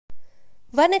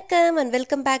வணக்கம் and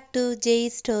welcome back to J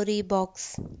Story Box.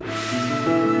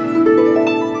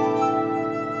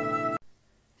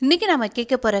 இன்னைக்கு நாம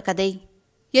கேட்க போற கதை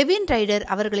எவின் ரைடர்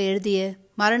அவர்கள் எழுதிய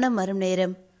மரணம் வரும்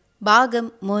நேரம்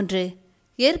பாகம் 3.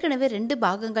 ஏற்கனவே 2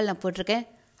 பாகங்கள் நான் போட்டிருக்கேன்.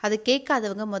 அதை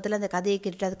கேட்காதவங்க முதல்ல அந்த கதையை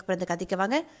கேட்டுட்டு அதுக்கப்புறம் அந்த கதைக்கு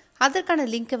வாங்க. அதற்கான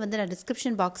லிங்கை நான்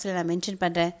டிஸ்கிரிப்ஷன் பாக்ஸில் நான் மென்ஷன்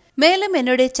பண்ணுறேன். மேலும்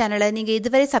என்னுடைய சேனலை நீங்கள்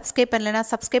இதுவரை சப்ஸ்கிரைப் பண்ணலைன்னா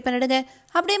சப்ஸ்கிரைப் பண்ணிடுங்க.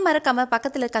 அப்படியே மறக்காமல்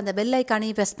பக்கத்தில் இருக்க அந்த பெல்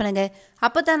ஐக்கானையும் ப்ரெஸ் பண்ணுங்க.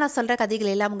 அப்போ தான் நான் சொல்கிற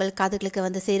கதைகள் எல்லாம் உங்கள் காதுகளுக்கு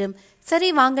வந்து சேரும். சரி,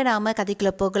 வாங்க நாம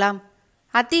கதைக்குள்ளே போகலாம்.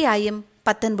 அத்தியாயம்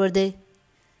 19.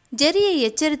 ஜெரியை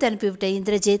எச்சரித்து அனுப்பிவிட்ட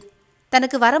இந்திரஜித்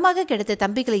தனக்கு வரமாக கிடைத்த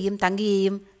தம்பிகளையும்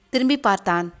தங்கியையும் திரும்பி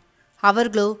பார்த்தான்.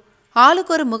 அவர்களோ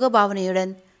ஆளுக்கு ஒரு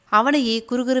முகபாவனையுடன் அவனையே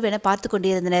குறுகுறுவென பார்த்து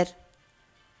கொண்டிருந்தனர்.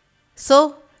 ஸோ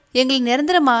எங்களை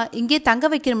நிரந்தரமாக இங்கே தங்க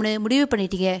வைக்கணும்னு முடிவு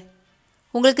பண்ணிட்டீங்க.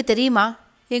 உங்களுக்கு தெரியுமா,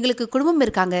 எங்களுக்கு குடும்பம்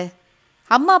இருக்காங்க,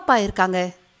 அம்மா அப்பா இருக்காங்க,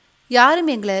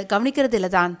 யாரும் எங்களை கவனிக்கிறது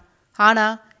இல்லை தான்.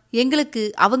 ஆனால் எங்களுக்கு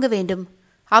அவங்க வேண்டும்,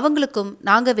 அவங்களுக்கும்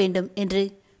நாங்கள் வேண்டும் என்று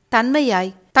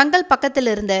தன்மையாய் தங்கள்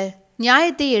பக்கத்தில் இருந்த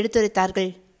நியாயத்தை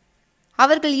எடுத்துரைத்தார்கள்.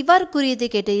 அவர்கள் இவ்வாறு கூறியதை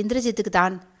கேட்ட இந்திரஜித்துக்கு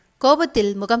தான்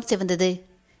கோபத்தில் முகம் சிவந்தது.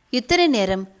 இத்தனை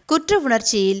நேரம் குற்ற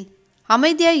உணர்ச்சியில்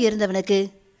அமைதியாய் இருந்தவனுக்கு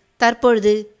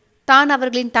தற்பொழுது தான்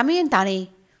அவர்களின் தமையன் தானே,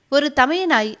 ஒரு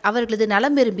தமையனாய் அவர்களது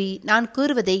நலம் விரும்பி நான்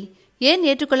கூறுவதை ஏன்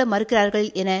ஏற்றுக்கொள்ள மறுக்கிறார்கள்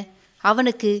என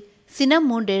அவனுக்கு சினம்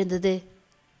மூண்டெழுந்தது.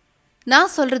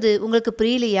 நான் சொல்றது உங்களுக்கு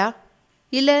புரியலையா,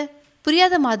 இல்லை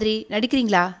புரியாத மாதிரி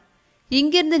நடிக்கிறீங்களா?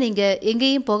 இங்கிருந்து நீங்கள்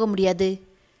எங்கேயும் போக முடியாது,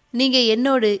 நீங்கள்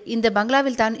என்னோடு இந்த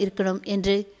பங்களாவில் தான் இருக்கணும்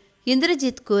என்று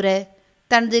இந்திரஜித் கூற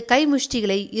தனது கை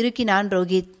முஷ்டிகளை இறுக்கினான்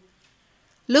ரோஹித்.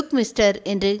 லுக் மிஸ்டர்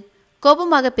என்று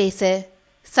கோபமாக பேச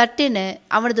சட்டென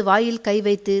அவனது வாயில் கை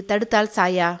வைத்து தடுத்தாள்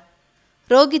சாயா.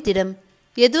 ரோஹித்திடம்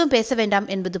எதுவும் பேச வேண்டாம்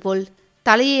என்பது போல்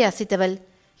தலையை அசைத்தவள்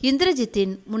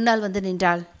இந்திரஜித்தின் முன்னால் வந்து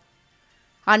நின்றாள்.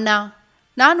 அண்ணா,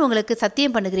 நான் உங்களுக்கு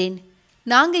சத்தியம் பண்ணுகிறேன்,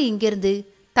 நாங்கள் இங்கிருந்து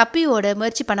தப்பி ஓட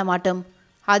முயற்சி பண்ண மாட்டோம்.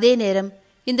 அதே நேரம்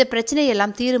இந்த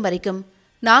பிரச்சனையெல்லாம் தீரும் வரைக்கும்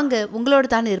நாங்கள் உங்களோடு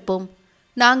தான் இருப்போம்.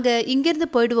 நாங்கள் இங்கிருந்து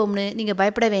போயிடுவோம்னு நீங்கள்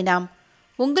பயப்பட வேண்டாம்.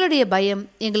 உங்களுடைய பயம்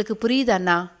எங்களுக்கு புரியுது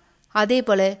அண்ணா. அதே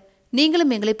போல்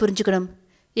நீங்களும் எங்களை புரிஞ்சுக்கணும்.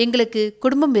 எங்களுக்கு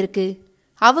குடும்பம் இருக்கு,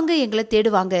 அவங்க எங்களை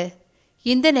தேடுவாங்க.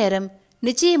 இந்த நேரம்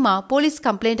நிச்சயமாக போலீஸ்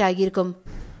கம்ப்ளைண்ட் ஆகியிருக்கும்.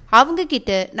 அவங்க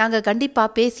கிட்ட நாங்கள்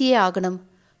கண்டிப்பாக பேசியே ஆகணும்.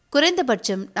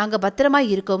 குறைந்தபட்சம் நாங்கள் பத்திரமா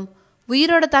இருக்கோம்,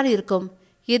 உயிரோட தான் இருக்கோம்.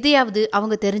 எதையாவது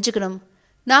அவங்க தெரிஞ்சுக்கணும்.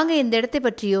 நாங்கள் இந்த இடத்தை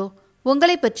பற்றியோ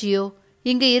உங்களை பற்றியோ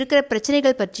இங்கே இருக்கிற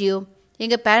பிரச்சனைகள் பற்றியோ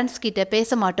எங்கள் பேரண்ட்ஸ் கிட்ட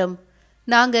பேச மாட்டோம்.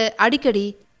 நாங்கள் அடிக்கடி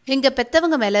எங்கள்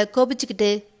பெத்தவங்க மேலே கோபிச்சுக்கிட்டு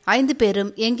 5 பேரும்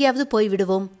எங்கேயாவது போய்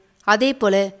விடுவோம். அதே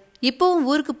போல் இப்போவும்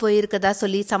ஊருக்கு போயிருக்கதா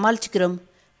சொல்லி சமாளிச்சுக்கிறோம்.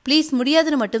 ப்ளீஸ்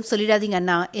முடியாதுன்னு மட்டும் சொல்லிடாதீங்க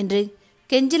அண்ணா என்று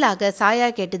கெஞ்சிலாக சாயா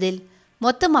கேட்டதில்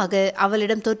மொத்தமாக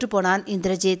அவளிடம் தோற்றுப்போனான்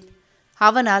இந்திரஜித்.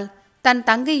 அவனால் தன்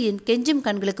தங்கையின் கெஞ்சும்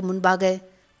கண்களுக்கு முன்பாக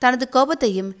தனது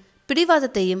கோபத்தையும்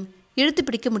பிடிவாதத்தையும் இழுத்து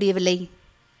பிடிக்க முடியவில்லை.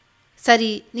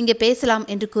 சரி, நீங்கள் பேசலாம்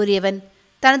என்று கூறியவன்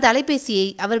தனது அலைபேசியை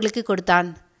அவர்களுக்கு கொடுத்தான்.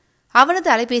 அவனது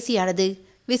அலைபேசியானது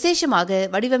விசேஷமாக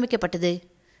வடிவமைக்கப்பட்டது.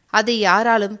 அதை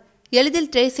யாராலும் எளிதில்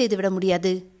ட்ரேஸ் செய்துவிட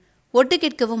முடியாது, ஒட்டு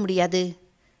கேட்கவும் முடியாது.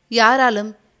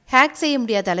 யாராலும் ஹேக் செய்ய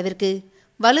முடியாத அளவிற்கு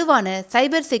வலுவான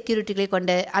சைபர் செக்யூரிட்டிகளை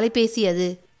கொண்ட அலைபேசி அது.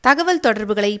 தகவல்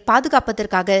தொடர்புகளை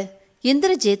பாதுகாப்பதற்காக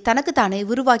இந்திரஜித் தனக்குத்தானே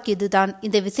உருவாக்கியதுதான்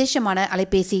இந்த விசேஷமான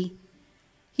அலைபேசி.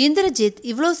 இந்திரஜித்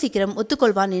இவ்வளோ சீக்கிரம்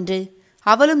ஒத்துக்கொள்வான் என்று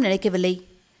அவளும் நினைக்கவில்லை.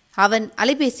 அவன்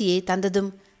அலைபேசியை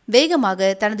தந்ததும்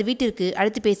வேகமாக தனது வீட்டிற்கு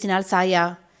அழைத்து பேசினாள் சாயா.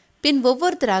 பின்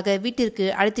ஒவ்வொருத்தராக வீட்டிற்கு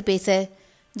அழைத்து பேச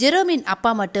ஜெரோமின்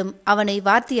அப்பா மட்டும் அவனை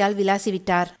வார்த்தையால்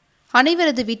விளாசிவிட்டார்.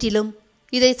 அனைவரது வீட்டிலும்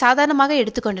இதை சாதாரணமாக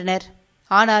எடுத்துக்கொண்டனர்.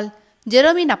 ஆனால்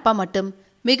ஜெரோமின் அப்பா மட்டும்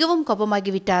மிகவும்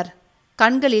கோபமாகிவிட்டார்.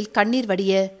 கண்களில் கண்ணீர்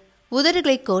வடிய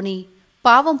உதடுகளை கோணி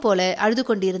பாவம் போல அழுது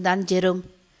கொண்டிருந்தான் ஜெரோம்.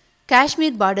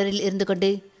 காஷ்மீர் பார்டரில் இருந்து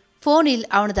கொண்டு போனில்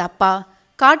அவனது அப்பா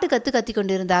காட்டு கத்தி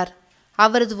கொண்டிருந்தார்.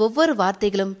 அவரது ஒவ்வொரு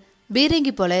வார்த்தைகளும்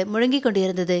பீரங்கி போல முழங்கிக்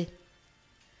கொண்டிருந்தது.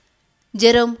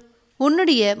 ஜெரோம்,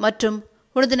 உன்னுடைய மற்றும்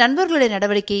உனது நண்பர்களுடைய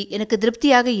நடவடிக்கை எனக்கு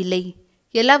திருப்தியாக இல்லை.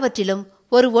 எல்லாவற்றிலும்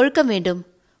ஒரு ஒழுக்கம் வேண்டும்.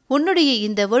 உன்னுடைய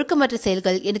இந்த ஒழுக்கமற்ற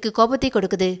செயல்கள் எனக்கு கோபத்தை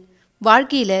கொடுக்குது.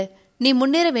 வாழ்க்கையில நீ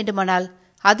முன்னேற வேண்டுமானால்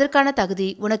அதற்கான தகுதி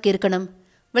உனக்கு இருக்கணும்.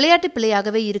 விளையாட்டு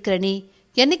பிள்ளையாகவே இருக்கிற நீ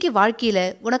என்னைக்கு வாழ்க்கையில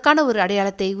உனக்கான ஒரு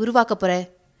அடையாளத்தை உருவாக்க போற?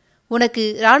 உனக்கு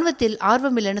இராணுவத்தில்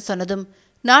ஆர்வம் இல்லைன்னு சொன்னதும்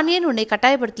நான் ஏன் உன்னை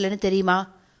கட்டாயப்படுத்தலைன்னு தெரியுமா?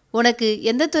 உனக்கு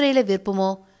எந்த துறையில் விருப்பமோ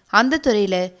அந்த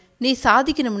துறையில் நீ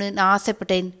சாதிக்கணும்னு நான்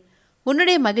ஆசைப்பட்டேன்.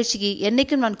 உன்னுடைய மகிழ்ச்சிக்கு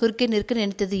என்னைக்கும் நான் குறுக்கே நிற்க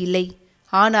நினைத்தது இல்லை.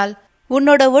 ஆனால்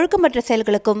உன்னோட ஒழுக்கமற்ற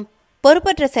செயல்களுக்கும்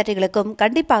பொறுப்பற்ற சேட்டைகளுக்கும்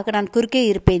கண்டிப்பாக நான் குறுக்கே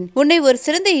இருப்பேன். உன்னை ஒரு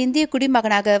சிறந்த இந்திய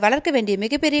குடிமகனாக வளர்க்க வேண்டிய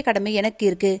மிகப்பெரிய கடமை எனக்கு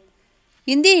இருக்கு.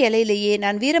 இந்திய எல்லையிலேயே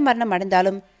நான் வீரமரணம்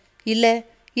அடைந்தாலும் இல்லை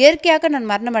இயற்கையாக நான்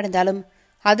மரணம் அடைந்தாலும்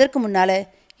அதற்கு முன்னால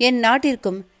என்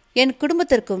நாட்டிற்கும் என்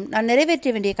குடும்பத்திற்கும் நான் நிறைவேற்ற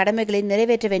வேண்டிய கடமைகளை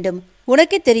நிறைவேற்ற வேண்டும்.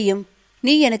 உனக்கே தெரியும்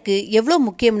நீ எனக்கு எவ்வளோ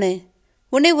முக்கியம்னு.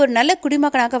 உன்னை ஒரு நல்ல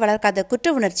குடிமகனாக வளர்க்காத குற்ற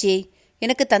உணர்ச்சியை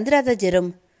எனக்கு தந்திராத ஜெரோம்.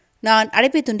 நான்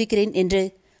அழைப்பை துண்டிக்கிறேன் என்று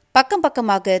பக்கம்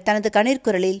பக்கமாக தனது கண்ணீர்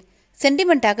குரலில்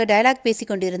சென்டிமெண்டாக டயலாக் பேசிக்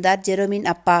கொண்டிருந்தார் ஜெரோமின்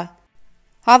அப்பா.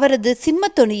 அவரது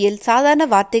சிம்மத்தொனியில் சாதாரண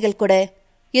வார்த்தைகள் கூட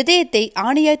இதயத்தை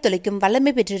ஆணியாய் தொலைக்கும்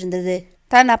வல்லமை பெற்றிருந்தது.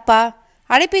 தன் அப்பா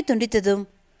அழைப்பை துண்டித்ததும்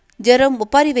ஜெரோம்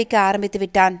ஒப்பாரி வைக்க ஆரம்பித்து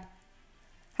விட்டான்.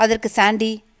 அதற்கு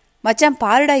சாண்டி, மச்சான்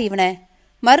பாருடா இவனை,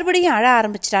 மறுபடியும் அழ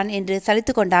ஆரம்பிச்சிட்டான் என்று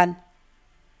சலித்து கொண்டான்.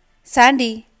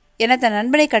 சாண்டி என தன்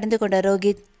நண்பனை கடந்து கொண்ட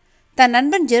ரோஹித் தன்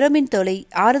நண்பன் ஜெரோமின் தோலை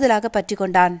ஆறுதலாக பற்றி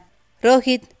கொண்டான்.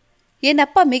 ரோஹித், என்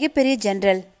அப்பா மிகப்பெரிய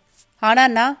ஜெனரல்,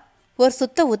 ஆனால் நான் ஒரு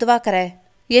சுத்த உதவாக்கற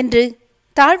என்று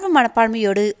தாழ்வு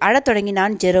மனப்பான்மையோடு அழத்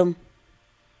தொடங்கினான் ஜெரோம்.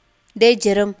 டே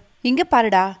ஜெரோம், இங்கே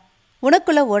பாருடா,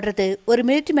 உனக்குள்ள ஓடுறது ஒரு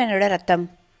மிலிட்ரி மேனோட ரத்தம்.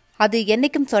 அது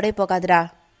என்னைக்கும் சொடை போகாதுடா.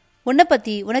 உன்னை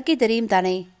பற்றி உனக்கே தெரியும்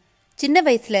தானே. சின்ன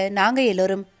வயசில் நாங்கள்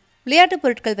எல்லோரும் விளையாட்டுப்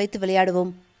பொருட்கள் வைத்து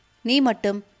விளையாடுவோம். நீ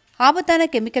மட்டும் ஆபத்தான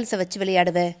கெமிக்கல்ஸை வச்சு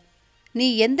விளையாடுவ. நீ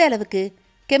எந்த அளவுக்கு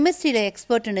கெமிஸ்ட்ரியில்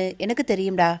எக்ஸ்பர்ட்னு எனக்கு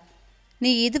தெரியும்டா.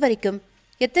 நீ இது வரைக்கும்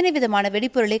எத்தனை விதமான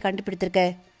வெடிப்பொருளை கண்டுபிடித்திருக்க.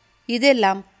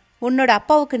 இதெல்லாம் உன்னோட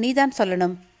அப்பாவுக்கு நீதான்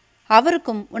சொல்லணும்.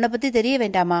 அவருக்கும் உன்னை பற்றி தெரிய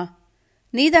வேண்டாமா?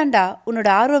 நீதாண்டா உன்னோட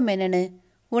ஆர்வம் என்னன்னு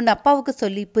உன் அப்பாவுக்கு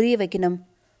சொல்லி புரிய வைக்கணும்.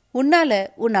 உன்னால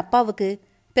உன் அப்பாவுக்கு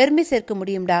பெருமை சேர்க்க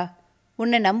முடியும்டா.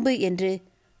 உன்னை நம்பு என்று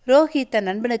ரோஹித் தன்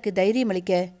நண்பனுக்கு தைரியம்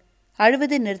அளிக்க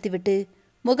அழுவதை நிறுத்திவிட்டு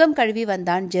முகம் கழுவி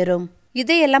வந்தான் ஜெரோம்.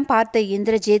 இதையெல்லாம் பார்த்த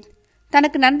இந்திரஜித்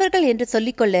தனக்கு நண்பர்கள் என்று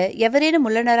சொல்லிக்கொள்ள எவரேனும்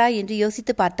உள்ளனரா என்று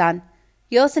யோசித்து பார்த்தான்.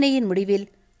 யோசனையின் முடிவில்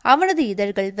அவனது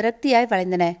இதழ்கள் விரக்தியாய்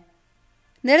வளைந்தன.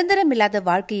 நிரந்தரமில்லாத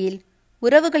வாழ்க்கையில்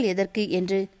உறவுகள் எதற்கு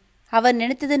என்று அவன்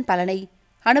நினைத்ததன் பலனை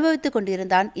அனுபவித்துக்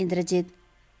கொண்டிருந்தான் இந்திரஜித்.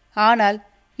 ஆனால்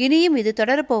இனியும் இது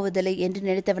தொடரப்போவதில்லை என்று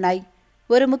நினைத்தவனாய்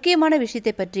ஒரு முக்கியமான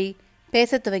விஷயத்தை பற்றி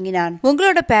பேசத் துவங்கினான்.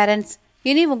 உங்களோட பேரண்ட்ஸ்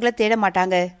இனி உங்களை தேட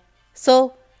மாட்டாங்க. ஸோ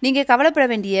நீங்கள் கவலைப்பட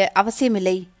வேண்டிய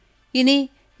அவசியமில்லை. இனி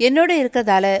என்னோடு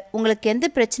இருக்கிறதால உங்களுக்கு எந்த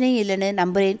பிரச்சனையும் இல்லைன்னு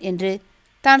நம்புறேன் என்று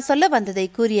தான் சொல்ல வந்ததை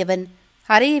கூறியவன்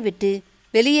அறையை விட்டு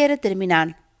வெளியேற திரும்பினான்.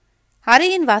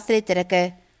 அறையின் வாசலை திறக்க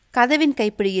கதவின்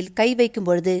கைப்பிடியில் கை வைக்கும்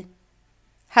பொழுது,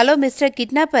 ஹலோ மிஸ்டர்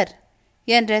கிட்னாப்பர்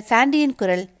என்ற சாண்டியின்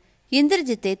குரல்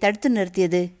இந்திரஜித்தை தடுத்து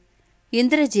நிறுத்தியது.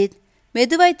 இந்திரஜித்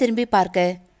மெதுவாய் திரும்பி பார்க்க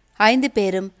 5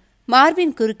 பேரும்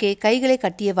மார்பின் குறுக்கே கைகளை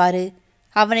கட்டியவாறு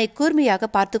அவனை கூர்மையாக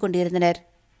பார்த்து கொண்டிருந்தனர்.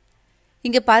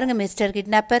 இங்க பாருங்க மிஸ்டர்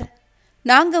கிட்னாப்பர்,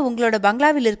 நாங்க உங்களோட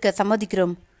பங்களாவில் இருக்க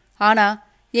சம்மதிக்கிறோம். ஆனா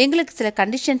எங்களுக்கு சில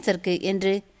கண்டிஷன்ஸ் இருக்கு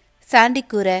என்று சாண்டி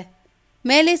கூற,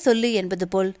 மேலே சொல்லு என்பது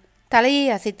போல் தலையை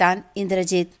அசைத்தான்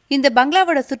இந்திரஜித். இந்த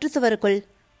பங்களாவோட சுற்றுச்சுவருக்குள்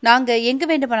நாங்க எங்க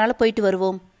வேண்டுமானாலும் போயிட்டு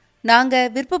வருவோம். நாங்க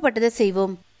விருப்பப்பட்டதை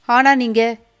செய்வோம். ஆனா நீங்க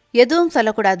எதுவும்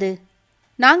சொல்லக்கூடாது.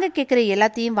 நாங்க கேட்குற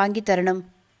எல்லாத்தையும் வாங்கி தரணும்.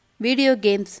 Video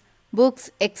games, books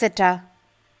etcetera.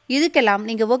 இதுக்கெல்லாம்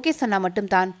நீங்க ஓகே சொன்னா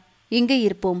மட்டும்தான் இங்கே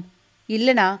இருப்போம்.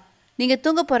 இல்லனா நீங்க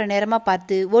தூங்க போற நேரமா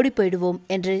பார்த்து ஓடி போயிடுவோம்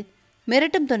என்று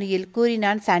மிரட்டும் தொனியில்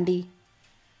கூறினான் சாண்டி.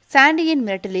 சாண்டியின்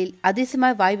மிரட்டலில்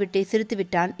அதிசயமாய் வாய்விட்டை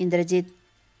சிரித்துவிட்டான் இந்திரஜித்.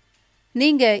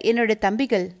 நீங்க என்னோட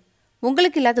தம்பிகள்,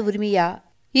 உங்களுக்கு இல்லாத உரிமையா?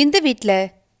 இந்த வீட்டில்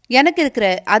எனக்கு இருக்கிற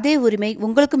அதே உரிமை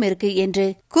உங்களுக்கும் இருக்கு என்று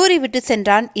கூறிவிட்டு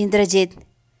சென்றான் இந்திரஜித்.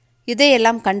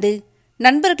 இதையெல்லாம் கண்டு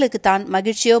நண்பர்களுக்குத்தான்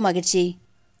மகிழ்ச்சியோ மகிழ்ச்சி.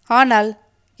 ஆனால்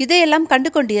இதையெல்லாம் கண்டு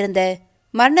கொண்டிருந்த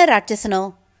மரண ராட்சசனோ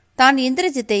தான்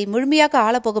இந்திரஜித்தை முழுமையாக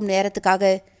ஆளப்போகும்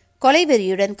நேரத்துக்காக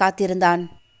கொலைவெறியுடன் காத்திருந்தான்.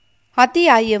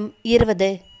 அத்தியாயம்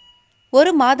 20.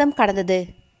 1 மாதம் கடந்தது.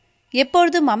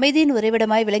 எப்பொழுதும் அமைதியின்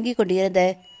உறைவிடமாய் விளங்கி கொண்டிருந்த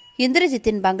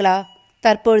இந்திரஜித்தின் பங்களா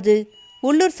தற்பொழுது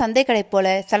உள்ளூர் சந்தைக்கடை போல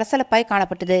சலசலப்பாய்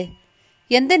காணப்பட்டது.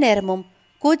 எந்த நேரமும்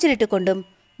கூச்சலிட்டு கொண்டும்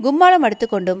கும்மாளம் அடித்து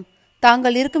கொண்டும்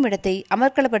தாங்கள் இருக்கும் இடத்தை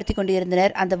அமர்க்கலப்படுத்தி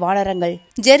கொண்டிருந்தனர் அந்த வானரங்கள்.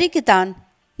 ஜெரிக்குத்தான்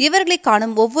இவர்களை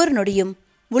காணும் ஒவ்வொரு நொடியும்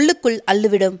உள்ளுக்குள்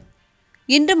அள்ளுவிடும்.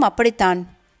 இன்றும் அப்படித்தான்.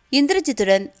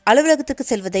 இந்திரஜித்துடன் அலுவலகத்துக்கு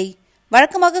செல்வதை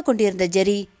வழக்கமாக கொண்டிருந்த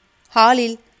ஜெரி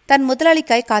ஹாலில் தன்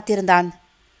முதலாளிக்காய் காத்திருந்தான்.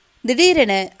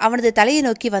 திடீரென அவனது தலையை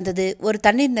நோக்கி வந்தது ஒரு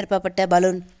தண்ணீர் நிரப்பப்பட்ட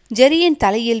பலூன். ஜெரியின்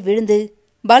தலையில் விழுந்து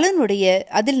பலூனுடைய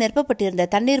அதில் நிரப்பப்பட்டிருந்த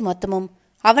தண்ணீர் மொத்தமும்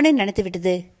அவனை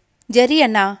நினைத்துவிட்டது. ஜெரி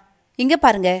அண்ணா, இங்க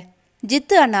பாருங்க,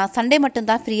 ஜித்து அண்ணா சண்டே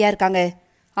மட்டும்தான் ஃப்ரீயா இருக்காங்க.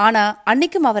 ஆனா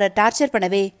அன்னைக்கும் அவரை டார்ச்சர்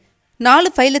பண்ணவே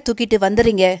 4 ஃபைலை தூக்கிட்டு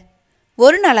வந்துடுறீங்க.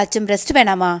 ஒரு நாளாச்சும் ரெஸ்ட்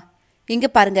வேணாமா? இங்க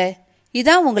பாருங்க,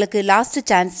 இதான் உங்களுக்கு லாஸ்ட்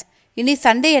சான்ஸ். இனி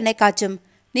சண்டே என்னைக்காச்சும்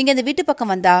நீங்க இந்த வீட்டு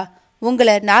பக்கம் வந்தா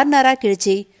உங்களை நார்நாரா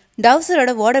கிழிச்சி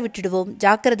டவுசரோட ஓட விட்டுடுவோம்,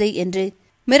 ஜாக்கிரதை என்று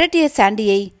மிரட்டிய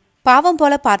சாண்டியை பாவம்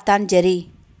போல பார்த்தான் ஜெரி.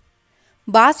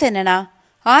 பாஸ் என்னன்னா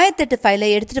 1008 ஃபைலை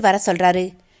எடுத்துட்டு வர சொல்றாரு.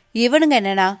 இவனுங்க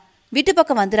என்னன்னா வீட்டு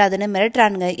பக்கம் வந்துடாதுன்னு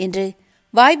மிரட்டுறானுங்க என்று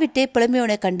வாய்விட்டே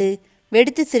புலமையோனை கண்டு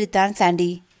வெடித்து சிரித்தான் சாண்டி.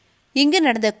 இங்கு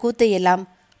நடந்த கூத்தையெல்லாம்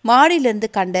மாடியிலிருந்து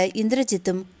கண்ட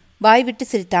இந்திரஜித்தும் வாய்விட்டு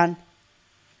சிரித்தான்.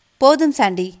 போதும்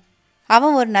சாண்டி,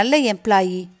 அவன் ஒரு நல்ல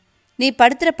எம்ப்ளாயி. நீ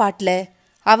படுத்துகிற பாட்டில்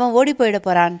அவன் ஓடி போயிட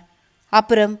போகிறான்.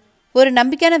 அப்புறம் ஒரு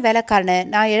நம்பிக்கையான வேலைக்காரனை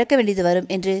நான் இழக்க வேண்டியது வரும்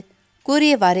என்று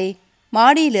கூறியவாறே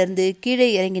மாடியிலிருந்து கீழே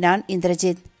இறங்கினான்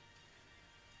இந்திரஜித்.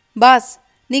 பாஸ்,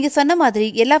 நீங்கள் சொன்ன மாதிரி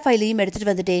எல்லா ஃபைலையும்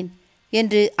எடுத்துகிட்டு வந்துட்டேன்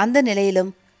என்று அந்த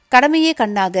நிலையிலும் கடமையே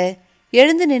கண்ணாக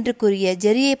எழுந்து நின்று கூறிய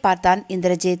ஜெரியை பார்த்தான்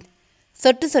இந்திரஜித்.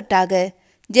 சொட்டு சொட்டாக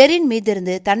ஜெரின்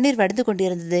மீதிருந்து தண்ணீர் வடிந்து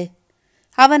கொண்டிருந்தது.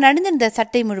 அவன் அணிந்திருந்த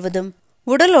சட்டை முழுவதும்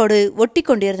உடலோடு ஒட்டி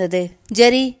கொண்டிருந்தது.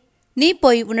 ஜெரி, நீ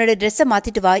போய் உன்னோட ட்ரெஸ்ஸை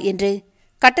மாத்திட்டு வா என்று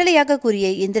கட்டளையாக கூறிய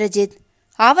இந்திரஜித்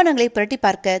ஆவணங்களை புரட்டி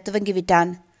பார்க்க துவங்கிவிட்டான்.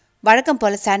 வழக்கம்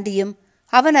போல சாண்டியும்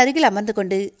அவன் அருகில் அமர்ந்து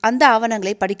கொண்டு அந்த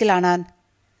ஆவணங்களை படிக்கலானான்.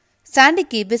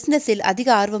 சாண்டிக்கு பிசினஸில் அதிக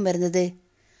ஆர்வம் இருந்தது.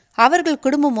 அவர்கள்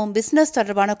குடும்பமும் பிசினஸ்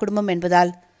தொடர்பான குடும்பம்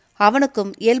என்பதால்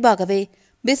அவனுக்கும் இயல்பாகவே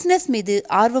பிசினஸ் மீது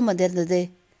ஆர்வம் வந்திருந்தது.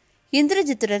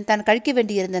 இந்திரஜித்துடன் தான் கழிக்க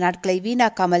வேண்டியிருந்த நாட்களை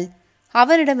வீணாக்காமல்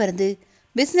அவனிடமிருந்து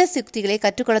பிசினஸ் யுக்திகளை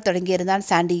கற்றுக்கொள்ள தொடங்கியிருந்தான்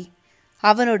சாண்டி.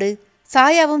 அவனோடு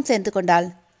சாயாவும் சேர்ந்து கொண்டாள்.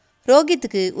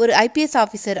 ரோஹித்துக்கு ஒரு IPS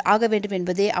ஆஃபீஸர் ஆக வேண்டும்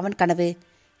என்பதே அவன் கனவு.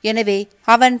 எனவே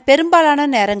அவன் பெரும்பாலான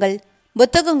நேரங்கள்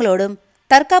புத்தகங்களோடும்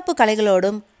தற்காப்பு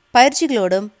கலைகளோடும்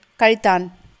பயிற்சிகளோடும் கழித்தான்.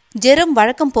 ஜெரும்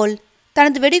வழக்கம் போல்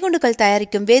தனது வெடிகுண்டுகள்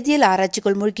தயாரிக்கும் வேதியியல்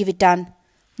ஆராய்ச்சிக்குள் மூழ்கிவிட்டான்.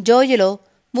 ஜோயலோ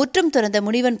முற்றும் துறந்த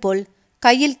முனிவன் போல்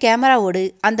கையில் கேமராவோடு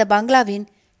அந்த பங்களாவின்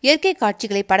இயற்கை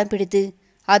காட்சிகளை படம் பிடித்து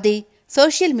அதை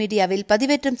சோசியல் மீடியாவில்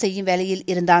பதிவேற்றம் செய்யும் வேலையில்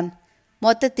இருந்தான்.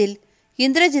 மொத்தத்தில்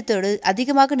இந்திரஜித்தோடு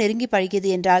அதிகமாக நெருங்கி பழகியது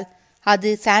என்றால் அது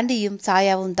சாண்டியும்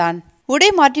சாயாவும் தான். உடை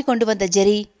மாற்றி கொண்டு வந்த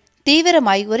ஜெரி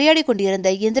தீவிரமாய் உரையாடி கொண்டிருந்த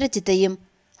இந்திரஜித்தையும்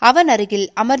அவன் அருகில்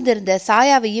அமர்ந்திருந்த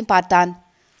சாயாவையும் பார்த்தான்.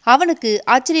 அவனுக்கு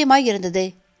ஆச்சரியமாய் இருந்தது.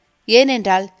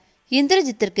 ஏனென்றால்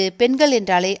இந்திரஜித்திற்கு பெண்கள்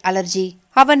என்றாலே அலர்ஜி.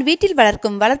 அவன் வீட்டில்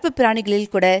வளர்க்கும் வளர்ப்பு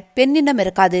பிராணிகளில் கூட பெண்ணினம்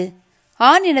இருக்காது.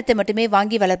 ஆண் இனத்தை மட்டுமே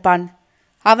வாங்கி வளர்ப்பான்.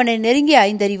 அவனை நெருங்கிய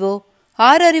 5 அறிவோ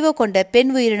 6 அறிவோ கொண்ட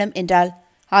பெண் உயிரினம் என்றால்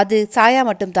அது சாயா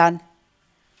மட்டும்தான்.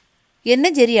 என்ன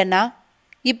ஜெரி அண்ணா,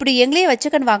 இப்படி எங்களையே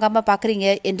வச்சக்கண் வாங்காம பார்க்குறீங்க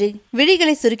என்று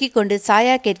விழிகளை சுருக்கி கொண்டு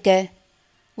சாயா கேட்க,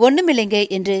 ஒன்றுமில்லைங்க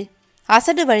என்று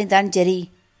அசடு வழிந்தான் ஜெரி.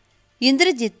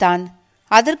 இந்திரஜித் தான்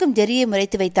அதற்கும் ஜெரியை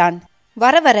முறைத்து வைத்தான்.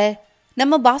 வர வர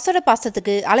நம்ம பாஸோட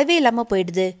பாசத்துக்கு அளவே இல்லாமல்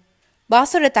போயிடுது.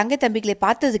 பாஸோட தங்கை தம்பிகளை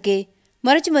பார்த்ததுக்கே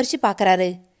முறைச்சி பார்க்கறாரு.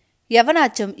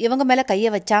 எவனாச்சும் இவங்க மேலே கையை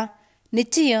வச்சான்,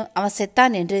 நிச்சயம் அவன்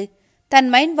செத்தான் என்று தன்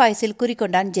மைண்ட் வாய்ஸில்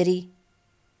கூறிக்கொண்டான் ஜெரி.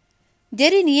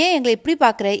 ஜெரி, நீ ஏன் எங்களை இப்படி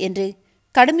பார்க்குற என்று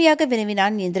கடுமையாக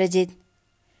வினவினான் இந்திரஜித்.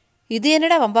 இது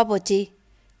என்னடா வம்பா போச்சு,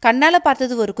 கண்ணால்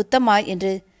பார்த்தது ஒரு குத்தம்மா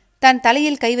என்று தன்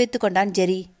தலையில் கை வைத்து கொண்டான்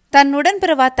ஜெரி. தன்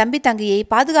உடன்பிறவா தம்பி தங்கையை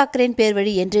பாதுகாக்கிறேன் பேர்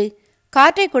வழி என்று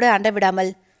காற்றை கூட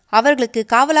அண்டவிடாமல் அவர்களுக்கு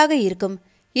காவலாக இருக்கும்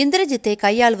இந்திரஜித்தை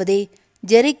கையாள்வதே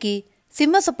ஜெரிக்கு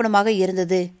சிம்ம சொப்பனமாக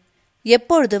இருந்தது.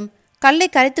 எப்பொழுதும் கல்லை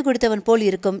கரைத்து குடித்தவன் போல்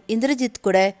இருக்கும் இந்திரஜித்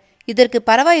கூட இதற்கு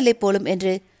பரவாயில்லை போலும்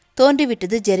என்று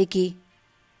தோன்றிவிட்டது ஜெரிக்கு.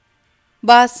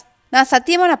 பாஸ், நான்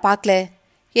சத்தியமாக பார்க்கல,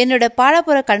 என்னோட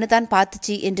பாழாப்புற கண்ணு தான்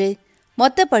பார்த்துச்சு என்று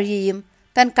மொத்த பழியையும்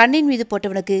தன் கண்ணின் மீது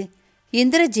போட்டவனுக்கு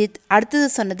இந்திரஜித் அடுத்தது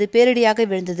சொன்னது பேரடியாக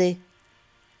விழுந்தது.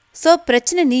 ஸோ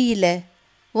பிரச்சனை நீ இல்லை,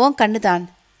 உன் கண்ணு தான்.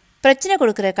 பிரச்சனை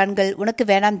கொடுக்குற கண்கள் உனக்கு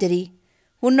வேணாம் ஜெரி.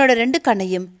 உன்னோட 2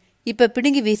 கண்ணையும் இப்போ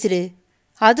பிடுங்கி வீசிடு,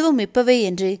 அதுவும் இப்பவே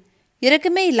என்று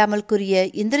இரக்கமே இல்லாமல் கூறிய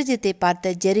இந்திரஜித்தை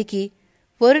பார்த்த ஜெரிக்கு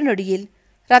ஒரு நொடியில்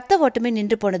இரத்த ஓட்டமே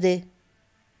நின்று போனது.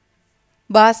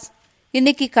 பாஸ்,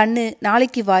 இன்னைக்கு கண்ணு,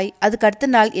 நாளைக்கு வாய், அதுக்கு அடுத்த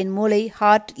நாள் என் மூளை,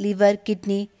 ஹார்ட், லிவர்,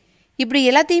 கிட்னி, இப்படி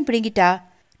எல்லாத்தையும் பிடுங்கிட்டா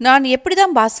நான்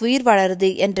எப்படிதான் பாஸ் உயிர் வாழறது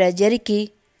என்ற ஜெரிக்கு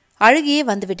அழுகியே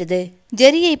வந்துவிட்டது.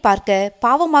 ஜெரியை பார்க்க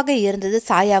பாவமாக இருந்தது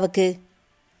சாயாவுக்கு.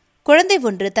 குழந்தை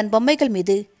ஒன்று தன் பொம்மைகள்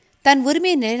மீது தன்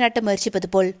உரிமையை நிலைநாட்ட முயற்சிப்பது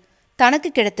போல் தனக்கு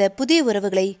கிடைத்த புதிய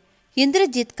உறவுகளை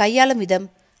இந்திரஜித் கையாளும் விதம்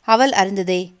அவள்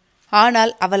அறிந்ததே.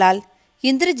 ஆனால் அவளால்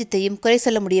இந்திரஜித்தையும் குறை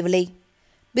சொல்ல முடியவில்லை.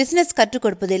 பிசினஸ் கற்றுக்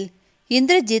கொடுப்பதில்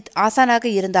இந்திரஜித் ஆசானாக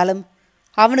இருந்தாலும்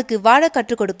அவனுக்கு வாழ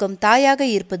கற்றுக் கொடுக்கும் தாயாக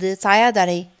இருப்பது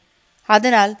சாயாதானே.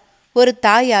 அதனால் ஒரு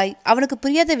தாயாய் அவனுக்கு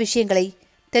புரியாத விஷயங்களை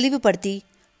தெளிவுபடுத்தி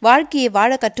வாழ்க்கையை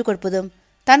வாழ கற்றுக் கொடுப்பதும்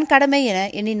தன் கடமை என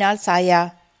எண்ணினாள் சாயா.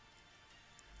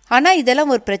 ஆனால்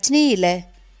இதெல்லாம் ஒரு பிரச்சனையே இல்லை,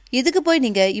 இதுக்கு போய்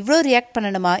நீங்கள் இவ்வளோ ரியாக்ட்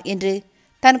பண்ணணுமா என்று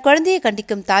தன் குழந்தையை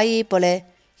கண்டிக்கும் தாயைப் போல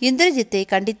இந்திரஜித்தை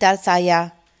கண்டித்தாள் சாயா.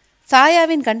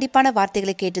 சாயாவின் கண்டிப்பான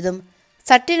வார்த்தைகளை கேட்டதும்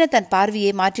சட்டென தன்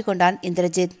பார்வையை மாற்றிக்கொண்டான்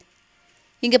இந்திரஜித்.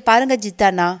 இங்கே பாருங்க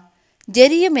ஜித்தாண்ணா,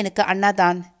 ஜெரியும் எனக்கு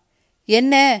அண்ணாதான்.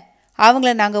 என்ன,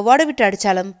 அவங்கள நாங்கள் ஓட விட்டு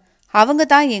அடித்தாலும் அவங்க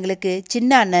தான் எங்களுக்கு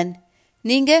சின்ன அண்ணன்,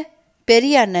 நீங்கள்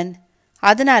பெரிய அண்ணன்.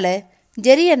 அதனால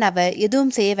ஜெரி அண்ணாவை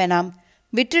எதுவும் செய்ய வேணாம்,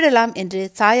 விட்டுடலாம் என்று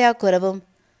சாயா கூறவும்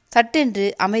சட்டென்று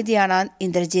அமைதியானான்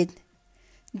இந்திரஜித்.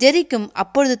 ஜெரிக்கும்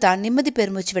அப்பொழுது தான் நிம்மதி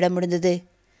பெருமூச்சு விட முடிந்தது.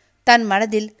 தன்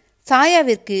மனதில்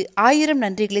சாயாவிற்கு 1000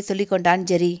 நன்றிகளை சொல்லிக் கொண்டான்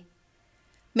ஜெரி.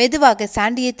 மெதுவாக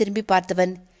சாண்டியை திரும்பி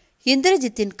பார்த்தவன்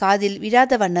இந்திரஜித்தின் காதில்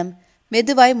விழாத வண்ணம்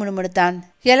மெதுவாய் முணுமுணுத்தான்.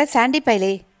 ஏல சாண்டி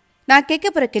பைலே, நான் கேட்க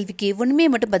போற கேள்விக்கு உண்மையை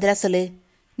மட்டும் பதிலா சொல்லு.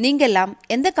 நீங்கெல்லாம்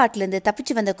எந்த காட்டிலிருந்து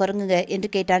தப்பிச்சு வந்த குரங்குங்க என்று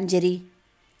கேட்டான் ஜெரி.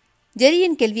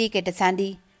 ஜெரியின் கேள்வியை கேட்ட சாண்டி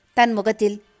தன்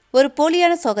முகத்தில் ஒரு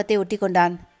போலியான சோகத்தை ஒட்டி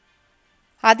கொண்டான்.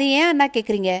 அதை ஏன் அண்ணா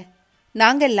கேட்குறீங்க?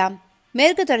 நாங்கெல்லாம்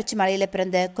மேற்கு தொடர்ச்சி மலையில்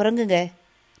பிறந்த குரங்குங்க.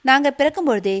 நாங்கள்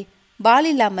பிறக்கும்பொழுதே பால்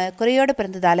இல்லாமல் குறையோடு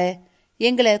பிறந்ததால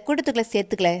எங்களை கூட்டத்துக்குள்ளே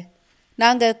சேர்த்துக்கல.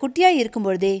 நாங்கள் குட்டியாக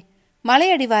இருக்கும்பொழுதே மலை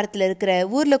அடிவாரத்தில் இருக்கிற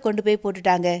ஊரில் கொண்டு போய்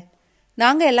போட்டுட்டாங்க.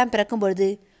 நாங்கள் எல்லாம் பிறக்கும்பொழுது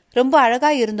ரொம்ப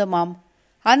அழகாக இருந்தோமாம்.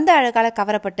 அந்த அழகால்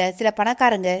கவரப்பட்ட சில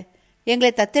பணக்காரங்க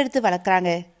எங்களை தத்தெடுத்து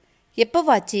வளர்க்குறாங்க.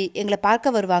 எப்போவாச்சு எங்களை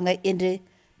பார்க்க வருவாங்க என்று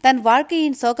தன்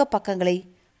வாழ்க்கையின் சோக பக்கங்களை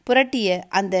புரட்டிய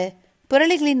அந்த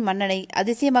புரளிகளின் மன்னனை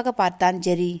அதிசயமாக பார்த்தான்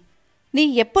ஜெரி. நீ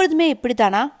எப்பொழுதுமே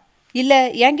இப்படித்தானா, இல்லை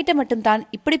என்கிட்ட மட்டும்தான்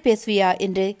இப்படி பேசுவியா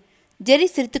என்று ஜெரி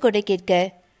சிரித்துக்கொண்டே கேட்க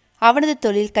அவனது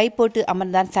தொழில் கை போட்டு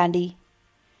அமர்ந்தான் சாண்டி.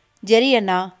 ஜெரி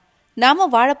அண்ணா, நாம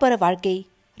வாழப்போகிற வாழ்க்கை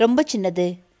ரொம்ப சின்னது.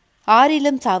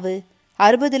 6 சாவு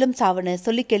 60 சாவுன்னு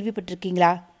சொல்லி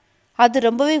கேள்விப்பட்டிருக்கீங்களா? அது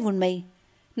ரொம்பவே உண்மை.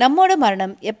 நம்மோட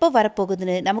மரணம் எப்போ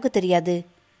வரப்போகுதுன்னு நமக்கு தெரியாது.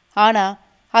 ஆனால்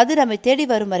அது நம்மை தேடி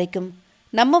வரும் வரைக்கும்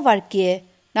நம்ம வாழ்க்கையை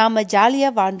நாம்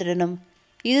ஜாலியாக வாழ்ந்துடணும்.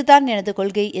 இதுதான் எனது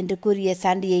கொள்கை என்று கூறிய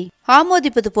சாண்டியை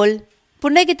ஆமோதிப்பது போல்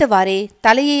புன்னகித்தவாறே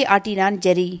தலையை ஆட்டினான்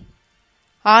ஜெரி.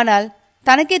 ஆனால்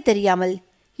தனக்கே தெரியாமல்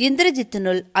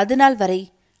இந்திரஜித்தினுள் அதுநாள் வரை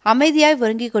அமைதியாய்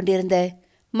உறங்கிக் கொண்டிருந்த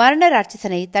மரண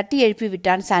ராட்சசனை தட்டி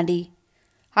எழுப்பிவிட்டான் சாண்டி.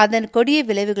 அதன் கொடிய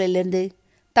விளைவுகளிலிருந்து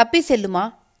தப்பி செல்லுமா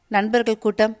நண்பர்கள்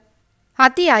கூட்டம்?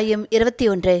 அத்தியாயம்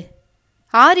 21.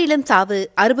 6 சாவு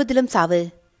 60 சாவு.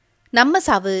 நம்ம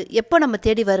சாவு எப்போ நம்ம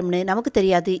தேடி வரும்னு நமக்கு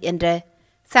தெரியாது என்ற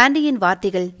சாண்டியின்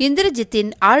வார்த்தைகள்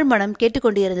இந்திரஜித்தின் ஆழ்மனம்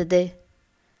கேட்டுக்கொண்டிருந்தது.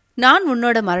 நான்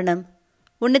உன்னோட மரணம்,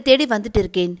 உன்னை தேடி வந்துட்டு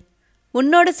இருக்கேன்.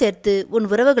 உன்னோடு சேர்த்து உன்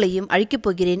உறவுகளையும் அழிக்கப்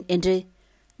போகிறேன் என்று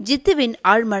ஜித்துவின்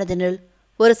ஆழ்மனதினுள்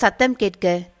ஒரு சத்தம்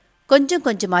கேட்க கொஞ்சம்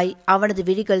கொஞ்சமாய் அவனது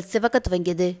விழிகள் சிவக்க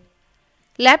துவங்கியது.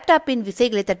 லேப்டாப்பின்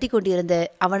விசைகளை தட்டி கொண்டிருந்த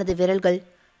அவனது விரல்கள்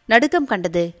நடுக்கம்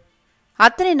கண்டது.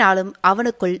 அத்தனை நாளும்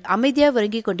அவனுக்குள் அமைதியாக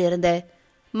உறங்கிக் கொண்டிருந்த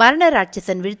மரண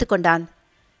ராட்சசன் விழித்து கொண்டான்.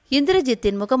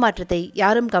 இந்திரஜித்தின் முகமாற்றத்தை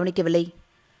யாரும் கவனிக்கவில்லை.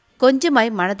 கொஞ்சமாய்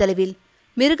மனதளவில்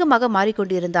மிருகமாக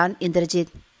மாறிக்கொண்டிருந்தான்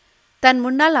இந்திரஜித். தன்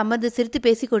முன்னால் அமர்ந்து சிரித்து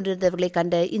பேசிக் கொண்டிருந்தவர்களை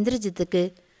கண்ட இந்திரஜித்துக்கு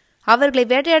அவர்களை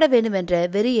வேட்டையாட வேண்டுமென்ற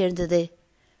வெறி எழுந்தது.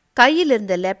 கையில்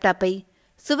இருந்த லேப்டாப்பை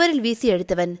சுவரில் வீசி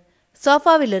அடித்தவன்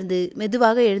சோஃபாவிலிருந்து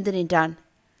மெதுவாக எழுந்து நின்றான்.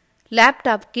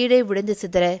 லேப்டாப் கீழே உடைந்து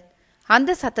சிதற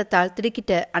அந்த சத்தத்தால்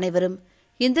திடுக்கிட்ட அனைவரும்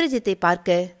இந்திரஜித்தை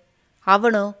பார்க்க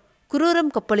அவனோ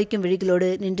குரூரம் கொப்பளிக்கும் விழிகளோடு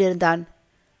நின்றிருந்தான்.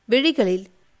 விழிகளில்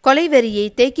கொலைவெறியை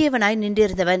தேக்கியவனாய்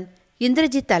நின்றிருந்தவன்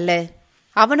இந்திரஜித் அல்ல,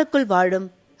 அவனுக்குள் வாழும்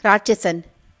ராட்சசன்.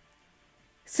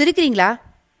 சிரிக்கிறீங்களா?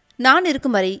 நான்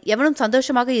இருக்கும் வரை எவனும்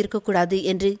சந்தோஷமாக இருக்கக்கூடாது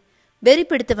என்று வெறி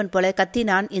பிடித்தவன் போல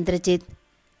கத்தினான் இந்திரஜித்.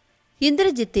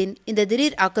 இந்திரஜித்தின் இந்த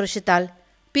திடீர் ஆக்ரோஷத்தால்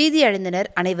பீதி அடைந்தனர்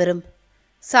அனைவரும்.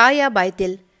 சாயா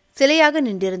பயத்தில் சிலையாக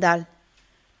நின்றிருந்தாள்.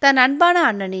 தன் அன்பான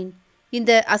அண்ணனின்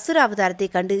இந்த அசுர அவதாரத்தை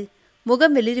கண்டு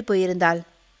முகம் வெளிரி போயிருந்தாள்.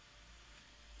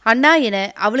 அண்ணா என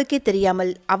அவளுக்கே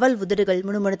தெரியாமல் அவள் உதடுகள்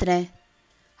முணுமுணுத்தன.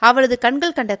 அவளது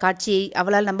கண்கள் கண்ட காட்சியை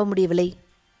அவளால் நம்ப முடியவில்லை.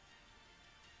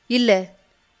 இல்லை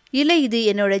இல்லை, இது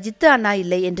என்னோட ஜித்து அண்ணா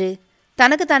இல்லை என்று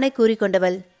தனக்குத்தானே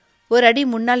கூறிக்கொண்டவள் ஒரு அடி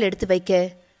முன்னால் எடுத்து வைக்க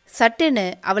சட்டென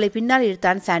அவளை பின்னால்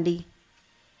இழுத்தான் சாண்டி.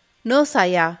 நோ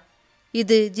சாயா,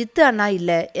 இது ஜித்து அண்ணா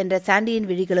இல்லை என்ற சாண்டியின்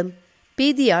விழிகளும்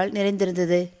பீதியால்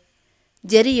நிறைந்திருந்தது.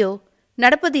 ஜெரியோ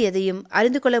நடப்பது எதையும்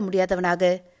அறிந்து கொள்ள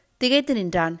முடியாதவனாக திகைத்து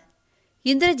நின்றான்.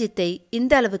 இந்திரஜித்தை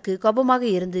இந்த அளவுக்கு கோபமாக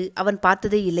இருந்து அவன்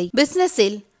பார்த்ததே இல்லை.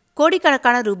 பிசினஸில்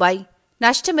கோடிக்கணக்கான ரூபாய்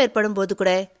நஷ்டம் ஏற்படும் போது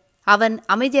கூட அவன்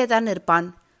அமைதியாதான் இருப்பான்.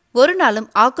 ஒரு நாளும்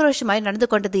ஆக்ரோஷமாய் நடந்து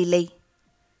கொண்டது இல்லை.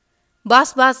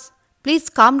 Pass boss please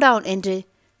calm down என்று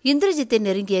இந்திரஜித்தை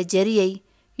நெருங்கிய ஜெரியை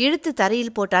இழுத்து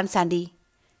தரையில் போட்டான் சாண்டி.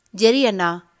 ஜெரி அண்ணா,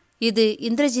 இது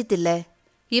இந்திரஜித் இல்லை,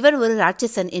 இவன் ஒரு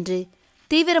ராட்சசன் என்று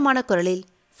தீவிரமான குரலில்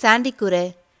சாண்டி கூற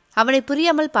அவனை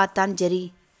புரியாமல் பார்த்தான் ஜெரி.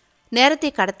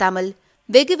 நேரத்தை கடத்தாமல்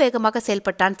வெகு வேகமாக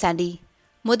செயல்பட்டான் சாண்டி.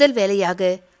 முதல்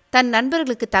வேலையாக தன்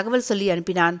நண்பர்களுக்கு தகவல் சொல்லி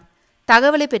அனுப்பினான்.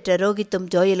 தகவலை பெற்ற ரோஹித்தும்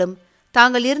ஜோயலும்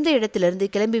தாங்கள் இருந்த இடத்திலிருந்து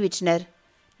கிளம்பிவிட்டனர்.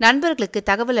 நண்பர்களுக்கு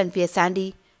தகவல் அனுப்பிய சாண்டி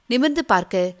நிமிர்ந்து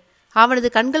பார்க்க அவனது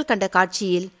கண்கள் கண்ட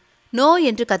காட்சியில் நோ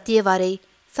என்று கத்தியவாறே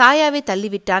சாயாவை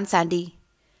தள்ளிவிட்டான் சாண்டி.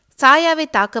 சாயாவை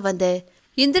தாக்க வந்த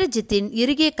இந்திரஜித்தின்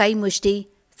இறுகிய கை முஷ்டி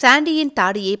சாண்டியின்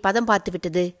தாடியை பதம்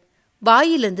பார்த்துவிட்டது.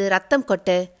 வாயிலிருந்து ரத்தம் கொட்ட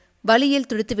வலியில்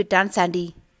துடித்துவிட்டான் சாண்டி.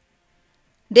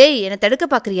 டேய், என்னை தடுக்க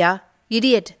பார்க்குறியா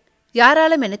இடியட்?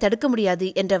 யாராலும் என்னை தடுக்க முடியாது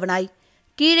என்றவனாய்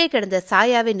கீழே கிடந்த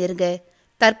சாயாவை நெருங்க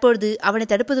தற்பொழுது அவனை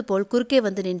தடுப்பது போல் குறுக்கே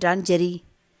வந்து நின்றான் ஜெரி.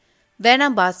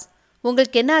 வேணாம் பாஸ்,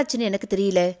 உங்களுக்கு என்ன ஆச்சுன்னு எனக்கு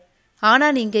தெரியல.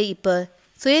 ஆனால் நீங்கள் இப்போ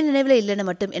சுயநினைவில் இல்லைன்னு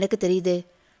மட்டும் எனக்கு தெரியுது.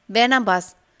 வேணாம் பாஸ்,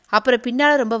 அப்புறம்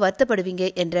பின்னால் ரொம்ப வருத்தப்படுவீங்க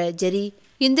என்ற ஜெரி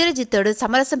இந்திரஜித்தோடு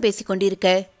சமரசம் பேசி கொண்டிருக்க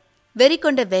வெறி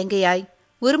கொண்ட வேங்கையாய்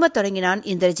உருமத் தொடங்கினான்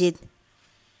இந்திரஜித்.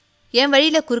 என்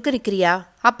வழியில் குறுக்க நிற்கிறியா?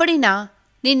 அப்படின்னா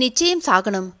நீ நிச்சயம்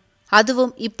சாகணும்,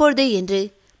 அதுவும் இப்பொழுதே என்று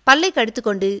பல்லை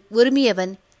கடித்துக்கொண்டு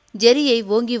உரிமையவன் ஜெரியை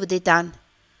ஓங்கி உதைத்தான்.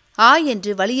 ஆ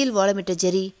என்று வழியில் ஓலமிட்ட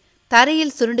ஜெரி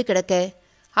தரையில் சுருண்டு கிடக்க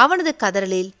அவனது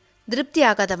கதறலில்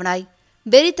திருப்தியாகாதவனாய்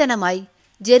வெறித்தனமாய்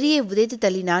ஜெரியை உதைத்து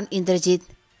தள்ளினான் இந்திரஜித்.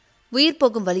 உயிர்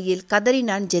போகும் வழியில்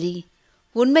கதறினான் ஜெரி.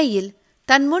 உண்மையில்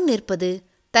தன் முன் நிற்பது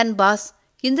தன் பாஸ்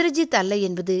இந்திரஜித் அல்ல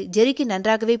என்பது ஜெரிக்கு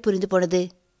நன்றாகவே புரிந்து போனது.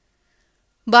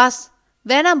 பாஸ்,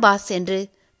 வேணாம் பாஸ் என்று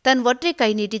தன் ஒற்றை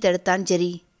கை நீட்டி தடுத்தான்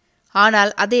ஜெரி.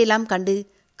 ஆனால் அதையெல்லாம் கண்டு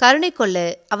கருணை கொள்ள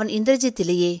அவன் இந்திரஜித்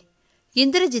இல்லையே.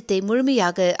 இந்திரஜித்தை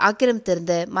முழுமையாக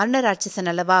ஆக்கிரமித்திருந்த மரண ராட்சசன்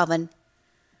அல்லவா அவன்.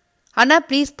 அண்ணா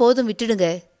ப்ளீஸ், போதும், விட்டுடுங்க.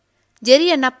 ஜெரி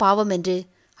அண்ணா பாவம் என்று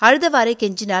அழுதவாறே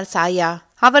கெஞ்சினாள் சாயா.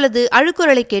 அவளது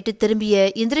அழுக்குரலை கேட்டு திரும்பிய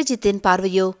இந்திரஜித்தின்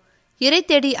பார்வையோ இறை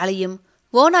தேடி அலையும்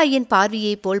ஓநாயின்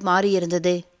பார்வையைப் போல்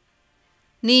மாறியிருந்தது.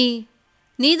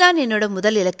 நீதான் என்னோட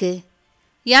முதல் இலக்கு.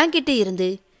 என்கிட்ட இருந்து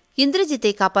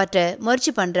இந்திரஜித்தை காப்பாற்ற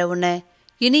முயற்சி பண்ற உன்னை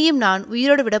இனியும் நான்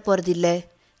உயிரோடு விட போறதில்ல.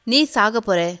 நீ சாக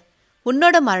போற.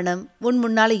 உன்னோட மரணம் உன்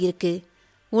முன்னால இருக்கு.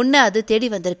 உன்னை அது தேடி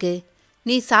வந்திருக்கு.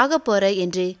 நீ சாக போற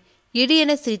என்று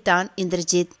இடியென சிரித்தான்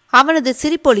இந்திரஜித். அவனது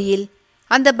சிரிப்பொலியில்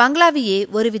அந்த பங்களாவையே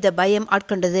ஒருவித பயம்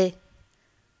ஆட்கொண்டது.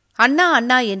 அண்ணா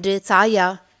அண்ணா என்று சாயா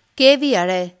கேவி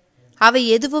அழ அவை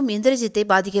எதுவும் இந்திரஜித்தை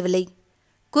பாதிக்கவில்லை.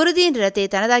 குருதியின் நிறத்தை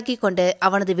தனதாக்கி கொண்ட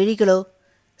அவனது விழிகளோ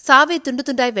சாவை துண்டு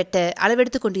துண்டாய் வெட்ட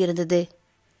அளவெடுத்து கொண்டிருந்தது.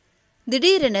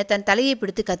 திடீரென தன் தலையை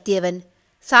பிடித்து கத்தியவன்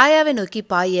சாயாவை நோக்கி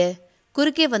பாய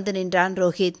குறுக்கே வந்து நின்றான்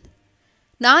ரோஹித்.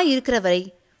 நான் இருக்கிற வரை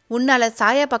உன்னால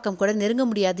சாயா பக்கம் கூட நெருங்க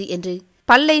முடியாது என்று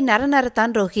பல்லை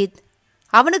நரநரத்தான் ரோஹித்.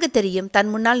 அவனுக்கு தெரியும் தன்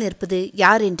முன்னால் நிற்பது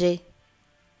யார் என்று.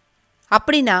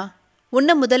 அப்படின்னா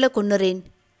உன்னை முதல்ல கொன்னுறேன்.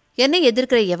 என்னை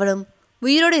எதிர்க்கிற எவனும்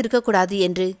உயிரோடு இருக்கக்கூடாது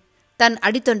என்று தன்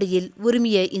அடித்தொண்டையில்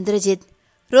உரிமிய இந்திரஜித்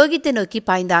ரோஹித்தை நோக்கி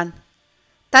பாய்ந்தான்.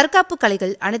 தற்காப்பு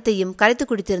கலைகள் அனைத்தையும் கரைத்து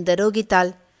குடித்திருந்த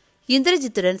ரோஹித்தால்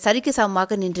இந்திரஜித்துடன் சரிக்கு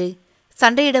சமமாக நின்று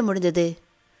சண்டையிட முடிந்தது.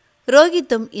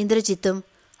 ரோஹித்தும் இந்திரஜித்தும்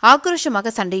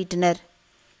ஆக்ரோஷமாக சண்டையிட்டனர்.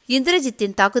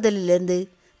 இந்திரஜித்தின் தாக்குதலிலிருந்து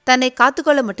தன்னை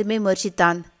காத்துக்கொள்ள மட்டுமே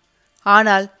முயற்சித்தான்.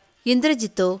 ஆனால்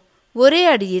இந்திரஜித்தோ ஒரே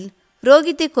அடியில்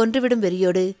ரோஹித்தை கொன்றுவிடும்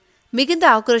வெறியோடு மிகுந்த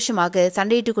ஆக்ரோஷமாக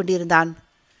சண்டையிட்டு கொண்டிருந்தான்.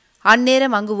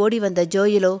 அந்நேரம் அங்கு ஓடி வந்த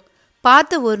ஜோயலோ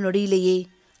பார்த்த ஒரு நொடியிலேயே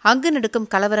அங்கு நடக்கும்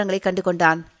கலவரங்களை கண்டு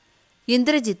கொண்டான்.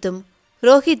 இந்திரஜித்தும்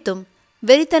ரோஹித்தும்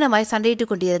வெறித்தனமாய் சண்டையிட்டு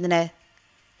கொண்டிருந்தனர்.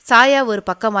 சாயா ஒரு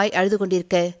பக்கமாய் அழுது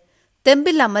கொண்டிருக்க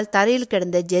தெம்பில்லாமல் தரையில்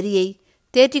கிடந்த ஜெரியை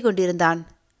தேற்றி கொண்டிருந்தான்.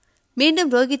 மீண்டும்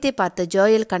ரோஹித்தை பார்த்த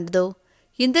ஜோயல் கண்டதோ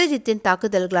இந்திரஜித்தின்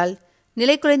தாக்குதல்களால்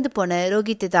நிலை குலைந்து போன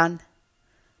ரோஹித்தை தான்.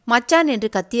 மச்சான் என்று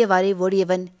கத்தியவாறே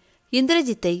ஓடியவன்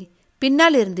இந்திரஜித்தை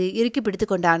பின்னால் இருந்து இறுக்கி பிடித்து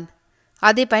கொண்டான்.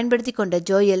 அதை பயன்படுத்தி கொண்ட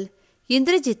ஜோயல்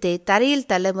இந்திரஜித்தை தரையில்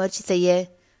தள்ள முயற்சி செய்ய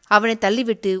அவனை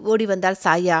தள்ளிவிட்டு ஓடி வந்தாள்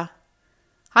சாயா.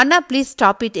 அண்ணா ப்ளீஸ்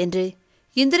ஸ்டாப் இட் என்று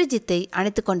இந்திரஜித்தை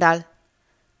அணைத்து கொண்டாள்.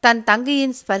 தன்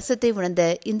தங்கையின் ஸ்பர்சத்தை உணர்ந்த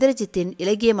இந்திரஜித்தின்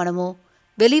இலகிய மனமோ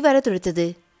வெளிவர துடித்தது.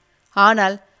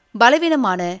 ஆனால்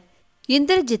பலவீனமான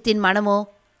இந்திரஜித்தின் மனமோ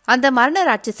அந்த மரண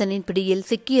ராட்சசனின் பிடியில்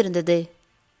சிக்கியிருந்தது.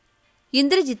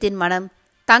 இந்திரஜித்தின் மனம்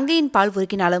தங்கையின் பால்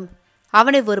உருக்கினாலும்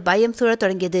அவனை ஒரு பயம் சூழத்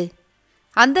தொடங்கியது.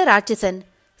 அந்த ராட்சசன்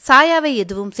சாயாவை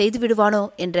எதுவும் செய்து விடுவானோ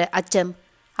என்ற அச்சம்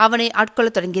அவனை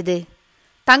ஆட்கொள்ளத் தொடங்கியது.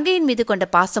 தங்கையின் மீது கொண்ட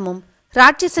பாசமும்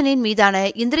ராட்சசனின் மீதான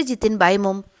இந்திரஜித்தின்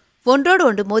பயமும் ஒன்றோடு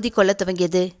ஒன்று மோதிக்கொள்ளத்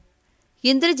துவங்கியது.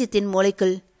 இந்திரஜித்தின்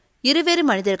மூளைக்குள் இருவேறு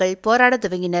மனிதர்கள் போராடத்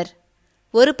துவங்கினர்.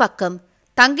 ஒரு பக்கம்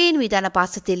தங்கையின் மீதான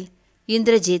பாசத்தில்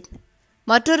இந்திரஜித்,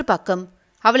 மற்றொரு பக்கம்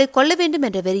அவளை கொல்ல வேண்டும்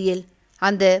என்ற வெறியில்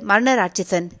அந்த மரண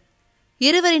ராட்சசன்.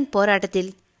 இருவரின் போராட்டத்தில்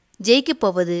ஜெயிக்கப்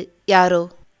போவது யாரோ?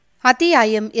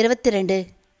 அத்தியாயம் 22.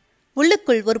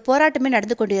 உள்ளுக்குள் ஒரு போராட்டமே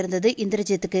நடந்து கொண்டிருந்தது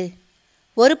இந்திரஜித்துக்கு.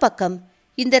 ஒரு பக்கம்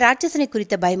இந்த ராட்சசனை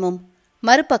குறித்த பயமும்,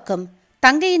 மறுபக்கம்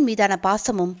தங்கையின் மீதான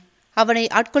பாசமும் அவனை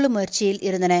ஆட்கொள்ளும் முயற்சியில்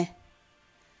இருந்தன.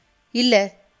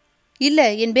 இல்ல,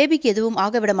 என் பேபிக்கு எதுவும்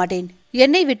ஆகவிட மாட்டேன்.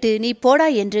 என்னை விட்டு நீ போடா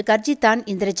என்று கர்ஜித்தான்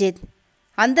இந்திரஜித்.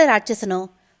 அந்த ராட்சசனோ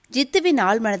ஜித்துவின்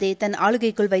ஆழ்மனதை தன்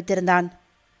ஆளுகைக்குள் வைத்திருந்தான்.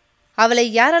 அவளை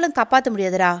யாராலும் காப்பாற்ற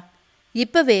முடியாதரா?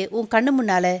 இப்பவே உன் கண்ணு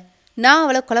முன்னால நான்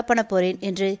அவளை கொலை பண்ண போறேன்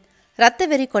என்று இரத்த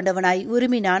வெறி கொண்டவனாய்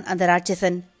உருமினான் அந்த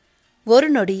ராட்சசன். ஒரு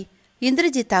நொடி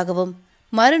இந்திரஜித்தாகவும்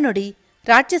மறுநொடி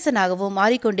ராட்சசனாகவும்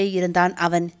மாறிக்கொண்டே இருந்தான்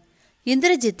அவன்.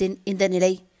 இந்திரஜித்தின் இந்த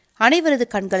நிலை அனைவரது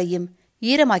கண்களையும்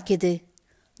ஈரமாக்கியது.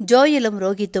 ஜோயலும்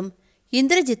ரோஹித்தும்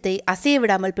இந்திரஜித்தை அசைய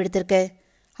விடாமல் பிடித்திருக்க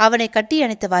அவனை கட்டி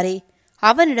அணைத்தவாறே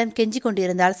அவனிடம் கெஞ்சிக்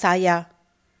கொண்டிருந்தாள் சாயா.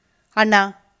 அண்ணா,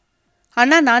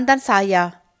 அண்ணா, நான் தான் சாயா,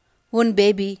 உன்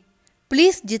பேபி.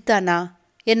 ப்ளீஸ் ஜித் அண்ணா,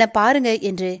 என்னை பாருங்க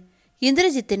என்று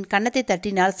இந்திரஜித்தின் கன்னத்தை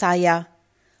தட்டினாள் சாயா.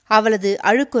 அவளது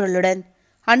அழுக்குரலுடன்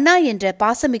அண்ணா என்ற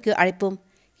பாசமிக்கு அழைப்பும்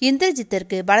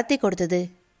இந்திரஜித்திற்கு பலத்தை கொடுத்தது.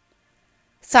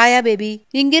 சாயா பேபி,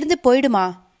 இங்கிருந்து போயிடுமா,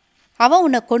 அவன்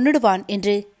உன்னை கொன்னுடுவான்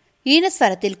என்று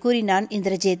ஈனஸ்வரத்தில் கூறினான்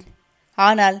இந்திரஜித்.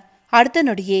 ஆனால் அடுத்த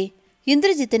நொடியே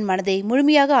இந்திரஜித்தின் மனதை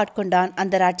முழுமையாக ஆட்கொண்டான்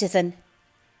அந்த ராட்சசன்.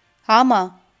 ஆமா,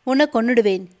 உன்னை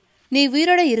கொன்னுடுவேன். நீ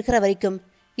உயிரோட இருக்கிற வரைக்கும்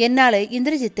என்னால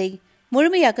இந்திரஜித்தை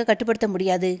முழுமையாக கட்டுப்படுத்த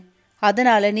முடியாது.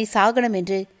 அதனால நீ சாகணும்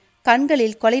என்று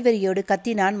கண்களில் கொலைவெறியோடு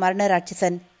கத்தினான் மரண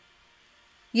ராட்சசன்.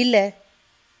 இல்ல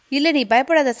இல்ல, நீ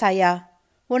பயப்படாத சாயா,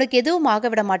 உனக்கு எதுவும்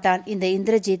ஆகவிட மாட்டான் இந்த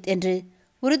இந்திரஜித் என்று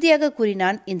உறுதியாக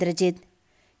கூறினான் இந்திரஜித்.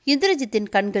 இந்திரஜித்தின்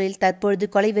கண்களில் தற்பொழுது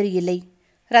கொலைவெறி இல்லை,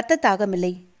 இரத்த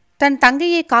தாகமில்லை. தன்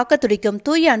தங்கையை காக்க துடிக்கும்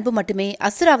தூய அன்பு மட்டுமே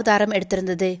அசுர அவதாரம்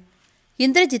எடுத்திருந்தது.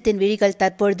 இந்திரஜித்தின் விழிகள்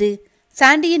தற்பொழுது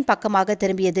சாண்டியின் பக்கமாக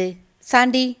திரும்பியது.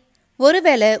 சாண்டி,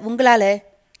 ஒருவேளை உங்களால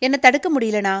என்னை தடுக்க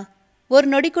முடியலனா ஒரு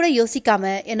நொடி கூட யோசிக்காம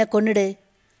என்னை கொன்னுடு.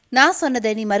 நான்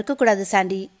சொன்னதை நீ மறுக்கக்கூடாது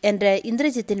சாண்டி என்ற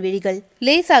இந்திரஜித்தின் விழிகள்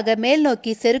லேசாக மேல்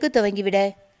நோக்கி செருகு துவங்கிவிட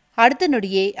அடுத்த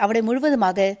நொடியே அவனை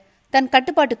முழுவதுமாக தன்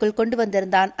கட்டுப்பாட்டுக்குள் கொண்டு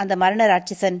வந்திருந்தான் அந்த மரண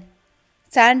ராட்சசன்.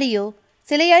 சாண்டியோ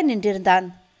சிலையாய் நின்றிருந்தான்.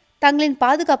 தங்களின்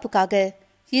பாதுகாப்புக்காக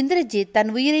இந்திரஜித்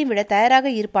தன் உயிரை விட தயாராக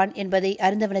இருப்பான் என்பதை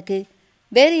அறிந்தவனுக்கு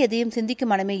வேறு எதையும்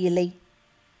சிந்திக்கும் மனமே இல்லை.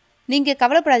 நீங்க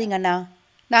கவலைப்படாதீங்க அண்ணா,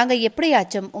 நாங்க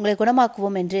எப்படியாச்சும் உங்களை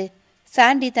குணமாக்குவோம் என்று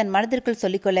சாண்டி தன் மனதிற்குள்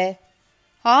சொல்லிக்கொள்ள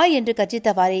ஆ என்று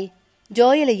கர்ஜித்தவாறே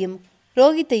ஜோயலையும்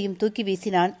ரோஹித்தையும் தூக்கி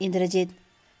வீசினான் இந்திரஜித்.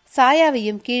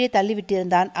 சாயாவையும் கீழே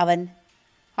தள்ளிவிட்டிருந்தான் அவன்.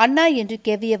 அண்ணா என்று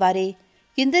கேவியவாறே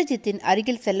இந்திரஜித்தின்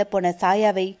அருகில் செல்லப்போன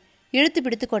சாயாவை இழுத்து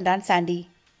பிடித்து கொண்டான் சாண்டி.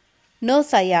 நோ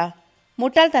சாயா,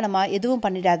 முட்டாள்தனமா எதுவும்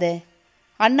பண்ணிடாத.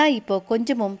 அண்ணா இப்போ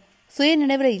கொஞ்சமும்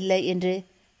சுயநினைவில் இல்லை என்று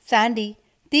சாண்டி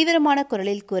தீவிரமான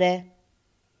குரலில் கூற,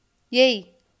 ஏய்,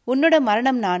 உன்னோட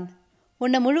மரணம் நான்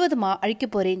உன்னை முழுவதுமா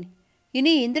அழிக்கப் போறேன்.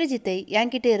 இனி இந்திரஜித்தை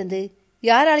என்கிட்ட இருந்து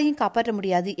யாராலையும் காப்பாற்ற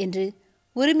முடியாது என்று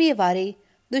உரிமையவாறே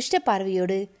துஷ்ட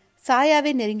பார்வையோடு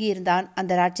சாயாவை நெருங்கியிருந்தான்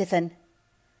அந்த ராட்சசன்.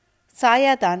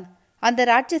 சாயாதான் அந்த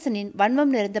ராட்சசனின்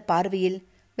வன்மம் நிறைந்த பார்வையில்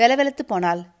வெலவெலத்து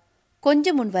போனாள்.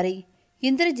 கொஞ்சம் முன்வரை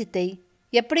இந்திரஜித்தை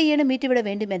எப்படியேனும் மீட்டுவிட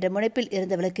வேண்டும் என்ற முனைப்பில்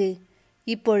இருந்தவளுக்கு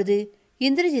இப்பொழுது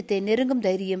இந்திரஜித்தை நெருங்கும்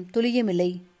தைரியம்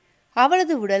துளியுமில்லை.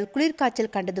 அவளது உடல்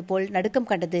குளிர்காய்ச்சல் கண்டது போல் நடுக்கம்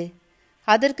கண்டது.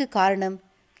 அதற்கு காரணம்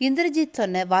இந்திரஜித்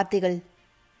சொன்ன வார்த்தைகள்.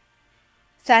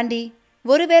 சாண்டி,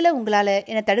 ஒருவேளை உங்களால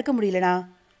என்னை தடுக்க முடியலனா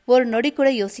ஒரு நொடி கூட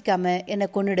யோசிக்காம என்னை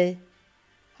கொன்னுடு.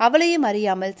 அவளையும்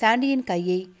அறியாமல் சாண்டியின்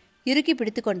கையை இறுக்கி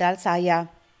பிடித்து கொண்டாள் சாயா.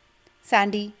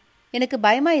 சாண்டி, எனக்கு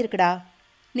பயமா இருக்குடா.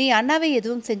 நீ அண்ணாவை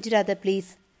எதுவும் செஞ்சிடாத ப்ளீஸ்.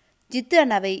 ஜித்து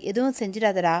அண்ணாவை எதுவும்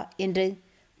செஞ்சிடாதடா என்று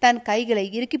தன் கைகளை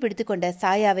இறுக்கி பிடித்து கொண்ட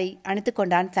சாயாவை அணைத்து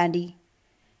கொண்டான் சாண்டி.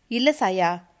 இல்ல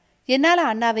சாயா, என்னால்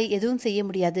அண்ணாவை எதுவும் செய்ய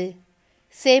முடியாது.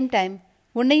 சேம் டைம்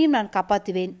உன்னையும் நான்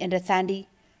காப்பாற்றுவேன் என்ற சாண்டி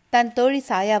தன் தோழி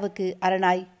சாயாவுக்கு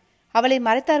அரணாய் அவளை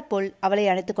மறைத்தாற்போல் அவளை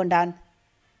அணைத்து கொண்டான்.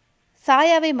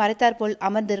 சாயாவை மறைத்தாற்போல்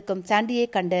அமர்ந்திருக்கும் சாண்டியை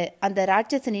கண்ட அந்த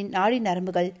ராட்சசனின் நாடி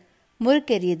நரம்புகள்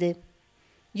முறுக்கேறியது.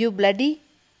 யூ பிளட்டி,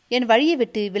 என் வழியை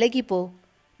விட்டு விலகிப்போ,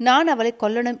 நான் அவளை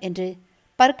கொல்லணும் என்று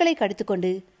பற்களை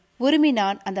கடித்துக்கொண்டு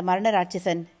உருமினான் அந்த மரண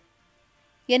ராட்சசன்.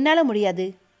 என்னால் முடியாது,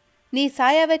 நீ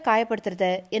சாயாவை காயப்படுத்துறத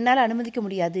என்னால் அனுமதிக்க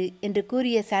முடியாது என்று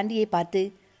கூறிய சாண்டியை பார்த்து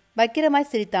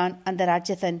பக்கிரமாய் சிரித்தான் அந்த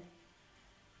ராட்சசன்.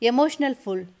 எமோஷனல்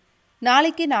ஃபுல்,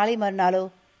 நாளைக்கு நாளை மறுநாளோ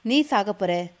நீ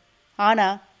சாகப்போற. ஆனா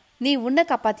நீ உன்னை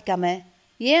காப்பாத்திக்காம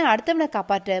ஏன் அடுத்தவனை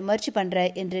காப்பாற்ற முயற்சி பண்ற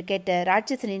என்று கேட்ட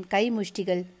ராட்சசனின் கை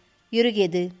முஷ்டிகள்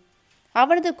இறுகியது.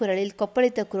 அவனது குரலில்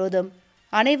கொப்பளித்த குரோதம்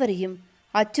அனைவரையும்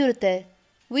அச்சுறுத்த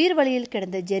உயிர் வழியில்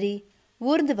கிடந்த ஜெரி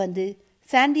ஊர்ந்து வந்து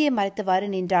சாண்டியை மறைத்தவாறு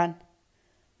நின்றான்.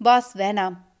 பாஸ்,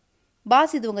 வேணாம்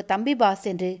பாஸ், இது உங்க தம்பி பாஸ்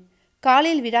என்று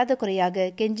காலில் விடாத குறையாக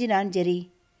கெஞ்சினான் ஜெரி.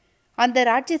 அந்த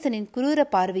ராட்சசனின் குரூர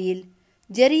பார்வையில்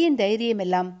ஜெரியின்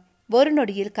தைரியமெல்லாம் ஒரு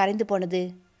நொடியில் கரைந்து போனது.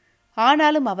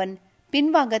 ஆனாலும் அவன்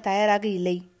பின்வாங்க தயாராக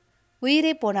இல்லை.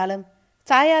 உயிரே போனாலும்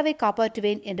சாயாவை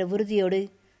காப்பாற்றுவேன் என்ற உறுதியோடு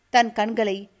தன்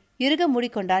கண்களை இறுக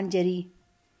மூடிக்கொண்டான் ஜெரி.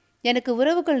 எனக்கு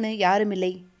உறவுகள்னு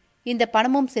யாருமில்லை. இந்த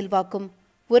பணமும் செல்வாக்கும்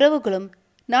உறவுகளும்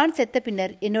நான் செத்த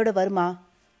பின்னர் என்னோட வருமா?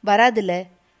 வராதில்ல.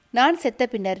 நான் செத்த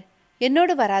பின்னர்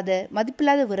என்னோடு வராத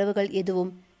மதிப்பில்லாத உறவுகள்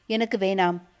எதுவும் எனக்கு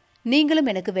வேணாம். நீங்களும்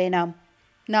எனக்கு வேணாம்.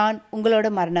 நான் உங்களோட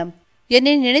மரணம்.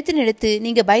 என்னை நினைத்து நினைத்து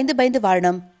நீங்க பயந்து பயந்து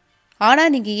வாழணும். ஆனா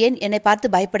நீங்க ஏன் என்னை பார்த்து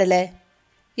பயப்படல?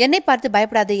 என்னை பார்த்து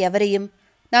பயப்படாத எவரையும்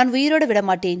நான் உயிரோடு விட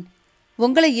மாட்டேன்.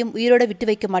 உங்களையும் உயிரோடு விட்டு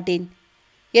வைக்க மாட்டேன்.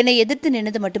 என்னை எதிர்த்து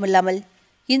நின்னது மட்டுமில்லாமல்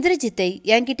இந்திரஜித்தை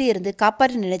என்கிட்ட இருந்து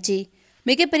காப்பாற்ற நினைச்சி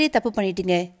மிகப்பெரிய தப்பு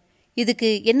பண்ணிட்டீங்க. இதுக்கு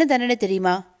என்ன தண்டனை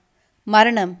தெரியுமா?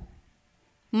 மரணம்.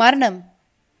 மரணம்.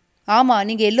 ஆமா,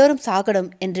 நீங்க எல்லோரும் சாகணும்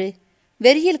என்று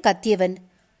வெறியில் கத்தியவன்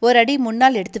ஒரு அடி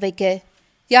முன்னால் எடுத்து வைக்க,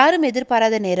 யாரும்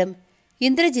எதிர்பாராத நேரம்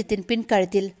இந்திரஜித்தின்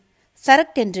பின்கழுத்தில்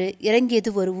சரக்கென்று இறங்கியது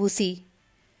ஒரு ஊசி.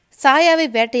 சாயாவை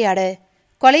வேட்டையாட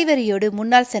கொலைவெறியோடு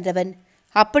முன்னால் சென்றவன்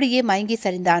அப்படியே மயங்கி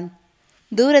சரிந்தான்.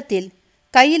 தூரத்தில்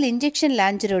கையில் இன்ஜெக்ஷன்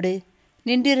லாஞ்சரோடு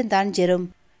நின்றிருந்தான் ஜெரோம்.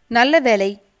 நல்ல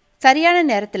வேளை, சரியான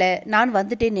நேரத்தில் நான்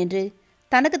வந்துட்டேன் என்று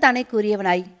தனக்குத்தானே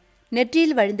கூறியவனாய்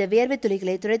நெற்றியில் வழிந்த வேர்வை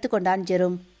துளிகளை துடைத்து கொண்டான்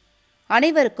ஜெரோம்.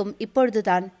 அனைவருக்கும்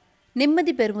இப்பொழுதுதான்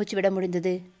நிம்மதி பெருமூச்சு விட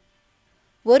முடிந்தது.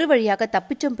 ஒரு வழியாக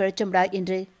தப்பிச்சோம் பிழைச்சோம்டா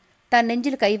என்று தன்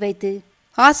நெஞ்சில் கை வைத்து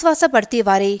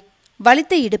ஆஸ்வாசப்படுத்தியவாறே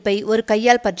வலித்த இடுப்பை ஒரு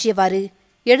கையால் பற்றியவாறு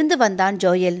எழுந்து வந்தான்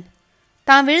ஜோயல்.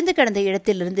 தான் விழுந்து கிடந்த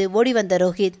இடத்திலிருந்து ஓடி வந்த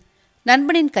ரோஹித்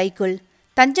நண்பனின் கைக்குள்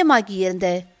தஞ்சமாகியிருந்த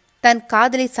தன்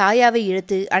காதலை சாயாவை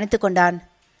இழுத்து அணைத்து கொண்டான்.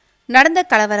 நடந்த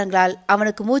கலவரங்களால்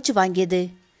அவனுக்கு மூச்சு வாங்கியது.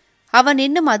 அவன்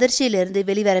இன்னும் அதிர்ச்சியிலிருந்து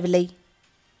வெளிவரவில்லை.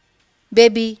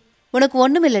 பேபி, உனக்கு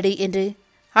ஒன்றுமில்லடி என்று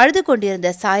அழுது கொண்டிருந்த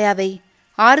சாயாவை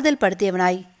ஆறுதல்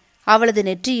படுத்தியவனாய் அவளது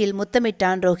நெற்றியில்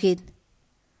முத்தமிட்டான் ரோஹித்.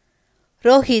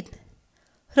 ரோஹித்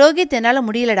ரோஹித் என்னால்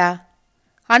முடியலடா.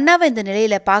 அண்ணாவை இந்த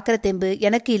நிலையில பார்க்குற தெம்பு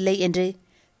எனக்கு இல்லை என்று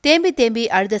தேம்பி தேம்பி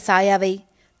அழுத சாயாவை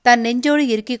தன் நெஞ்சோடு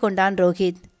இறுக்கிக் கொண்டான்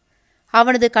ரோஹித்.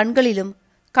 அவனது கண்களிலும்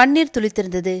கண்ணீர்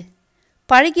துளித்திருந்தது.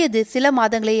 பழகியது சில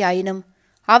மாதங்களே ஆயினும்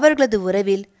அவர்களது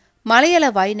உறவில்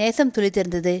மலையளவாய் நேசம்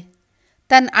துளித்திருந்தது.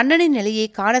 தன் அண்ணனின் நிலையை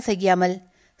காண செய்யாமல்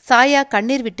சாயா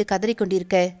கண்ணீர் விட்டு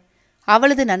கதறிக்கொண்டிருக்க,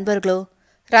 அவளது நண்பர்களோ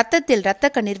இரத்தத்தில் இரத்த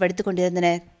கண்ணீர் வடித்து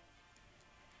கொண்டிருந்தனர்.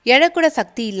 எழக்கூட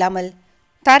சக்தி இல்லாமல்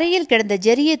தரையில் கிடந்த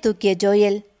ஜெரியை தூக்கிய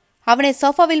ஜோயல் அவனை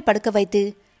சோஃபாவில் படுக்க வைத்து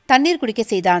தண்ணீர் குடிக்க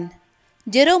செய்தான்.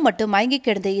 ஜெரோ மட்டும் மயங்கி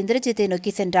கிடந்த இந்திரஜித்தை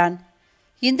நோக்கி சென்றான்.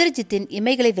 இந்திரஜித்தின்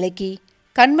இமைகளை விலக்கி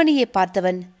கண்மணியை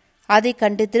பார்த்தவன் அதை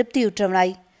கண்டு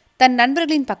திருப்தியுற்றவனாய் தன்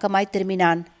நண்பர்களின் பக்கமாய்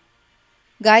திரும்பினான்.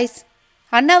 காய்ஸ்,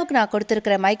 அண்ணாவுக்கு நான்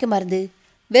கொடுத்திருக்கிற மயக்க மருந்து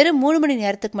வெறும் 3 மணி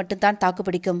நேரத்துக்கு மட்டும்தான்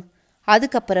தாக்குப்பிடிக்கும்.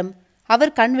 அதுக்கப்புறம்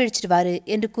அவர் கண் விழிச்சிடுவாரு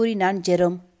என்று கூறினான்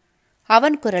ஜெரோம்.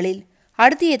 அவன் குரலில்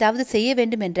அடுத்து ஏதாவது செய்ய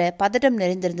வேண்டும் என்ற பதட்டம்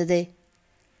நிறைந்திருந்தது.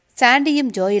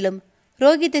 சாண்டியும் ஜோயலும்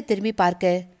ரோஹித்தை திரும்பி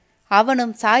பார்க்க,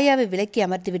 அவனும் சாயாவை விலக்கி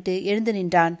அமர்த்திவிட்டு எழுந்து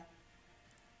நின்றான்.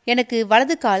 எனக்கு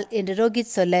வலது கால் என்று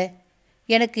ரோஹித் சொல்ல,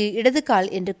 எனக்கு இடது கால்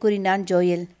என்று கூறினான்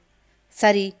ஜோயல்.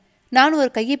 சரி, நான் ஒரு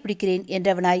கையை பிடிக்கிறேன்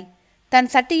என்றவனாய் தன்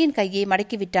சட்டையின் கையை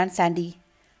மடக்கிவிட்டான் சாண்டி.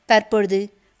 தற்பொழுது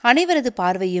அனைவரது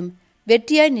பார்வையும்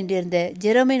வெற்றியாய் நின்றிருந்த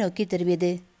ஜெரோமை நோக்கி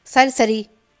திரும்பியது. சரி சரி,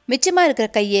 மிச்சமாக இருக்கிற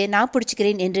கையை நான்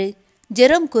பிடிச்சிக்கிறேன் என்று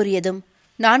ஜெரோம் கூறியதும்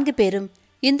 4 பேரும்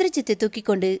இந்திரஜித்தை தூக்கி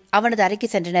கொண்டு அவனது அறைக்கு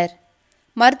சென்றனர்.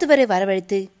 மருத்துவரை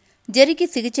வரவழைத்து ஜெரிக்கு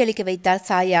சிகிச்சை அளிக்க வைத்தார்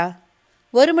சாயா.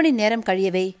 1 மணி நேரம்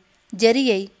கழியவே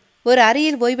ஜெரியை ஒரு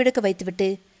அறையில் ஓய்வெடுக்க வைத்துவிட்டு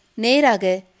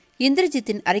நேராக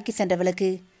இந்திரஜித்தின் அறைக்கு சென்றவளுக்கு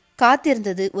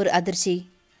காத்திருந்தது ஒரு அதிர்ச்சி.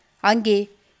 அங்கே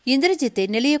இந்திரஜித்தை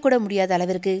நெளியக்கூட முடியாத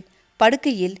அளவிற்கு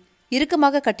படுக்கையில்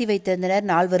இறுக்கமாக கட்டி வைத்திருந்தனர்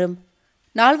 4வரும்.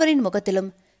 4வரின்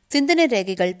முகத்திலும் சிந்தனை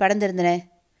ரேகைகள் படர்ந்திருந்தன.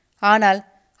 ஆனால்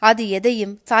அது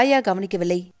எதையும் சாயா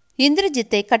கவனிக்கவில்லை.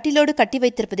 இந்திரஜித்தை கட்டிலோடு கட்டி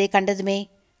வைத்திருப்பதை கண்டதுமே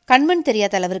கண்மண்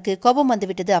தெரியாத அளவிற்கு கோபம்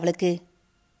வந்துவிட்டது அவளுக்கு.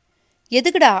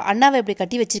 எதுக்குடா அண்ணாவை இப்படி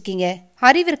கட்டி வச்சிருக்கீங்க,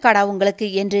 அறிவிற்காடா உங்களுக்கு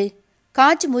என்று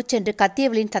காய்ச்சி மூச்சென்று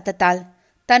கத்தியவளின் சத்தத்தால்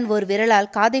தன் ஒரு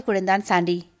விரலால் காதை குழைந்தான்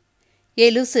சாண்டி. ஏ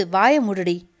லூசு, வாய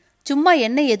மூடுடி, சும்மா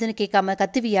என்ன ஏதுன்னு கேட்காம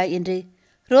கத்துவியா என்று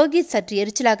ரோஹித் சற்று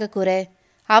எரிச்சலாக கூற,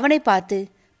 அவனை பார்த்து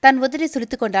தன் உதறி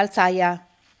சுழித்து கொண்டாள் சாயா.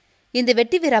 இந்த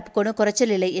வெட்டி வீராப்பு கொண்டு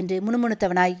குறைச்சல் இல்லை என்று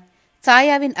முணுமுணுத்தவனாய்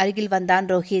சாயாவின் அருகில் வந்தான்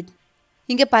ரோஹித்.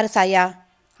 இங்கே பாரு சாயா,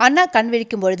 அண்ணா கண்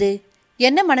விழிக்கும் பொழுது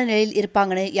என்ன மனநிலையில்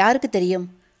இருப்பாங்கன்னு யாருக்கு தெரியும்?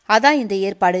 அதான் இந்த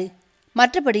ஏற்பாடு,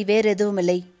 மற்றபடி வேறு எதுவும்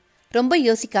இல்லை, ரொம்ப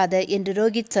யோசிக்காத என்று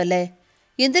ரோஹித் சொல்ல,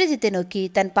 இந்திரஜித்தை நோக்கி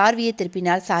தன் பார்வையை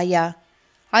திருப்பினாள் சாயா.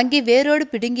 அங்கே வேரோடு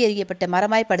பிடுங்கி எறியப்பட்ட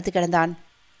மரமாய் படுத்து கிடந்தான்.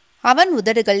 அவன்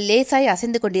உதடுகள் லேசாய்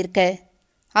அசைந்து கொண்டிருக்க,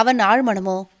 அவன்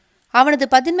ஆழ்மனமோ அவனது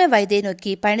 11 வயதை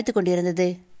நோக்கி பயணித்து கொண்டிருந்தது.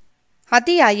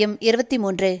 அத்தியாயம்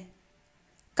 23.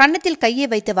 கன்னத்தில் கையை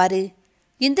வைத்தவாறு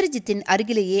இந்திரஜித்தின்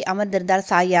அருகிலேயே அமர்ந்திருந்தாள்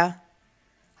சாயா.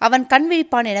 அவன் கண்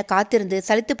விழிப்பான் என காத்திருந்து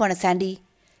சலித்து போன சாண்டி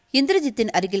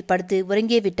இந்திரஜித்தின் அருகில் படுத்து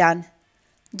உறங்கியே விட்டான்.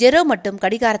 ஜெரோ மட்டும்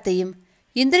கடிகாரத்தையும்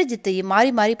இந்திரஜித்தையும்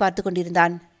மாறி மாறி பார்த்து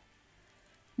கொண்டிருந்தான்.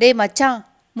 டே மச்சான்,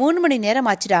 3 மணி நேரம்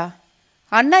ஆச்சுடா,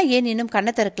 அண்ணா ஏன் இன்னும் கண்ண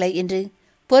திறக்கலை என்று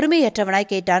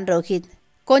பொறுமையற்றவனாய் கேட்டான் ரோஹித்.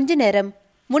 கொஞ்ச நேரம்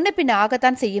முன்ன பின்ன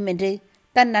ஆகத்தான் செய்யும் என்று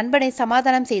தன் நண்பனை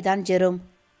சமாதானம் செய்தான் ஜெரோம்.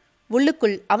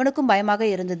 உள்ளுக்குள் அவனுக்கும் பயமாக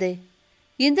இருந்தது.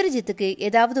 இந்திரஜித்துக்கு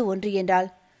ஏதாவது ஒன்று என்றால்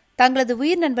தங்களது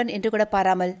உயிர் நண்பன் என்று கூட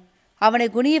பாராமல் அவனை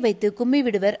குனிய வைத்து கும்மி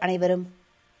விடுவர் அனைவரும்.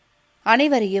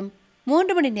 அனைவரையும்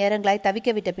 3 மணி நேரங்களாய் தவிக்க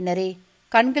விட்ட பின்னரே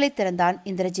கண்களை திறந்தான்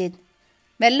இந்திரஜித்.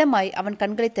 மெல்லமாய் அவன்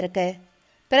கண்களை திறக்க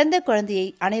பிறந்த குழந்தையை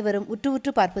அனைவரும் உற்று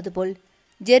உற்று பார்ப்பது போல்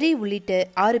ஜெரி உள்ளிட்ட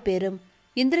 6 பேரும்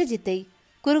இந்திரஜித்தை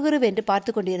குறுகுறுவென்று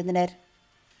பார்த்து கொண்டிருந்தனர்.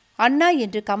 அண்ணா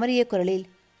என்று கமறிய குரலில்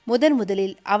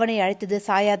முதலில் அவனை அழைத்தது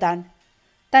சாயாதான்.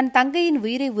 தன் தங்கையின்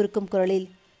உயிரை உருக்கும் குரலில்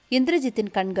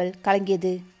இந்திரஜித்தின் கண்கள்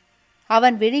கலங்கியது.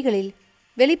 அவன் விழிகளில்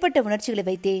வெளிப்பட்ட உணர்ச்சிகளை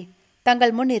வைத்தே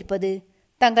தங்கள் முன் இருப்பது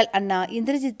தங்கள் அண்ணா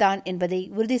இந்திரஜித் தான் என்பதை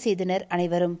உறுதி செய்தனர்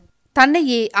அனைவரும்.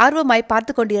 தன்னையே ஆர்வமாய்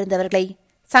பார்த்து கொண்டிருந்தவர்களை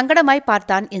சங்கடமாய்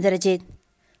பார்த்தான் இந்திரஜித்.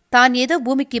 தான் ஏதோ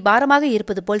பூமிக்கு பாரமாக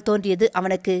இருப்பது போல் தோன்றியது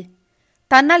அவனுக்கு.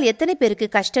 தன்னால் எத்தனை பேருக்கு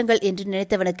கஷ்டங்கள் என்று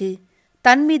நினைத்தவனுக்கு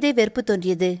தன் மீதே வெறுப்பு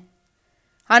தோன்றியது.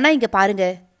 ஆனா இங்க பாருங்க,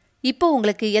 இப்போ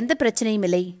உங்களுக்கு எந்த பிரச்சனையும்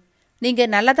இல்லை, நீங்க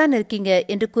நல்லாதான் இருக்கீங்க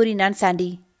என்று கூறினான் சாண்டி.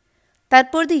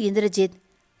 தற்போது இந்திரஜித்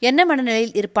என்ன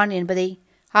மனநிலையில் இருப்பான் என்பதை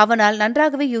அவனால்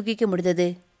நன்றாகவே யூகிக்க முடிந்தது.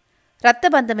 இரத்த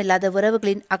பந்தமில்லாத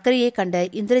உறவுகளின் அக்கறையை கண்ட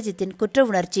இந்திரஜித்தின் குற்ற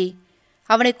உணர்ச்சி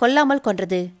அவனை கொல்லாமல்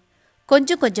கொன்றது.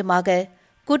 கொஞ்சம் கொஞ்சமாக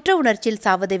குற்ற உணர்ச்சியில்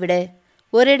சாவதை விட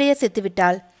ஒரேடைய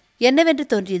செத்துவிட்டால் என்னவென்று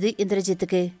தோன்றியது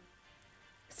இந்திரஜித்துக்கு.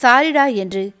 சாரிடா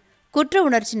என்று குற்ற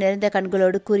உணர்ச்சி நிறைந்த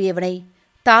கண்களோடு கூறியவனை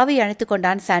தாவி அணைத்து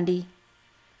கொண்டான் சாண்டி.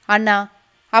 அண்ணா,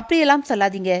 அப்படியெல்லாம்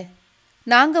சொல்லாதீங்க.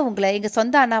 நாங்க உங்களை எங்க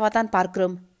சொந்த அண்ணாவாக தான்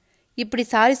பார்க்கிறோம். இப்படி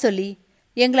சாரி சொல்லி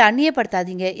எங்களை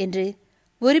அந்நியப்படுத்தாதீங்க என்று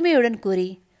உரிமையுடன் கூறி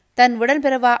தன்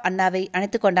உடன்பிறவா அண்ணாவை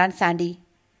அணைத்து கொண்டான் சாண்டி.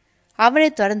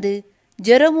 அவனைத் தொடர்ந்து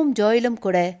ஜெரோமும் ஜோயிலும்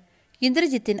கூட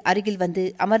இந்திரஜித்தின் அருகில் வந்து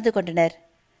அமர்ந்து கொண்டனர்.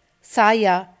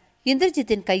 சாயா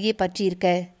இந்திரஜித்தின் கையை பற்றியிருக்க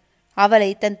அவளை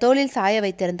தன் தோளில் சாய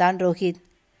வைத்திருந்தான் ரோஹித்.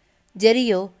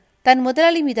 ஜெரியோ தன்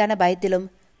முதலாளி மீதான பயத்திலும்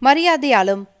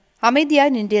மரியாதையாலும்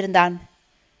அமைதியாய் நின்றிருந்தான்.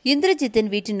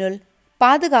 இந்திரஜித்தின் வீட்டினுள்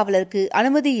பாதுகாவலருக்கு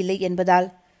அனுமதி இல்லை என்பதால்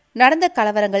நடந்த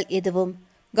கலவரங்கள் எதுவும்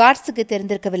கார்ட்ஸுக்கு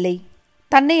தெரிந்திருக்கவில்லை.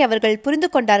 தன்னை அவர்கள் புரிந்து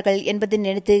கொண்டார்கள் என்பதை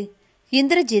நினைத்து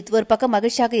இந்திரஜித் ஒரு பக்கம்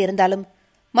மகிழ்ச்சியாக இருந்தாலும்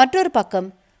மற்றொரு பக்கம்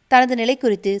தனது நிலை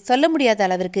குறித்து சொல்ல முடியாத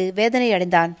அளவிற்கு வேதனை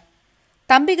அடைந்தான்.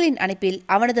 தம்பிகளின் அணைப்பில்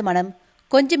அவனது மனம்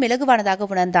கொஞ்சம் இலகுவானதாக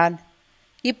உணர்ந்தான்.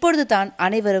 இப்பொழுதுதான்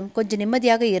அனைவரும் கொஞ்சம்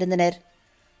நிம்மதியாக இருந்தனர்.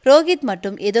 ரோஹித்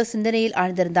மட்டும் ஏதோ சிந்தனையில்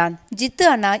ஆழ்ந்திருந்தான். ஜித்து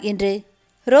அண்ணா என்று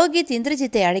ரோஹித்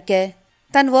இந்திரஜித்தை அழைக்க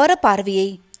தன் ஓர பார்வையை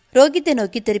ரோஹித்தை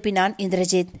நோக்கி திருப்பினான்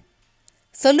இந்திரஜித்.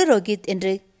 சொல்லு ரோஹித்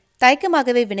என்று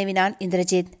தயக்கமாகவே வினவினான்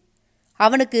இந்திரஜித்.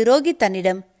 அவனுக்கு ரோஹித்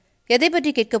தன்னிடம் எதை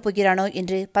பற்றி கேட்கப் போகிறானோ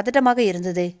என்று பதட்டமாக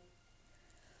இருந்தது.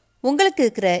 உங்களுக்கு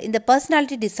இருக்கிற இந்த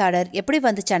பர்சனாலிட்டி டிஸார்டர் எப்படி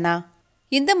வந்துச்சானா?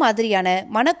 இந்த மாதிரியான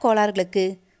மனக்கோளாறுகளுக்கு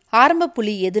ஆரம்ப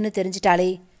புள்ளி எதுன்னு தெரிஞ்சிட்டாலே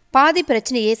பாதி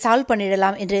பிரச்சனையே சால்வ்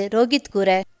பண்ணிடலாம் என்று ரோஹித் கூற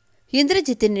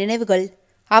இந்திரஜித்தின் நினைவுகள்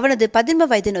அவனது 11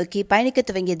 வயது நோக்கி பயணிக்க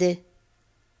துவங்கியது.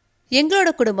 எங்களோட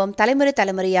குடும்பம்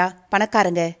தலைமுறையா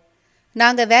பணக்காரங்க.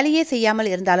 நாங்க வேலையே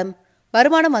செய்யாமல் இருந்தாலும்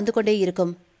வருமானம் வந்து கொண்டே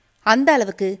இருக்கும். அந்த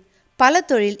அளவுக்கு பல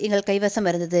தொழில் எங்கள் கைவசம்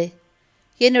இருந்தது.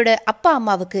 என்னோட அப்பா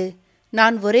அம்மாவுக்கு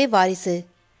நான் ஒரே வாரிசு.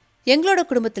 எங்களோட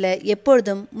குடும்பத்தில்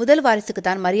எப்பொழுதும் முதல் வாரிசுக்கு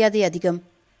தான் மரியாதை அதிகம்.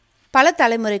 பல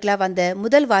தலைமுறைகளாக வந்த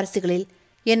முதல் வாரிசுகளில்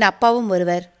என் அப்பாவும்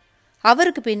ஒருவர்.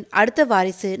 அவருக்கு பின் அடுத்த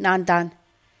வாரிசு நான் தான்.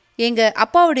 எங்கள்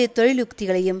அப்பாவுடைய தொழில்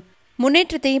யுக்திகளையும்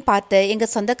முன்னேற்றத்தையும் பார்த்த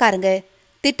எங்கள் சொந்தக்காரங்க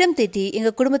திட்டம் தீட்டி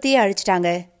எங்கள் குடும்பத்தையே அழிச்சிட்டாங்க.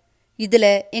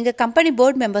 இதில் எங்கள் கம்பெனி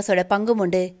போர்டு மெம்பர்ஸோட பங்கும்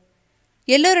உண்டு.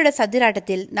 எல்லோரோட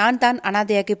சதிராட்டத்தில் நான் தான்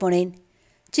அனாதையாக்கி போனேன்.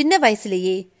 சின்ன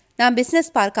வயசுலேயே நான்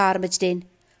பிஸ்னஸ் பார்க்க ஆரம்பிச்சிட்டேன்.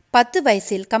 10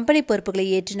 வயசில் கம்பெனி பொறுப்புகளை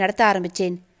ஏற்று நடத்த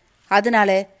ஆரம்பித்தேன்.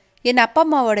 அதனால் என் அப்பா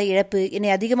அம்மாவோட இழப்பு என்னை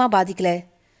அதிகமாக பாதிக்கல.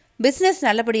 பிஸ்னஸ்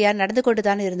நல்லபடியாக நடந்து கொண்டு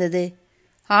தான் இருந்தது.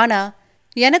 ஆனால்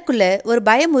எனக்குள்ள ஒரு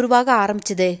பயம் உருவாக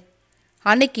ஆரம்பிச்சுது.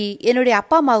 அன்னைக்கு என்னுடைய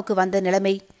அப்பா அம்மாவுக்கு வந்த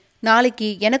நிலைமை நாளைக்கு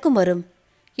எனக்கும் வரும்.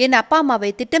 என் அப்பா அம்மாவை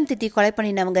திட்டம் திட்டி கொலை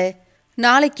பண்ணினவங்க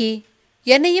நாளைக்கு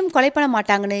என்னையும் கொலை பண்ண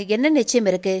மாட்டாங்கன்னு என்ன நிச்சயம்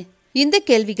இருக்கு? இந்த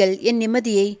கேள்விகள் என்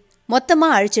நிம்மதியை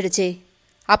மொத்தமாக அழிச்சிடுச்சு.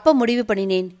 அப்போ முடிவு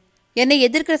பண்ணினேன், என்னை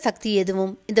எதிர்க்கிற சக்தி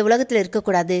எதுவும் இந்த உலகத்தில்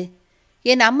இருக்கக்கூடாது.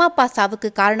 என் அம்மா அப்பா சாவுக்கு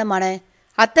காரணமான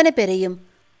அத்தனை பேரையும்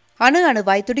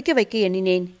அணுவாய் துடிக்க வைக்க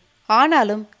எண்ணினேன்.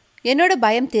 ஆனாலும் என்னோட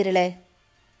பயம் தீரல.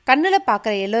 கண்ணில்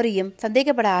பார்க்குற எல்லோரையும்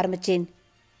சந்தேகப்பட ஆரம்பித்தேன்.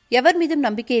 எவர் மீதும்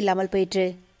நம்பிக்கை இல்லாமல் போயிற்று.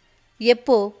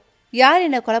 எப்போ யார்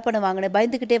என்னை கொலை பண்ணுவாங்கன்னு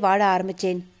பயந்துக்கிட்டே வாழ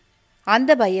ஆரம்பித்தேன்.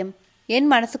 அந்த பயம் என்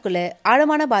மனசுக்குள்ள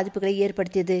ஆழமான பாதிப்புகளை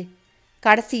ஏற்படுத்தியது.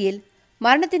 கடைசியில்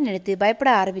மரணத்தை நினைத்து பயப்பட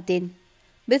ஆரம்பித்தேன்.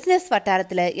 பிஸ்னஸ்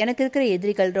வட்டாரத்தில் எனக்கு இருக்கிற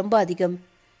எதிரிகள் ரொம்ப அதிகம்.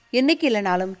 என்னைக்கு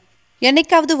இல்லைனாலும்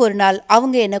என்னைக்காவது ஒரு நாள்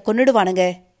அவங்க என்னை கொன்னுடுவானுங்க.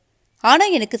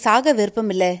 ஆனால் எனக்கு சாக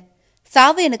விருப்பம் இல்லை.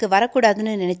 சாவு எனக்கு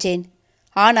வரக்கூடாதுன்னு நினைச்சேன்.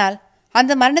 ஆனால்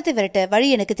அந்த மரணத்தை விரட்ட வழி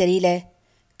எனக்கு தெரியல.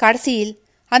 கடைசியில்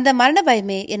அந்த மரண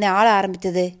பயமே என்னை ஆள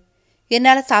ஆரம்பித்தது.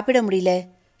 என்னால் சாப்பிட முடியல,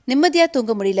 நிம்மதியாக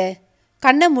தூங்க முடியல.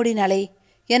 கண்ணை மூடினாலே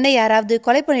என்னை யாராவது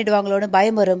கொலை பண்ணிடுவாங்களோன்னு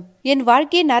பயம் வரும். என்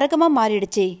வாழ்க்கையே நரகமாக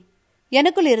மாறிடுச்சு.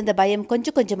 எனக்குள் இருந்த பயம்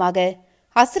கொஞ்சம் கொஞ்சமாக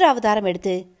அசுர அவதாரம்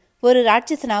எடுத்து ஒரு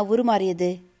ராட்சசனா உருமாறியது.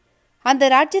 அந்த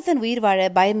ராட்சசன் உயிர் வாழ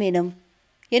பயமேனும்.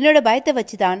 என்னோட பயத்தை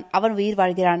வச்சுதான் அவன் உயிர்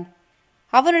வாழ்கிறான்.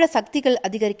 அவனோட சக்திகள்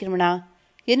அதிகரிக்கணும்னா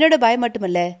என்னோட பயம்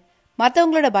மட்டுமல்ல,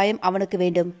 மற்றவங்களோட பயம் அவனுக்கு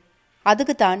வேண்டும்.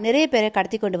 அதுக்குத்தான் நிறைய பேரை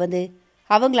கடத்தி கொண்டு வந்து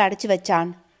அவங்கள அடைச்சி வச்சான்.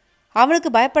 அவனுக்கு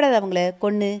பயப்படாதவங்கள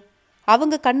கொன்று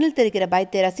அவங்க கண்ணில் தெரிகிற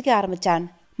பயத்தை ரசிக்க ஆரம்பிச்சான்.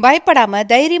 பயப்படாம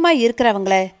தைரியமா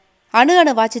இருக்கிறவங்கள அணு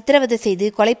அணுவா சித்திரவதை செய்து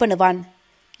கொலை பண்ணுவான்.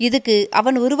 இதுக்கு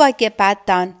அவன் உருவாக்கிய பேத்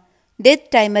தான்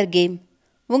டெத் டைமர் கேம்.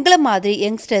 உங்களை மாதிரி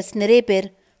யங்ஸ்டர்ஸ் நிறைய பேர்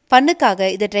ஃபன்னுக்காக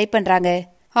இதை ட்ரை பண்ணுறாங்க.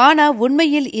 ஆனால்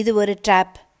உண்மையில் இது ஒரு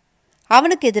ட்ராப்.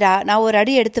 அவனுக்கு எதிராக நான் ஒரு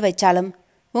அடி எடுத்து வச்சாலும்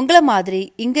உங்களை மாதிரி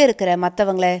இங்கே இருக்கிற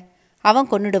மற்றவங்கள அவன்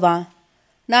கொன்னுடுவான்.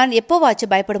 நான்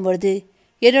எப்போவாச்சும் பயப்படும் பொழுது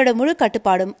என்னோட முழு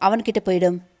கட்டுப்பாடும் அவன்கிட்ட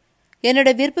போயிடும். என்னோட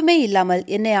விருப்பமே இல்லாமல்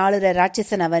என்னை ஆளுற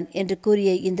ராட்சசன் அவன் என்று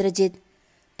கூறிய இந்திரஜித்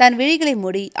தன் விழிகளை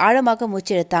மூடி ஆழமாக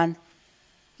மூச்செடுத்தான்.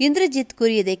 இந்திரஜித்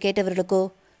கூறியதை கேட்டவர்களுக்கோ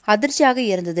அதிர்ச்சியாக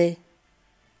இருந்தது.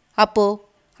 அப்போ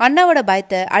அண்ணாவோட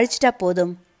பயத்தை அழிச்சிட்டா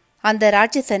போதும், அந்த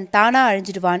ராட்சசன் தானா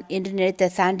அழிஞ்சிடுவான் என்று நினைத்த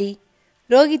சாண்டி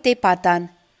ரோஹித்தை பார்த்தான்.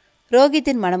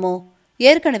 ரோஹித்தின் மனமோ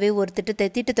ஏற்கனவே ஒரு திட்டத்தை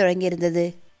தீட்ட தொடங்கியிருந்தது.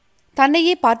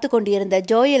 தன்னையே பார்த்து கொண்டிருந்த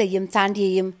ஜோயலையும்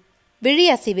சாண்டியையும் விழி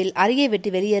அசைவில் அறையை விட்டு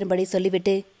வெளியேறும்படி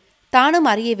சொல்லிவிட்டு தானும்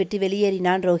அறையை விட்டு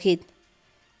வெளியேறினான் ரோஹித்.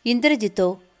 இந்திரஜித்தோ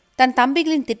தன்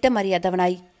தம்பிகளின் திட்டம்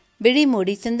அறியாதவனாய் விழி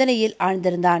மூடி சிந்தனையில்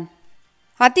ஆழ்ந்திருந்தான்.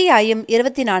 அத்தியாயம்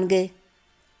 24.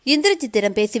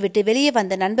 இந்திரஜித்திடம் பேசிவிட்டு வெளியே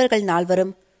வந்த நண்பர்கள்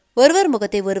நால்வரும் ஒருவர்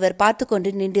முகத்தை ஒருவர் பார்த்து கொண்டு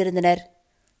நின்றிருந்தனர்.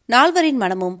 நால்வரின்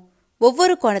மனமும்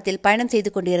ஒவ்வொரு கோணத்தில் பயணம் செய்து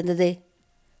கொண்டிருந்தது.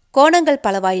 கோணங்கள்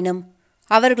பலவாயினும்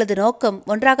அவர்களது நோக்கம்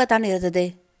ஒன்றாகத்தான் இருந்தது.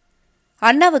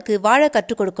 அண்ணாவுக்கு வாழ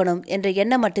கற்றுக் கொடுக்கணும் என்ற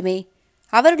எண்ணம் மட்டுமே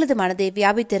அவர்களது மனதை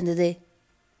வியாபித்திருந்தது.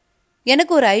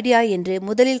 எனக்கு ஒரு ஐடியா என்று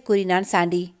முதலில் கூறினான்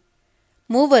சாண்டி.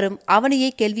 மூவரும் அவனையே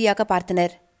கேள்வியாக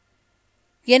பார்த்தனர்.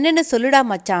 என்னென்ன சொல்லுடா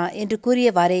மச்சான் என்று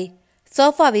கூறியவாறே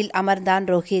சோஃபாவில் அமர்ந்தான்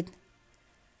ரோஹித்.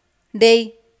 டேய்,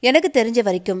 எனக்கு தெரிஞ்ச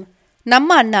வரைக்கும்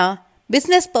நம்ம அண்ணா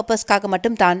பிஸ்னஸ் பர்பஸ்க்காக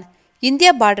மட்டும்தான்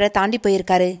இந்தியா பார்டரை தாண்டி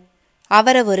போயிருக்காரு.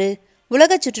 அவரை ஒரு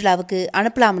உலக சுற்றுலாவுக்கு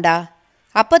அனுப்பலாம்டா.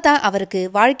 அப்பதான் அவருக்கு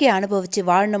வாழ்க்கையை அனுபவிச்சு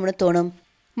வாழணும்னு தோணும்,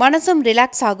 மனசும்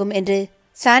ரிலாக்ஸ் ஆகும் என்று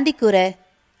சாண்டி கூற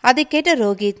அதை கேட்ட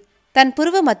ரோஹித் தன்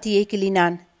புருவ மத்தியை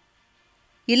கிள்ளினான்.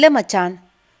 இல்லை மச்சான்,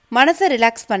 மனசை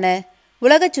ரிலாக்ஸ் பண்ண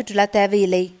உலக சுற்றுலா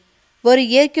தேவையில்லை. ஒரு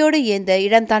இயற்கையோடு ஏந்த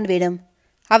இடம்தான் வேணும்.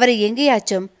 அவரை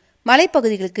எங்கேயாச்சும்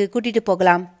மலைப்பகுதிகளுக்கு கூட்டிட்டு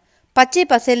போகலாம். பச்சை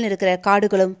பசேல்னு இருக்கிற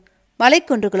காடுகளும்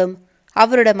மலைக்குன்றுகளும்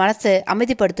அவரோட மனசை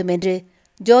அமைதிப்படுத்தும் என்று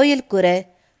ஜோயல் கூற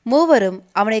மூவரும்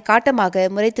அவனை காட்டமாக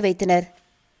முறைத்து வைத்தனர்.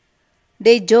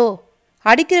 டேய் ஜோ,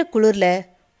 அடிக்கிற குளிர்ல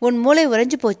உன் மூளை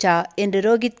உறைஞ்சு போச்சா என்று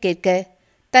ரோஹித் கேட்க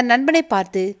தன் நண்பனை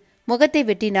பார்த்து முகத்தை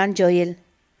வெட்டினான் ஜோயல்.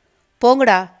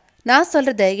 போங்கடா, நான்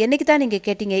சொல்றத என்னைக்கு தான் நீங்க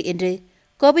கேட்டீங்க என்று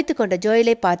கோபித்து கொண்ட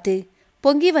ஜோயலை பார்த்து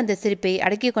பொங்கி வந்த சிரிப்பை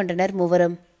அடக்கி கொண்டனர்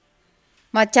மூவரும்.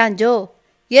 மச்சான் ஜோ,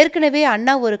 ஏற்கனவே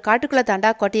அண்ணா ஒரு காட்டுக்குள்ள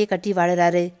தாண்டா கோட்டையை கட்டி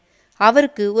வாழறாரு.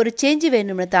 அவருக்கு ஒரு சேஞ்சு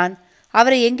வேணும்னு தான்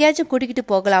அவரை எங்கேயாச்சும் கூட்டிக்கிட்டு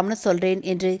போகலாம்னு சொல்றேன்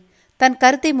என்று தன்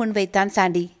கருத்தை முன்வைத்தான்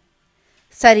சாண்டி.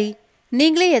 சரி,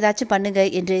 நீங்களே ஏதாச்சும் பண்ணுங்க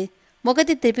என்று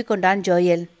முகத்தை திருப்பிக் கொண்டான்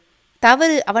ஜோயல்.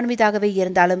 தவறு அவன் மீதாகவே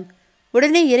இருந்தாலும்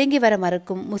உடனே இறங்கி வர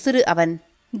மறுக்கும் முசுறு அவன்.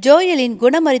 ஜோயலின்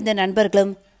குணமறிந்த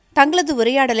நண்பர்களும் தங்களது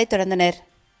உரையாடலை தொடர்ந்தனர்.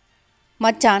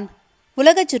 மச்சான்,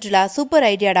 உலக சுற்றுலா சூப்பர்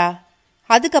ஐடியாடா.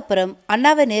 அதுக்கப்புறம்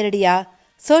அண்ணாவை நேரடியா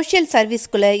சோஷியல்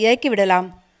சர்வீஸ்குள்ள இறக்கி விடலாம்.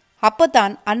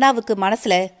 அப்போதான் அண்ணாவுக்கு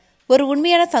மனசுல ஒரு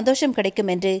உண்மையான சந்தோஷம் கிடைக்கும்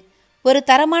என்று ஒரு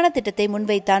தரமான திட்டத்தை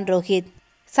முன்வைத்தான் ரோஹித்.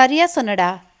 சரியா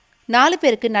சொன்னடா. 4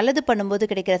 பேருக்கு நல்லது பண்ணும்போது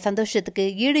கிடைக்கிற சந்தோஷத்துக்கு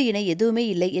ஈடு இணை எதுவுமே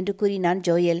இல்லை என்று கூறினான்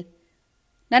ஜோயல்.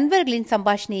 நண்பர்களின்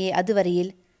சம்பாஷணையை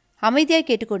அதுவரையில் அமைதியாய்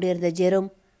கேட்டுக்கொண்டிருந்த ஜெரோம்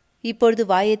இப்பொழுது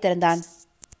வாயை திறந்தான்.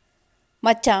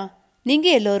 மச்சான், நீங்க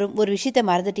எல்லோரும் ஒரு விஷயத்தை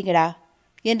மறந்துட்டீங்கடா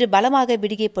என்று பலமாக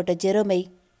பிடிகை போட்ட ஜெரோமை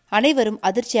அனைவரும்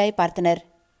அதிர்ச்சியாய் பார்த்தனர்.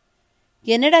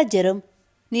 என்னடா ஜெரோம்,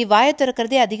 நீ வாயை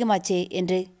திறக்கிறதே அதிகமாச்சே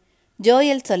என்று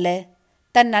ஜோயல் சொல்ல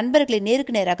தன் நண்பர்களை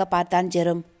நேருக்கு நேராக பார்த்தான்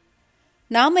ஜெரோம்.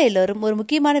 நாம எல்லோரும் ஒரு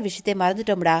முக்கியமான விஷயத்தை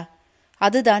மறந்துட்டோம்டா.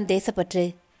 அதுதான் தேசப்பற்று.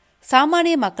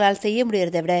 சாமானிய மக்களால் செய்ய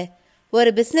முடியறதை விட ஒரு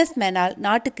பிஸ்னஸ் மேனால்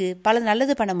நாட்டுக்கு பல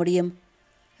நல்லது பண்ண முடியும்.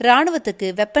 இராணுவத்துக்கு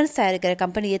வெப்பன்ஸ் தயாரிக்கிற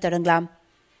கம்பெனியை தொடங்கலாம்.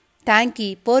 டேங்கி,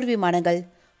 போர் விமானங்கள்,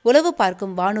 உளவு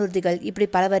பார்க்கும் வானூர்திகள், இப்படி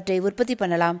பலவற்றை உற்பத்தி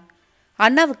பண்ணலாம்.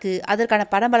 அண்ணாவுக்கு அதற்கான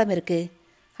பணபலம் இருக்கு.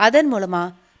 அதன் மூலமா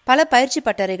பல பயிற்சி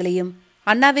பட்டறைகளையும்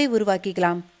அண்ணாவே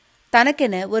உருவாக்கிக்கலாம்.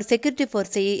 தனக்கென ஒரு செக்யூரிட்டி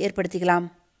ஃபோர்ஸையே ஏற்படுத்திக்கலாம்.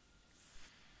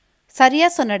 சரியா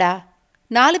சொன்னடா.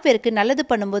 4 பேருக்கு நல்லது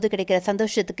பண்ணும்போது கிடைக்கிற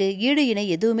சந்தோஷத்துக்கு ஈடு இணை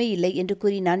எதுவுமே இல்லை என்று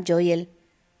கூறினான் ஜோயல்.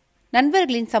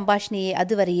 நண்பர்களின் சம்பாஷணையை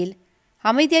அதுவரையில்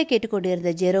அமைதியாய்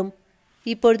கேட்டுக்கொண்டிருந்த ஜெரோம்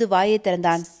இப்பொழுது வாயை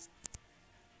திறந்தான்.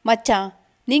 மச்சான்,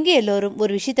 நீங்க எல்லோரும்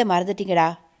ஒரு விஷயத்தை மறந்துட்டீங்கடா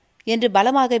என்று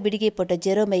பலமாக பிடிகை போட்ட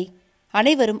ஜெரோமை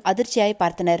அனைவரும் அதிர்ச்சியாய்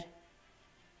பார்த்தனர்.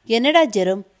 என்னடா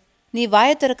ஜெரோம், நீ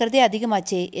வாயை திறக்கிறதே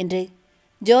அதிகமாச்சே என்று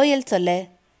ஜோயல் சொல்ல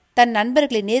தன்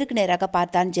நண்பர்களை நேருக்கு நேராக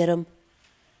பார்த்தான் ஜெரோம்.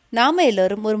 நாம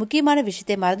எல்லோரும் ஒரு முக்கியமான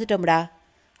விஷயத்தை மறந்துட்டோம்டா.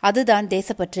 அதுதான்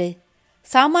தேசப்பற்று.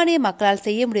 சாமானிய மக்களால்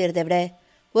செய்ய முடியறதை விட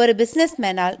ஒரு பிஸ்னஸ்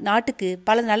மேனால் நாட்டுக்கு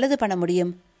பல நல்லது பண்ண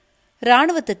முடியும்.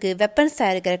 இராணுவத்துக்கு வெப்பன்ஸ்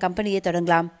தயாரிக்கிற கம்பெனியை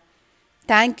தொடங்கலாம்.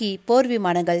 டேங்கி, போர்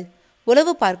விமானங்கள்,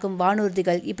 உளவு பார்க்கும்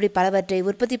வானூர்திகள், இப்படி பலவற்றை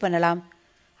உற்பத்தி பண்ணலாம்.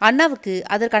 அண்ணாவுக்கு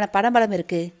அதற்கான பணபலம்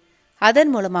இருக்கு.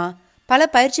 அதன் மூலமா பல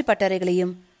பயிற்சி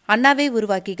பட்டறைகளையும் அண்ணாவே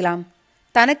உருவாக்கிக்கலாம்.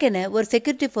 தனக்கென ஒரு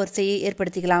செக்யூரிட்டி ஃபோர்ஸையே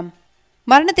ஏற்படுத்திக்கலாம்.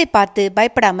 மரணத்தை பார்த்து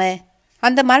பயப்படாம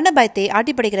அந்த மரண பயத்தை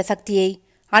ஆட்டிப்படைக்கிற சக்தியை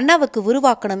அண்ணாவுக்கு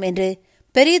உருவாக்கணும் என்று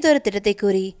பெரியதொரு திட்டத்தை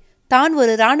கூறி தான்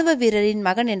ஒரு இராணுவ வீரரின்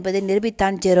மகன் என்பதை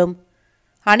நிரூபித்தான் ஜெரோம்.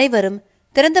 அனைவரும்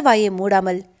திறந்த வாயை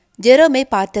மூடாமல் ஜெரோமை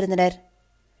பார்த்திருந்தனர்.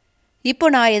 இப்போ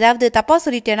நான் ஏதாவது தப்பா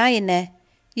சொல்லிட்டேனா என்ன?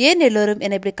 ஏன் எல்லோரும்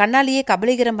என்னை இப்படி கண்ணாலேயே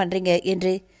கபலீகரம் பண்றீங்க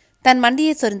என்று தன்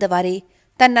மண்டியை சொரிந்தவாறே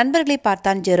தன் நண்பர்களை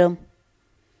பார்த்தான் ஜெரோம்.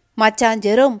 மச்சான்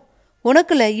ஜெரோம்,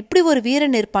 உனக்குள்ள இப்படி ஒரு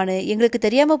வீரன் இருப்பான்னு எங்களுக்கு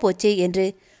தெரியாம போச்சே என்று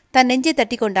தன் நெஞ்சை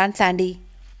தட்டி கொண்டான் சாண்டி.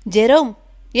 ஜெரோம்,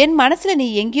 என் மனசுல நீ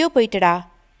எங்கேயோ போயிட்டடா.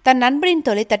 தன் நண்பரின்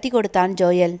தோலை தட்டி கொடுத்தான்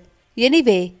ஜோயல்.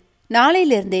 எனிவே,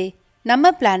 நாளையிலிருந்தே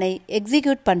நம்ம பிளானை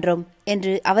எக்ஸிக்யூட் பண்றோம்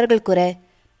என்று அவர்கள் கூற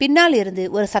பின்னால் இருந்து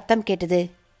ஒரு சத்தம் கேட்டது.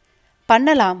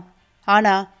 பண்ணலாம்,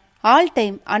 ஆனா ஆல்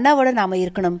டைம் அண்ணாவோட நாம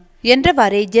இருக்கணும்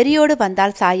என்றவாறே ஜெரியோடு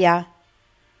வந்தாள் சாயா.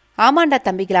 ஆமாண்டா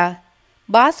தம்பிகளா,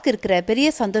 பாஸ்க்கு இருக்கிற பெரிய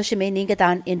சந்தோஷமே நீங்க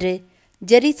தான் என்று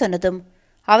ஜெரி சொன்னதும்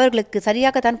அவர்களுக்கு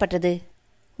சரியாகத்தான் பட்டது.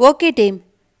 ஓகே டீம்,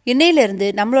 இன்னையிலிருந்து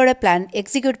நம்மளோட பிளான்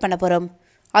எக்ஸிக்யூட் பண்ண போறோம்.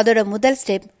 அதோட முதல்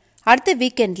ஸ்டெப், அடுத்த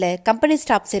வீக்கெண்ட்ல கம்பெனி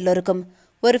ஸ்டாஃப்ஸ் எல்லோருக்கும்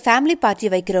ஒரு ஃபேமிலி பார்ட்டி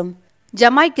வைக்கிறோம்,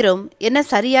 ஜமாய்க்கிறோம். என்ன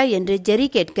சரியா என்று ஜெரி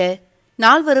கேட்க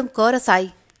நால்வரும் கோரசாய்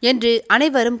என்று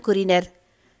அனைவரும் கூறினர்.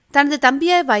 தனது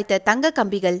தம்பியாய் வாய்த்த தங்க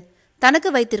கம்பிகள் தனக்கு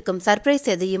வைத்திருக்கும் சர்ப்ரைஸ்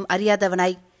எதையும்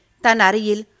அறியாதவனாய் தன்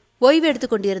அறையில் ஓய்வு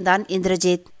எடுத்துக் கொண்டிருந்தான்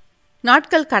இந்திரஜித்.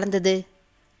 நாட்கள் கடந்தது.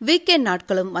 வீக்கெண்ட்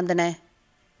நாட்களும் வந்தன.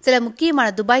 சில முக்கியமான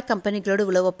துபாய் கம்பெனிகளோடு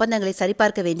உள்ள ஒப்பந்தங்களை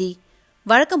சரிபார்க்க வேண்டி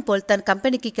வழக்கம் போல் தன்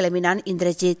கம்பெனிக்கு கிளம்பினான்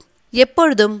இந்திரஜித்.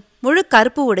 எப்பொழுதும் முழு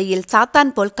கருப்பு உடையில்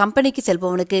சாத்தான் போல் கம்பெனிக்கு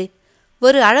செல்பவனுக்கு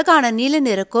ஒரு அழகான நீல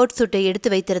நிற கோட் சூட்டை எடுத்து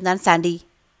வைத்திருந்தான் சாண்டி.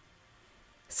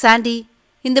 சாண்டி,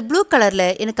 இந்த ப்ளூ கலர்ல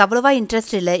எனக்கு அவ்வளவா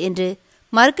இன்ட்ரெஸ்ட் இல்லை என்று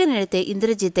மறுக்க நினைத்த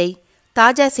இந்திரஜித்தை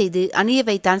தாஜா செய்து அணிய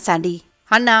வைத்தான் சாண்டி.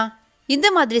 அண்ணா, இந்த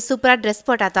மாதிரி சூப்பரா ட்ரெஸ்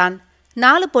போட்டாதான்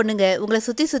 4 பொண்ணுங்க உங்களை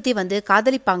சுத்தி சுத்தி வந்து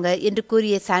காதலிப்பாங்க என்று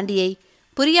கூறிய சாண்டியை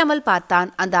புரியாமல் பார்த்தான்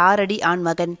அந்த 6 அடி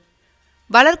ஆண்மகன்.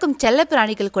 வளர்க்கும் செல்ல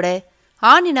பிராணிகள் கூட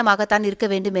ஆண் இனமாகத்தான் இருக்க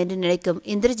வேண்டும் என்று நினைக்கும்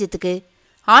இந்திரஜித்துக்கு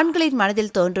ஆண்களின்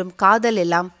மனதில் தோன்றும் காதல்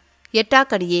எல்லாம்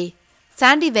எட்டாக்கடியே.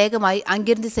 சாண்டி வேகமாய்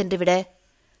அங்கிருந்து சென்றுவிட,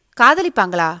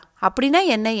 காதலிப்பாங்களா, அப்படின்னா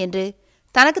என்ன என்று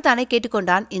தனக்குத்தானே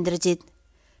கேட்டுக்கொண்டான் இந்திரஜித்.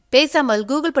 பேசாமல்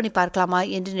கூகுள் பண்ணி பார்க்கலாமா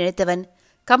என்று நினைத்தவன்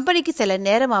கம்பெனிக்கு செல்ல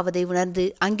நேரமாவதை உணர்ந்து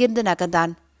அங்கிருந்து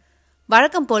நகர்ந்தான்.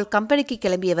 வழக்கம் போல் கம்பெனிக்கு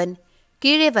கிளம்பியவன்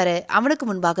கீழே வர அவனுக்கு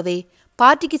முன்பாகவே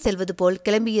பார்ட்டிக்கு செல்வது போல்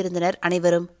கிளம்பியிருந்தனர்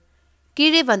அனைவரும்.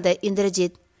 கீழே வந்த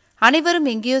இந்திரஜித் அனைவரும்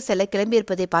எங்கேயோ செல்ல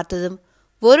கிளம்பியிருப்பதை பார்த்ததும்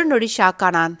ஒரு நொடி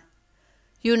ஷாக்கானான்.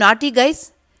 யூ நாட்டி கைஸ்,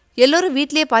 எல்லோரும்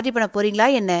வீட்டிலே பார்ட்டி பண்ண போறீங்களா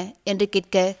என்ன என்று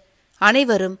கேட்க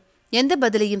அனைவரும் எந்த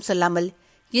பதிலையும் சொல்லாமல்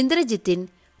இந்திரஜித்தின்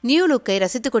நியூ லுக்கை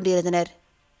ரசித்துக் கொண்டிருந்தனர்.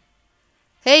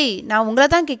 ஹேய், நான் உங்களை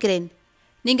தான் கேட்குறேன்.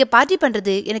 நீங்கள் பார்ட்டி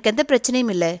பண்ணுறது எனக்கு எந்த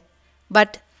பிரச்சனையும் இல்லை.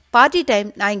 பட் பார்ட்டி டைம்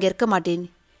நான் இங்கே இருக்க மாட்டேன்.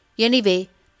 எனிவே,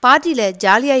 பார்ட்டியில்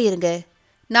ஜாலியாக இருங்க.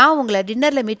 நான் உங்களை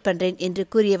டின்னரில் மீட் பண்ணுறேன் என்று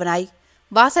கூறியவனாய்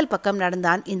வாசல் பக்கம்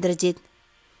நடந்தான் இந்திரஜித்.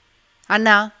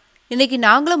 அண்ணா, இன்னைக்கு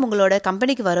நாங்களும் உங்களோட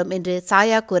கம்பெனிக்கு வரோம் என்று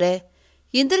சாயா கூற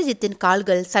இந்திரஜித்தின்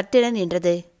கால்கள் சட்டென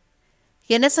நின்றது.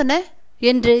 என்ன சொன்ன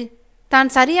என்று தான்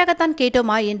சரியாகத்தான்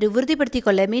கேட்டோமா என்று உறுதிப்படுத்திக்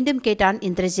கொள்ள மீண்டும் கேட்டான்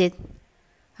இந்திரஜித்.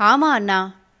 ஆமா அண்ணா,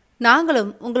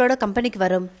 நாங்களும் உங்களோட கம்பெனிக்கு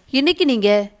வரோம். இன்னைக்கு நீங்க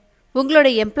உங்களோட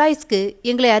எம்ப்ளாயீஸ்க்கு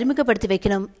எங்களை அறிமுகப்படுத்தி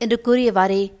வைக்கணும் என்று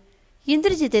கூறியவாறே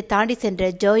இந்திரஜித்தை தாண்டி சென்ற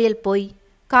ஜோயல் போய்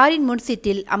காரின் முன்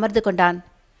சீட்டில் அமர்ந்து கொண்டான்.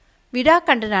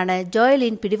 விடாக்கண்டனான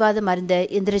ஜோயலின் பிடிவாதம் அறிந்த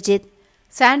இந்திரஜித்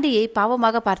சாண்டியை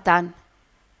பாவமாக பார்த்தான்.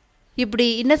 இப்படி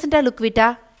இன்னசென்டா லுக் விட்டா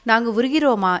நாங்கள்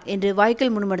உருகிறோமா என்று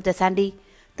வாய்க்குள் முணுமுணுத்த சாண்டி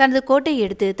தனது கோட்டை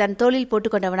எடுத்து தன் தோளில்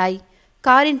போட்டுக்கொண்டவனாய்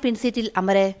காரின் பின் சீட்டில்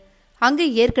அமர அங்கு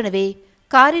ஏற்கனவே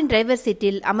காரின் டிரைவர்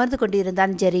சீட்டில் அமர்ந்து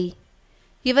கொண்டிருந்தான் ஜெரி.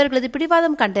 இவர்களது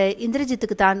பிடிவாதம் கண்ட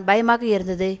இந்திரஜித்துக்கு தான் பயமாக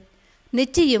இருந்தது.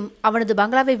 நிச்சயம் அவனது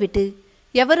பங்களாவை விட்டு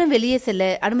எவரும் வெளியே செல்ல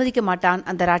அனுமதிக்க மாட்டான்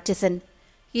அந்த ராட்சசன்.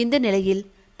 இந்த நிலையில்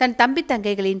தன் தம்பி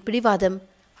தங்கைகளின் பிடிவாதம்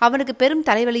அவனுக்கு பெரும்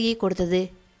தலைவலியை கொடுத்தது.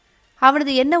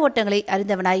 அவனது எண்ண ஓட்டங்களை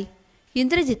அறிந்தவனாய்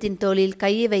இந்திரஜித்தின் தோளில்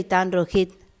கையை வைத்தான்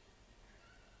ரோஹித்.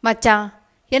 மச்சான்,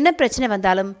 என்ன பிரச்சனை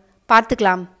வந்தாலும்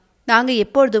பார்த்துக்கலாம், நாங்கள்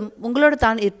எப்பொழுதும் உங்களோடு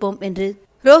தான் இருப்போம் என்று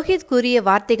ரோஹித் கூறிய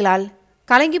வார்த்தைகளால்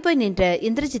கலங்கி போய் நின்ற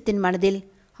இந்திரஜித்தின் மனதில்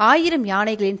 1000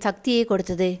 யானைகளின் சக்தியை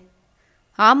கொடுத்தது.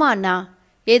 ஆமா அண்ணா,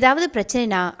 ஏதாவது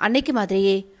பிரச்சனைனா அன்னைக்கு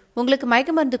மாதிரியே உங்களுக்கு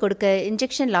மயக்க மருந்து கொடுக்க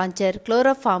இன்ஜெக்ஷன் லான்ச்சர்,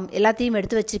 குளோரோஃபார்ம் எல்லாத்தையும்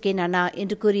எடுத்து வச்சிருக்கேன் அண்ணா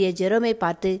என்று கூறிய ஜெரோமை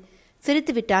பார்த்து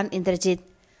சிரித்து விட்டான் இந்திரஜித்.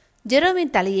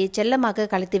 ஜெரோமின் தலையை செல்லமாக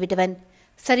கலைத்து விட்டவன்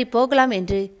சரி போகலாம்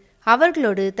என்று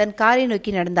அவர்களோடு தன் காரை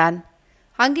நோக்கி நடந்தான்.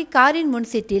 அங்கே காரின் முன்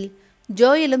சீட்டில்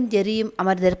ஜோயலும் ஜெரியும்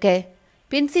அமர்ந்திருக்க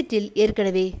பின் சீட்டில்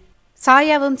ஏற்கனவே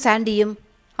சாயாவும் சாண்டியும்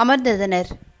அமர்ந்திருந்தனர்.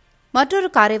 மற்றொரு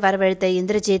காரை வரவழைத்த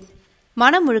இந்திரஜித்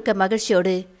மனம் முழுக்க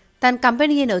மகிழ்ச்சியோடு தன்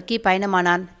கம்பெனியை நோக்கி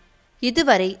பயணமானான்.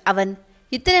 இதுவரை அவன்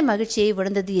இத்தனை மகிழ்ச்சியை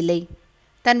உணர்ந்தது இல்லை.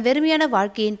 தன் வெறுமையான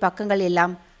வாழ்க்கையின் பக்கங்கள்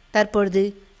எல்லாம் தற்பொழுது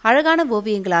அழகான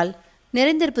ஓவியங்களால்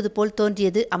நிறைந்திருப்பது போல்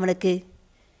தோன்றியது அவனுக்கு.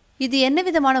 இது என்ன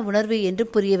விதமான உணர்வு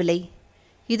என்றும் புரியவில்லை.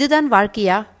 இதுதான்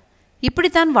வாழ்க்கையா,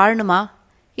 இப்படித்தான் வாழணுமா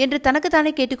என்று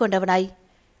தனக்குத்தானே கேட்டுக்கொண்டவனாய்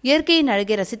இயற்கையின்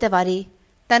அழகை ரசித்தவாறே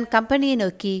தன் கம்பெனியை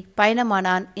நோக்கி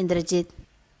பயணமானான் இந்திரஜித்.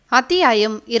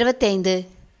 அத்தியாயம் 25.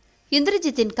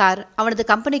 இந்திரஜித்தின் கார் அவனது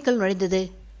கம்பெனிக்குள் நுழைந்தது.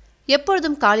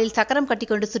 எப்பொழுதும் காலில் சக்கரம்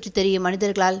கட்டிக்கொண்டு சுற்றித் தெரியும்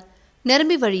மனிதர்களால்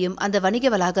நிரம்பி வழியும் அந்த வணிக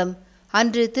வளாகம்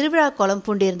அன்று திருவிழா கோலம்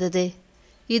பூண்டிருந்தது.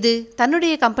 இது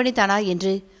தன்னுடைய கம்பெனி தானா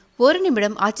என்று ஒரு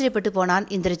நிமிடம் ஆச்சரியப்பட்டு போனான்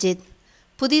இந்திரஜித்.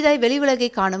 புதிதாய் வெளி உலகை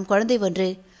காணும் குழந்தை ஒன்று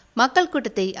மக்கள்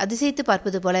கூட்டத்தை அதிசயித்து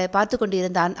பார்ப்பது போல பார்த்து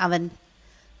கொண்டிருந்தான் அவன்.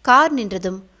 கார்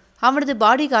நின்றதும் அவனது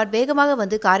பாடிகார்டு வேகமாக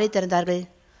வந்து காரை திறந்தார்கள்.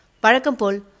 வழக்கம்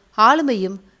போல்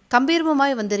ஆளுமையும்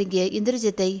கம்பீரமுமாய் வந்திறங்கிய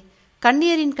இந்திரஜித்தை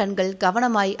கண்ணியரின் கண்கள்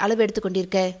கவனமாய் அளவெடுத்து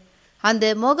கொண்டிருக்க அந்த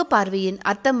மோக பார்வையின்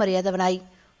அர்த்தம் அறியாதவனாய்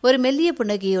ஒரு மெல்லிய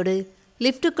புன்னகையோடு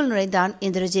லிப்டுக்குள் நுழைந்தான்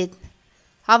இந்திரஜித்.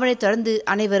 அவனைத் தொடர்ந்து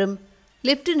அனைவரும்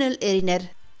லிப்டினில் ஏறினர்.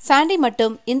 சாண்டி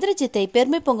மட்டும் இந்திரஜித்தை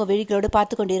பெருமை பொங்க விழிகளோடு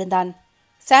பார்த்து கொண்டிருந்தான்.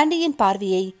 சாண்டியின்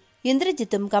பார்வையை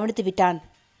இந்திரஜித்தும் கவனித்து விட்டான்.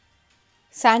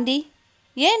 சாண்டி,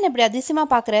 ஏன் இப்படி அதிசயமா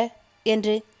பார்க்குற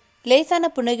என்று லேசான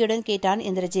புன்னகையுடன் கேட்டான்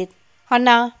இந்திரஜித்.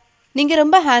 அண்ணா, நீங்கள்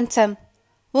ரொம்ப ஹேண்ட்ஸம்.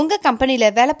 உங்கள்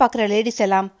கம்பெனியில் வேலை பார்க்குற லேடிஸ்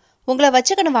எல்லாம் உங்களை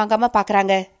வச்சுக்கணும் வாங்காமல்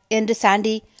பார்க்குறாங்க என்று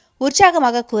சாண்டி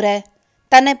உற்சாகமாக கூற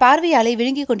தன்னை பார்வையாலே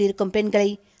விழுங்கி கொண்டிருக்கும் பெண்களை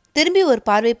திரும்பி ஒரு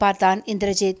பார்வை பார்த்தான்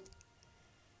இந்திரஜித்.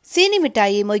 சீனி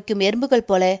மிட்டாயை மொய்க்கும் எறும்புகள்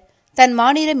போல தன்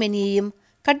மாநில மென்னியையும்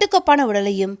கட்டுக்கொப்பான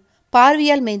உடலையும்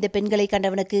பார்வையால் மேய்ந்த பெண்களை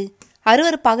கண்டவனுக்கு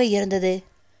அருவருப்பாக இருந்தது.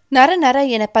 நர நர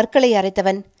என பற்களை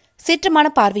அரைத்தவன் சீற்றமான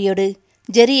பார்வையோடு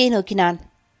ஜெரியை நோக்கினான்.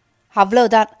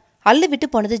 அவ்வளோதான், அள்ளு விட்டு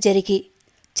போனது ஜெரிக்கு.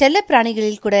 செல்ல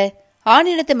பிராணிகளில் கூட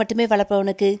ஆணினத்தை மட்டுமே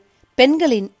வளர்ப்பவனுக்கு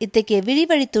பெண்களின் இத்தகைய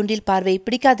விழிவழி தூண்டில் பார்வை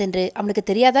பிடிக்காதென்று அவனுக்கு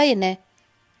தெரியாதா என்ன?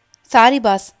 சாரி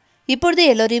பாஸ், இப்பொழுதே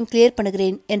எல்லோரையும் கிளியர்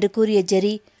பண்ணுகிறேன் என்று கூறிய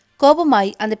ஜெரி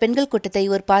கோபமாய் அந்த பெண்கள் கூட்டத்தை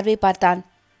ஒரு பார்வை பார்த்தான்.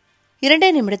 2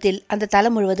 நிமிடத்தில் அந்த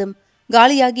தளம் முழுவதும்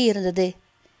காலியாகி இருந்தது.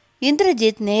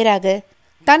 இந்திரஜித் நேராக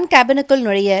தன் கேபினுக்குள்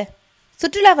நுழைய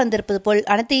சுற்றுலா வந்திருப்பது போல்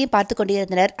அனைத்தையும் பார்த்து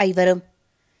கொண்டிருந்தனர் ஐவரும்.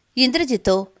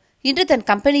 இந்திரஜித்தோ இன்று தன்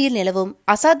கம்பெனியில் நிலவும்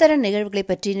அசாதாரண நிகழ்வுகளை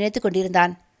பற்றி நினைத்து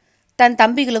கொண்டிருந்தான். தன்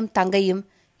தம்பிகளும் தங்கையும்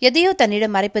எதையோ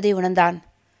தன்னிடம் மறைப்பதை உணர்ந்தான்.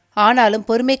 ஆனாலும்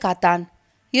பொறுமை காத்தான்.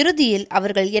 இறுதியில்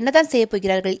அவர்கள் என்னதான்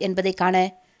செய்யப்போகிறார்கள் என்பதை காண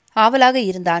ஆவலாக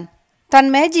இருந்தான். தன்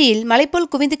மேஜையில் மலைப்போல்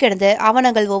குவிந்து கிடந்த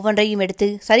ஆவணங்கள் ஒவ்வொன்றையும் எடுத்து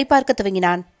சரிபார்க்க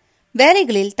துவங்கினான்.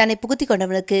 வேலைகளில் தன்னை புகுத்தி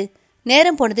கொண்டவனுக்கு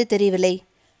நேரம் போனது தெரியவில்லை.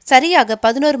 சரியாக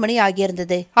 11 மணி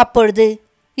ஆகியிருந்தது. அப்பொழுது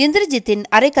இந்திரஜித்தின்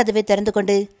அரை கதவை திறந்து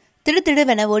கொண்டு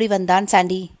திடுதிடுவென ஓடி வந்தான்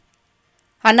சாண்டி.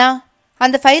 அண்ணா,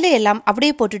 அந்த ஃபைலை எல்லாம்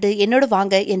அப்படியே போட்டுட்டு என்னோடு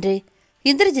வாங்க என்று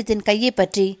இந்திரஜித்தின் கையை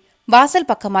பற்றி வாசல்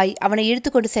பக்கமாய் அவனை இழுத்து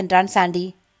கொண்டு சென்றான் சாண்டி.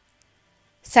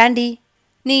 சாண்டி,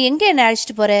 நீ எங்கே என்னை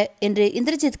அழைச்சிட்டு போற என்று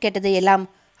இந்திரஜித் கேட்டதை எல்லாம்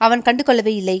அவன் கண்டு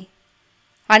கொள்ளவே இல்லை.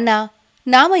 அண்ணா,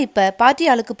 நாம இப்ப பார்ட்டி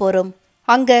ஆளுக்கு போறோம்.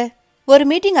 அங்க ஒரு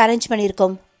மீட்டிங் அரேஞ்ச்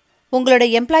பண்ணியிருக்கோம். உங்களோட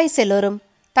எம்ப்ளாயீஸ் எல்லோரும்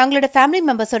தங்களோட ஃபேமிலி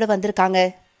மெம்பர்ஸோடு வந்திருக்காங்க.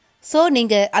 ஸோ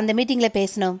நீங்க அந்த மீட்டிங்ல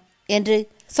பேசணும் என்று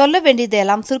சொல்ல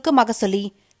வேண்டியதெல்லாம் சுருக்கமாக சொல்லி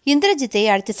இந்திரஜித்தை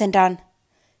அழைத்து சென்றான்.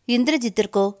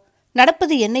 இந்திரஜித்திற்கோ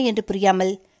நடப்பது என்ன என்று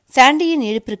புரியாமல் சாண்டியின்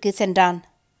இழுப்பிற்கு சென்றான்.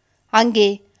 அங்கே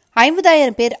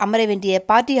 50,000 பேர் அமர வேண்டிய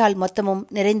பார்ட்டி ஹால் மொத்தமும்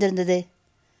நிறைந்திருந்தது.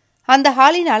 அந்த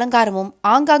ஹாலின் அலங்காரமும்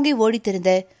ஆங்காங்கே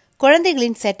ஓடித்திருந்த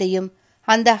குழந்தைகளின் சேட்டையும்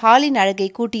அந்த ஹாலின் அழகை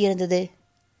கூட்டியிருந்தது.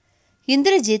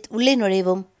 இந்திரஜித் உள்ளே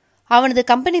நுழைவும் அவனது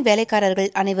கம்பெனி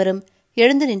வேலைக்காரர்கள் அனைவரும்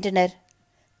எழுந்து நின்றனர்.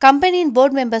 கம்பெனியின்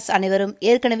போர்டு மெம்பர்ஸ் அனைவரும்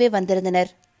ஏற்கனவே வந்திருந்தனர்.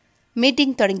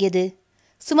 மீட்டிங் தொடங்கியது.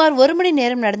 சுமார் 1 மணி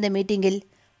நேரம் நடந்த மீட்டிங்கில்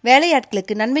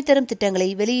வேலையாட்களுக்கு நன்மை தரும் திட்டங்களை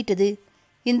வெளியிட்டது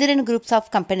இந்திரன் குரூப்ஸ்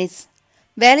ஆஃப் கம்பெனிஸ்.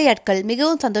 வேலையாட்கள்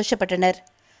மிகவும் சந்தோஷப்பட்டனர்.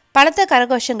 பலத்த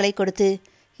கரகோஷங்களை கொடுத்து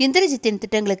இந்திரஜித்தின்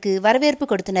திட்டங்களுக்கு வரவேற்பு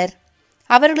கொடுத்தனர்.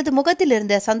 அவர்களது முகத்தில்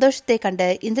இருந்த சந்தோஷத்தை கண்ட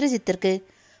இந்திரஜித்திற்கு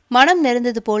மனம்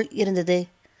நிறைந்தது போல் இருந்தது.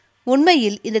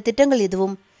 உண்மையில் இந்த திட்டங்கள்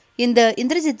எதுவும் இந்த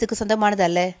இந்திரஜித்துக்கு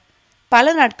சொந்தமானதல்ல.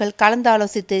 பல நாட்கள்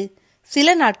கலந்தாலோசித்து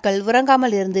சில நாட்கள்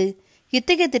உறங்காமல் இருந்து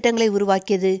இத்தகைய திட்டங்களை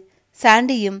உருவாக்கியது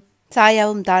சாண்டியும்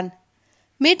சாயாவும் தான்.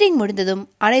 மீட்டிங் முடிந்ததும்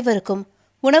அனைவருக்கும்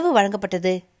உணவு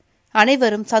வழங்கப்பட்டது.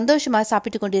 அனைவரும் சந்தோஷமாக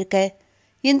சாப்பிட்டு கொண்டிருக்க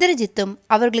இந்திரஜித்தும்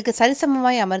அவர்களுக்கு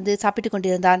சரிசமமாய் அமர்ந்து சாப்பிட்டு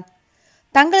கொண்டிருந்தான்.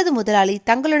 தங்களது முதலாளி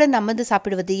தங்களுடன் அமர்ந்து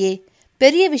சாப்பிடுவதையே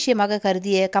பெரிய விஷயமாக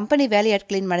கருதிய கம்பெனி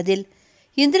வேலையாட்களின் மனதில்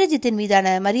இந்திரஜித்தின் மீதான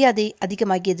மரியாதை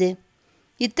அதிகமாகியது.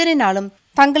 இத்தனை நாளும்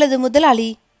தங்களது முதலாளி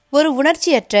ஒரு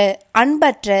உணர்ச்சியற்ற,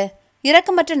 அன்பற்ற,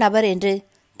 இரக்கமற்ற நபர் என்று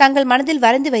தங்கள் மனதில்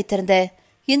வரைந்து வைத்திருந்த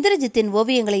இந்திரஜித்தின்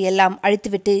ஓவியங்களை எல்லாம்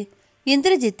அழித்துவிட்டு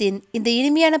இந்திரஜித்தின் இந்த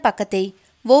இனிமையான பக்கத்தை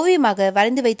ஓவியமாக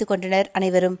வரைந்து வைத்துக் கொண்டனர்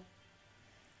அனைவரும்.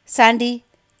 சாண்டி,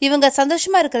 இவங்க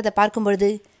சந்தோஷமா இருக்கிறத பார்க்கும்பொழுது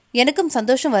எனக்கும்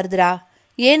சந்தோஷம் வருதுரா,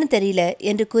 ஏன்னு தெரியல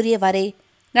என்று கூறியவாறே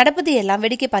நடப்பதையெல்லாம்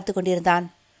வேடிக்கை பார்த்து கொண்டிருந்தான்.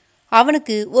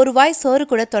 அவனுக்கு ஒரு வாய் சோறு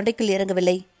கூட தொண்டைக்குள்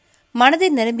இறங்கவில்லை.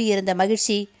 மனதில் நிரம்பியிருந்த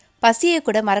மகிழ்ச்சி பசியை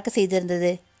கூட மறக்க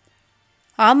செய்திருந்தது.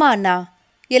 ஆமா அண்ணா,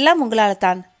 எல்லாம் உங்களால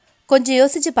தான். கொஞ்சம்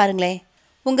யோசிச்சு பாருங்களேன்.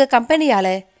 உங்க கம்பெனியால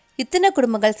இத்தனை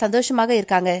குடும்பங்கள் சந்தோஷமாக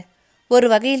இருக்காங்க. ஒரு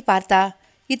வகையில் பார்த்தா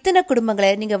இத்தனை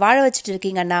குடும்பங்களை நீங்க வாழ வச்சுட்டு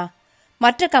இருக்கீங்க அண்ணா.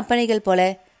 மற்ற கம்பெனிகள் போல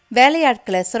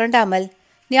வேலையாட்களை சுரண்டாமல்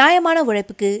நியாயமான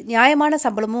உழைப்புக்கு நியாயமான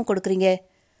சம்பளமும் கொடுக்குறீங்க.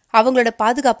 அவங்களோட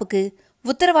பாதுகாப்புக்கு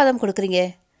உத்தரவாதம் கொடுக்குறீங்க.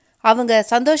 அவங்க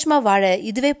சந்தோஷமா வாழ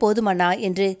இதுவே போதுமண்ணா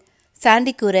என்று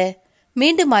சாண்டி கூற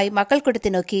மீண்டுமாய் மக்கள்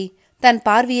கூட்டத்தை நோக்கி தன்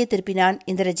பார்வையை திருப்பினான்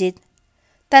இந்திரஜித்.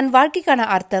 தன் வாழ்க்கைக்கான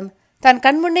அர்த்தம் தன்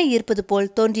கண்முன்னே இருப்பது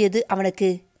போல் தோன்றியது அவனுக்கு.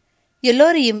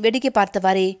 எல்லோரையும் வேடிக்கை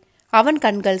பார்த்தவாறே அவன்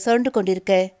கண்கள் சுரண்டு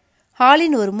கொண்டிருக்க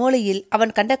ஹாலின் ஒரு மூலையில்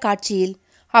அவன் கண்ட காட்சியில்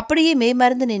அப்படியே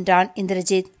மேய்மறந்து நின்றான்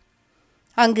இந்திரஜித்.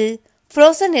 அங்கு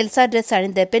ஃப்ரோசன் எல்சா ட்ரெஸ்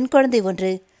அணிந்த பெண் குழந்தை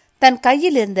ஒன்று தன்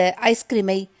கையில் இருந்த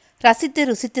ஐஸ்கிரீமை ரசித்து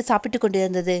ருசித்து சாப்பிட்டு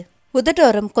கொண்டிருந்தது.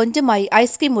 உதட்டோரம் கொஞ்சமாய்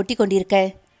ஐஸ்கிரீம் ஒட்டி கொண்டிருக்க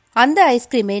அந்த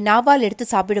ஐஸ்கிரீமை நாவால் எடுத்து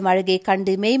சாப்பிடும் அழகை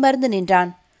கண்டு மெய்மறந்து நின்றான்.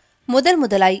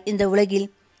 முதலாய் இந்த உலகில்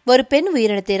ஒரு பெண்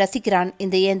உயிரினத்தை ரசிக்கிறான்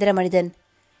இந்த இயந்திர மனிதன்.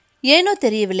 ஏனோ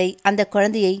தெரியவில்லை, அந்த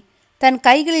குழந்தையை தன்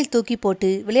கைகளில் தூக்கி போட்டு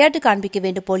விளையாட்டு காண்பிக்க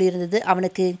வேண்டும் போலிருந்தது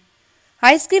அவனுக்கு.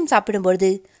 ஐஸ்கிரீம் சாப்பிடும்பொழுது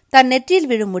தன் நெற்றியில்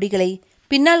விழும் முடிகளை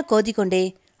பின்னால் கோதிக்கொண்டே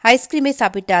ஐஸ்கிரீமை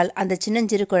சாப்பிட்டாள் அந்த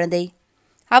சின்னஞ்சிறு குழந்தை.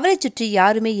 அவளை சுற்றி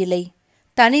யாருமே இல்லை.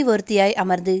 தனி ஒருத்தியாய்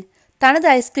அமர்ந்து தனது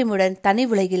ஐஸ்கிரீமுடன் தனி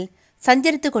உலகில்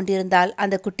சஞ்சரித்து கொண்டிருந்தாள்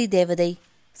அந்த குட்டி தேவதை.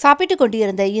 சாப்பிட்டு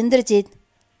கொண்டிருந்த இந்திரஜித்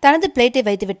தனது பிளேட்டை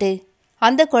வைத்துவிட்டு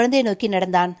அந்த குழந்தையை நோக்கி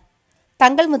நடந்தான்.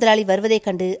 தங்கள் முதலாளி வருவதைக்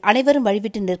கண்டு அனைவரும்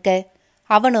வழிவிட்டு நிற்க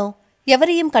அவனோ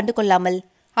எவரையும் கண்டு கொள்ளாமல்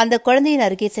அந்த குழந்தையின்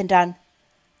அருகே சென்றான்.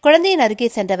 குழந்தையின் அருகே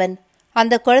சென்றவன்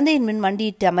அந்த குழந்தையின் முன்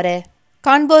மண்டியிட்டு அமர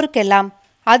காண்போருக்கெல்லாம்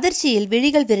அதிர்ச்சியில்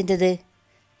விழிகள் விரிந்தது.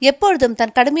 எப்பொழுதும்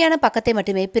தன் கடுமையான பக்கத்தை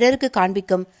மட்டுமே பிறருக்கு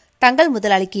காண்பிக்கும் தங்கள்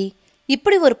முதலாளிக்கு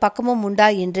இப்படி ஒரு பக்கமும் உண்டா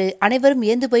என்று அனைவரும்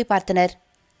ஏந்து போய் பார்த்தனர்.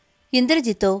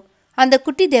 இந்திரஜித்தோ அந்த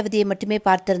குட்டி தேவதையை மட்டுமே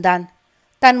பார்த்திருந்தான்.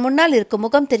 தன் முன்னால் இருக்கும்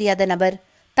முகம் தெரியாத நபர்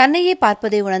தன்னையே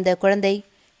பார்ப்பதை உணர்ந்த குழந்தை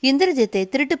இந்திரஜித்தை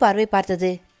திருட்டு பார்வை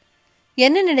பார்த்தது.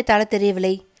 என்ன நினைத்தாலோ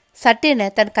தெரியவில்லை, சட்டென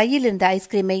தன் கையில் இருந்த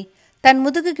ஐஸ்கிரீமை தன்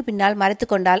முதுகுக்கு பின்னால் மறைத்து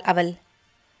கொண்டாள் அவள்.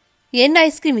 என்ன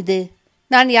ஐஸ்கிரீம் இது?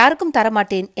 நான் யாருக்கும்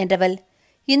தரமாட்டேன் என்றவள்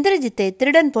இந்திரஜித்தை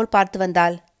திருடன் போல் பார்த்து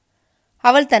வந்தாள்.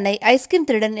 அவள் தன்னை ஐஸ்கிரீம்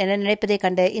திருடன் என நினைப்பதைக்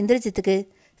கண்ட இந்திரஜித்துக்கு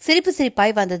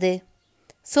சிரிப்பாய் வந்தது.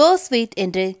 சோ ஸ்வீட்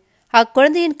என்று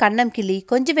அக்குழந்தையின் கண்ணம் கிள்ளி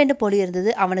கொஞ்சம் வேண்டும்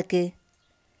போலிருந்தது அவனுக்கு.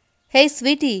 ஹேய்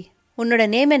ஸ்வீட்டி, உன்னோட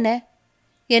நேம் என்ன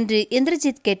என்று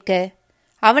இந்திரஜித் கேட்க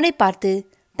அவனை பார்த்து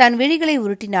தன் விழிகளை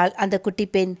உருட்டினாள் அந்த குட்டி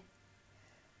பெண்.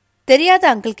 தெரியாத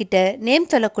அங்கிள் கிட்ட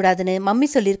நேம் சொல்லக்கூடாதுன்னு மம்மி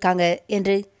சொல்லியிருக்காங்க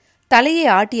என்று தலையை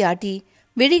ஆட்டி ஆட்டி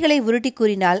விழிகளை உருட்டி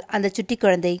கூறினாள் அந்த சுட்டி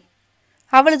குழந்தை.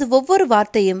 அவளது ஒவ்வொரு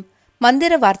வார்த்தையும்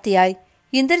மந்திர வார்த்தையாய்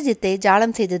இந்திரஜித்தை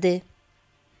ஜாலம் செய்தது.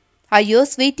 ஐயோ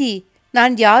ஸ்வீட்டி,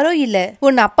 நான் யாரோ இல்ல,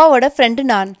 உன் அப்பாவோட ஃப்ரெண்டு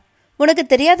நான், உனக்கு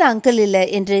தெரியாத அங்கிள் இல்ல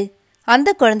என்று அந்த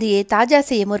குழந்தையை தாஜா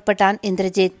செய்ய முற்பட்டான்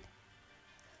இந்திரஜித்.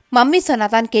 மம்மி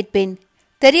சொன்னாதான் கேட்பேன்,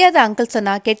 தெரியாத அங்கிள்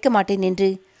சொன்னா கேட்க மாட்டேன் என்று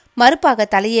மறுப்பாக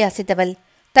தலையை அசைத்தவள்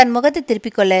தன் முகத்தை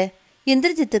திருப்பிக் கொள்ள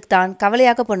இந்திரஜித்துக்கு தான்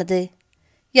கவலையாக போனது.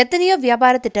 எத்தனையோ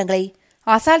வியாபார திட்டங்களை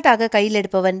அசால்ட்டாக கையில்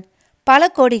எடுப்பவன், பல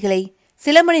கோடிகளை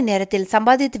சில மணி நேரத்தில்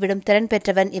சம்பாதித்துவிடும் திறன்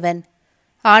பெற்றவன் இவன்.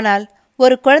 ஆனால்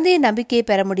ஒரு குழந்தையின் நம்பிக்கையை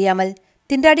பெற முடியாமல்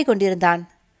திண்டாடி கொண்டிருந்தான்.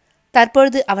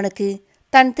 தற்பொழுது அவனுக்கு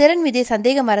தன் திறன் மீதே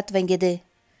சந்தேகம் வர துவங்கியது.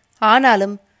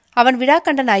 ஆனாலும் அவன்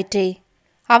விழாக்கண்டன் ஆயிற்றே.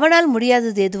 அவனால்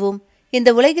முடியாதது எதுவும் இந்த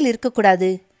உலகில் இருக்கக்கூடாது.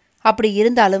 அப்படி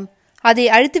இருந்தாலும் அதை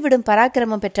அழித்துவிடும்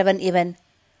பராக்கிரமம் பெற்றவன் இவன்.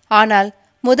 ஆனால்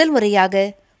முதல் முறையாக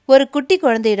ஒரு குட்டி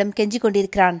குழந்தையிடம் கெஞ்சிக்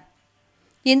கொண்டிருக்கிறான்.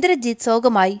 இந்திரஜித்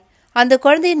சோகமாய் அந்த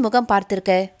குழந்தையின் முகம்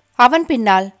பார்த்திருக்க அவன்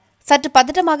பின்னால் சற்று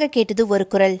பதட்டமாக கேட்டது ஒரு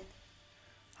குரல்.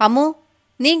 அம்மு,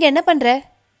 நீங்க என்ன பண்ற?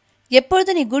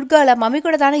 எப்பொழுது நீ குட்கால மம்மி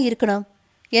கூட தானே இருக்கணும்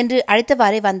என்று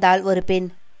அழைத்தவாறே வந்தாள் ஒரு பெண்.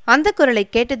 அந்த குரலை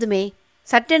கேட்டதுமே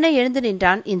சட்டென எழுந்து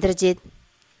நின்றான் இந்திரஜித்.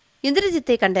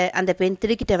 இந்திரஜித்தை கண்ட அந்த பெண்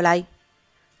திடுக்கிட்டவளாய்,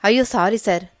 ஐயோ சாரி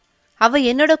சார், அவ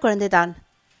என்னோட குழந்தைதான்.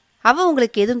 அவ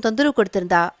உங்களுக்கு எதுவும் தொந்தரவு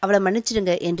கொடுத்திருந்தா அவளை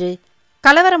மன்னிச்சிடுங்க என்று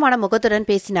கலவரமான முகத்துடன்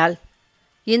பேசினாள்.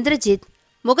 இந்திரஜித்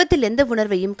முகத்தில் எந்த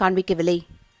உணர்வையும் காண்பிக்கவில்லை.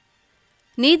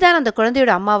 நீதான் அந்த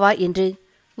குழந்தையோட அம்மாவா என்று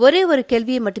ஒரே ஒரு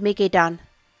கேள்வியை மட்டுமே கேட்டான்.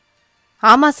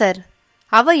 ஆமா சார்,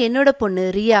 அவ என்னோட பொண்ணு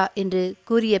ரியா என்று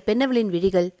கூறிய பெண்ணவளின்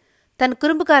விழிகள் தன்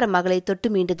குறும்புக்கார மகளை தொட்டு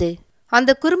மீண்டது.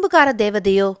 அந்த குறும்புக்கார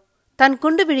தேவதையோ தன்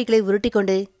குண்டு விழிகளை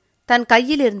உருட்டிக்கொண்டு தன்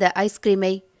கையில் இருந்த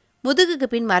ஐஸ்கிரீமை முதுகுக்கு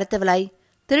பின் மறைத்தவளாய்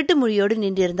திருட்டு மொழியோடு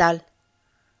நின்றிருந்தாள்.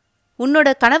 உன்னோட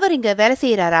கணவர் இங்க வேலை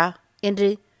செய்கிறாரா என்று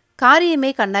காரியமே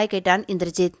கண்ணாய் கேட்டான்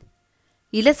இந்திரஜித்.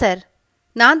 இல்ல சார்,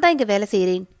 நான் தான் இங்க வேலை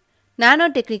செய்கிறேன். நானோ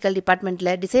டெக்னிக்கல்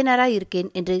டிபார்ட்மெண்ட்ல டிசைனராக இருக்கேன்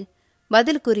என்று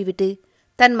பதில் கூறிவிட்டு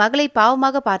தன் மகளை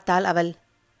பாவமாக பார்த்தாள் அவள்.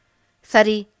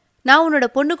 சரி, நான் உன்னோட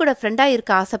பொண்ணு கூட ஃப்ரெண்டா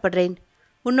இருக்க ஆசைப்படுறேன்.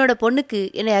 உன்னோட பொண்ணுக்கு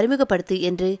என்னை அறிமுகப்படுத்து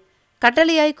என்று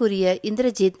கட்டளையாய் கூறிய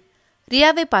இந்திரஜித்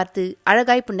ரியாவை பார்த்து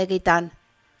அழகாய் புன்னகைத்தான்.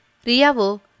 ரியாவோ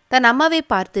தன் அம்மாவை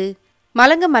பார்த்து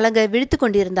மலங்க மலங்க விழித்து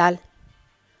கொண்டிருந்தாள்.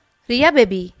 ரியா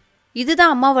பேபி,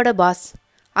 இதுதான் அம்மாவோட பாஸ்,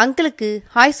 அங்கிளுக்கு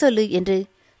ஹாய் சொல்லு என்று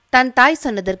தன் தாய்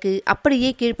சொன்னதற்கு அப்படியே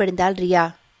கீழ்ப்படிந்தாள் ரியா.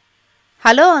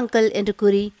 ஹலோ அங்கிள் என்று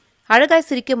கூறி அழகாய்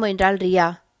சிரிக்க முயன்றாள் ரியா.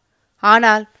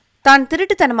 ஆனால் தான்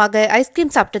திருட்டுத்தனமாக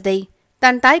ஐஸ்கிரீம் சாப்பிட்டதை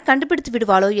தன் தாய் கண்டுபிடித்து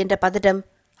விடுவாளோ என்ற பதட்டம்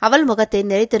அவள் முகத்தை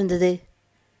நிறைத்திருந்தது.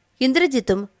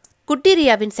 இந்திரஜித்தும் குட்டி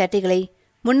ரியாவின் சேட்டைகளை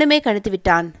முன்னமே கணித்து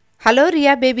விட்டான். ஹலோ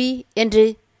ரியா பேபி என்று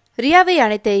ரியாவை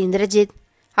அணைத்த இந்திரஜித்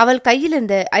அவள் கையில்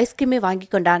இருந்த ஐஸ்கிரீமை வாங்கி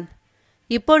கொண்டான்.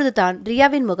 இப்பொழுதுதான்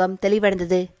ரியாவின் முகம்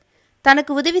தெளிவடைந்தது.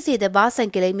 தனக்கு உதவி செய்த பாஸ்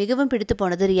அங்கிளை மிகவும் பிடித்து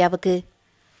போனது ரியாவுக்கு.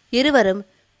 இருவரும்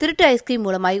திருட்டு ஐஸ்கிரீம்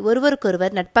மூலமாய்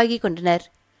ஒருவருக்கொருவர் நட்பாகி கொண்டனர்.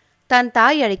 தன்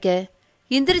தாய் அழைக்க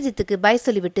இந்திரஜித்துக்கு பாய்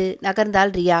சொல்லிவிட்டு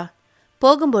நகர்ந்தாள் ரியா.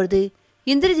 போகும்பொழுது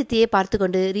இந்திரஜித்தையே பார்த்து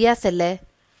கொண்டு ரியா செல்ல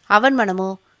அவன் மனமோ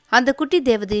அந்த குட்டி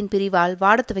தேவதையின் பிரிவால்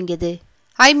வாடத் துவங்கியது.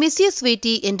 ஐ மிஸ் யூ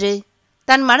ஸ்வீட்டி என்று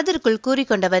தன் மனதிற்குள்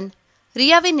கூறிக்கொண்டவன்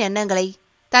ரியாவின் எண்ணங்களை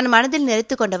தன் மனதில்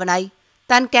நிறைத்து கொண்டவனாய்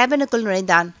தன் கேபினுக்குள்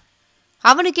நுழைந்தான்.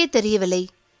 அவனுக்கே தெரியவில்லை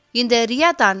இந்த ரியா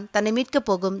தான் தன்னை மீட்கப்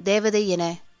போகும் தேவதை என.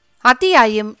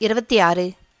 அத்தியாயம் 26.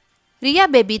 ரியா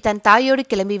பேபி தன் தாயோடு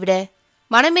கிளம்பிவிட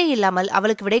மனமே இல்லாமல்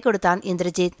அவளுக்கு விடை கொடுத்தான்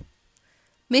இந்திரஜித்.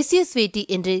 மிஸ் யூ ஸ்வீட்டி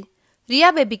என்று ரியா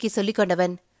பேபிக்கு சொல்லிக்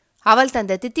கொண்டவன் அவள்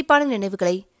தந்த தித்திப்பான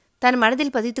நினைவுகளை தன்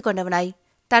மனதில் பதித்து கொண்டவனாய்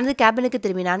தனது கேபினுக்கு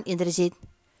திரும்பினான் இந்திரஜித்.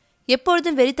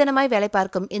 எப்பொழுதும் வெறித்தனமாய் வேலை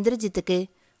பார்க்கும் இந்திரஜித்துக்கு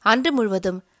அன்று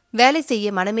முழுவதும் வேலை செய்ய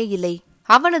மனமே இல்லை.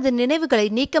 அவனது நினைவுகளை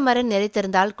நீக்கமர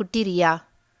நிறைத்திருந்தாள் குட்டி ரியா.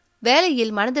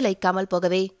 வேலையில் மனது லைக்காமல்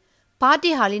போகவே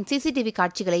பார்ட்டி ஹாலின் சிசிடிவி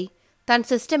காட்சிகளை தன்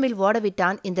சிஸ்டமில்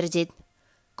ஓடவிட்டான் இந்திரஜித்.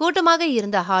 கூட்டமாக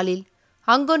இருந்த ஹாலில்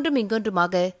அங்கொன்றும்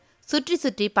இங்கொன்றுமாக சுற்றி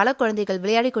சுற்றி பல குழந்தைகள்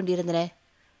விளையாடிக் கொண்டிருந்தன.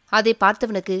 அதை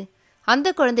பார்த்தவனுக்கு அந்த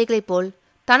குழந்தைகளைப் போல்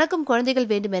தனக்கும் குழந்தைகள்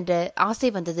வேண்டுமென்ற ஆசை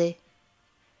வந்தது.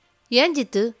 ஏன்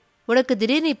ஜித்து, உனக்கு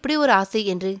திடீர்னு இப்படி ஒரு ஆசை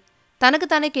என்று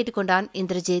தனக்குத்தானே கேட்டுக்கொண்டான்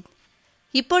இந்திரஜித்.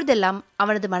 இப்பொழுதெல்லாம்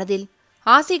அவனது மனதில்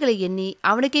ஆசைகளை எண்ணி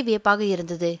அவனுக்கே வியப்பாக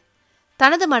இருந்தது.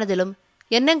 தனது மனதிலும்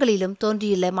எண்ணங்களிலும்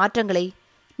தோன்றியுள்ள மாற்றங்களை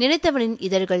நினைத்தவனின்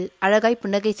இதழ்கள் அழகாய்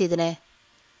புன்னகை செய்தன.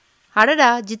 அடடா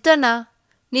ஜித்தண்ணா,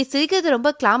 நீ சிரிக்கிறது ரொம்ப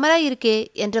கிளாமராய் இருக்கே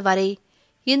என்றவாறே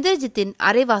இந்திரஜித்தின்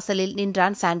அரைவாசலில்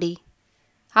நின்றான் சாண்டி.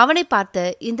 அவனை பார்த்த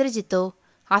இந்திரஜித்தோ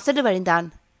அசடு வழிந்தான்.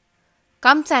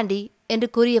 கம் சாண்டி என்று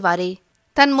கூறியவாறே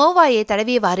தன் மோவாயை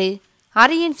தடவியவாறு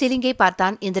அறையின் சீலிங்கை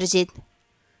பார்த்தான் இந்திரஜித்.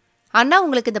 அண்ணா,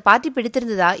 உங்களுக்கு இந்த பார்ட்டி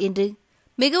பிடித்திருந்ததா என்று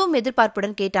மிகவும்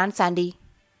எதிர்பார்ப்புடன் கேட்டான் சாண்டி.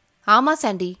 ஆமா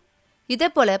சாண்டி,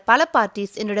 இதேபோல பல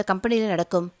பார்ட்டிஸ் என்னோட கம்பெனியில்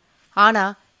நடக்கும். ஆனா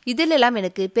இதிலெல்லாம்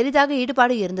எனக்கு பெரிதாக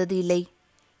ஈடுபாடு இருந்தது இல்லை.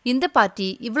 இந்த பார்ட்டி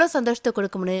இவ்வளோ சந்தோஷத்தை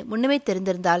கொடுக்கும்னு முன்னமே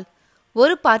தெரிந்திருந்தால்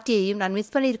ஒரு பார்ட்டியையும் நான்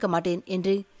மிஸ் பண்ணியிருக்க மாட்டேன்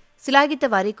என்று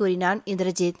சிலாகித்தவாறே கூறினான்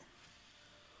இந்திரஜித்.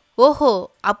 ஓஹோ,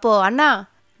 அப்போ அண்ணா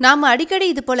நாம அடிக்கடி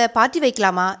இது போல பார்ட்டி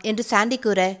வைக்கலாமா என்று சாண்டி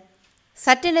கூற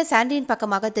சட்டென சாண்டியின்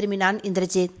பக்கமாக திரும்பினான்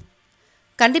இந்திரஜித்.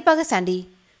 கண்டிப்பாக சாண்டி,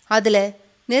 அதில்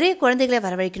நிறைய குழந்தைகளை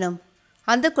வரவழைக்கணும்.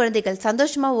 அந்த குழந்தைகள்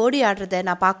சந்தோஷமாக ஓடி ஆடுறத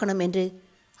நான் பார்க்கணும் என்று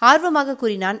ஆர்வமாக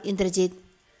கூறினான் இந்திரஜித்.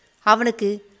 அவனுக்கு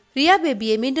ரியா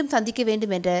பேபியை மீண்டும் சந்திக்க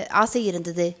வேண்டும் என்ற ஆசை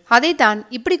இருந்தது. அதைத்தான்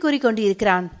இப்படி கூறிக்கொண்டு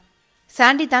இருக்கிறான்.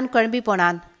 சாண்டி தான் குழம்பி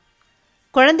போனான்.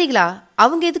 குழந்தைகளா,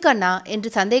 அவங்க எதுக்கு அண்ணா என்று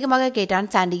சந்தேகமாக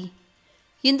கேட்டான் சாண்டி.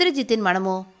 இந்திரஜித்தின்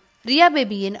மனமோ ரியா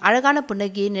பேபியின் அழகான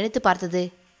புன்னகையை நினைத்து பார்த்தது.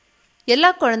 எல்லா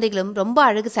குழந்தைகளும் ரொம்ப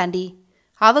அழகு சாண்டி.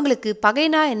 அவங்களுக்கு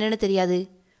பகைனா என்னன்னு தெரியாது,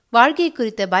 வாழ்க்கையை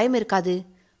குறித்த பயம் இருக்காது,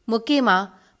 முக்கியமா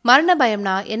மரண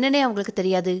பயம்னா என்னன்னே அவங்களுக்கு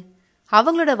தெரியாது.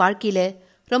 அவங்களோட வாழ்க்கையில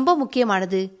ரொம்ப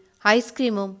முக்கியமானது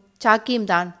ஐஸ்கிரீமும் சாக்கியும்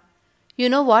தான்.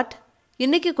 யூனோ வாட்,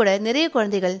 இன்னைக்கு கூட நிறைய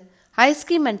குழந்தைகள்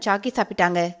ஐஸ்கிரீம் அண்ட் சாக்கி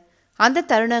சாப்பிட்டாங்க. அந்த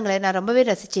தருணங்களை நான் ரொம்பவே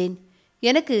ரசித்தேன்.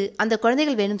 எனக்கு அந்த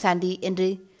குழந்தைகள் வேணும் சாண்டி என்று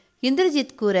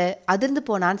இந்திரஜித் கூற அதிர்ந்து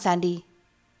போனான் சாண்டி.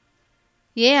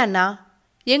 ஏன் அண்ணா,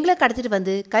 எங்களை கடத்திட்டு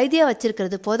வந்து கைதியாக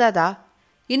வச்சிருக்கிறது போதாதா?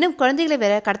 இன்னும் குழந்தைகளை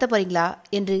வேற கடத்த போறீங்களா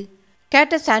என்று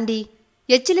கேட்ட சாண்டி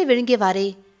எச்சிலை விழுங்கியவாறே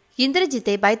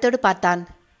இந்திரஜித்தை பயத்தோடு பார்த்தான்.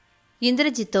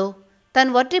 இந்திரஜித்தோ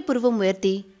தன் ஒற்றை புருவம்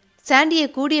உயர்த்தி சாண்டியை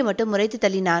கூடிய மட்டும் முறைத்து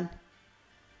தள்ளினான்.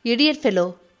 இடியட் ஃபெலோ,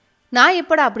 நான்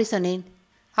எப்படா அப்படி சொன்னேன்?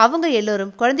 அவங்க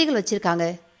எல்லோரும் குழந்தைகள் வச்சிருக்காங்க.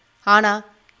 ஆனால்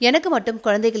எனக்கு மட்டும்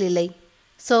குழந்தைகள் இல்லை.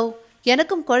 ஸோ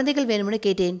எனக்கும் குழந்தைகள் வேணும்னு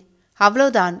கேட்டேன்,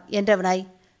 அவ்வளோதான் என்றவனாய்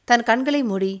தன் கண்களை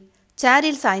மூடி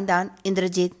சேரில் சாய்ந்தான்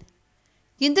இந்திரஜித்.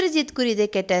 இந்திரஜித் கூறியதை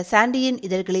கேட்ட சாண்டியின்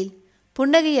இதழ்களில்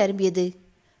புன்னகை அரும்பியது.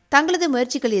 தங்களது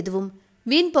முயற்சிகள் எதுவும்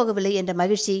வீண் போகவில்லை என்ற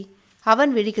மகிழ்ச்சி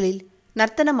அவன் விழிகளில்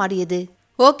நர்த்தனமாடியது.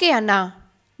 ஓகே அண்ணா,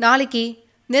 நாளைக்கு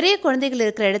நிறைய குழந்தைகள்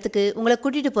இருக்கிற இடத்துக்கு உங்களை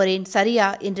கூட்டிட்டு போறேன், சரியா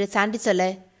என்று சாண்டி சொல்ல,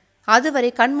 அதுவரை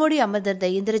கண்மூடி அமர்ந்திருந்த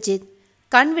இந்திரஜித்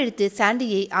கண் விழித்து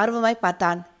சாண்டியை ஆர்வமாய்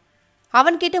பார்த்தான்.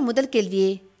 அவன் கேட்ட முதல்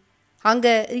கேள்வியே, அங்க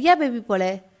ரியா பேபி போல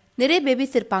நிறைய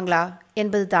பேபிஸ் இருப்பாங்களா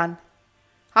என்பதுதான்.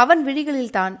 அவன்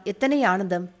விழிகளில் தான் எத்தனை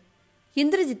ஆனந்தம்!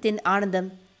 இந்திரஜித்தின் ஆனந்தம்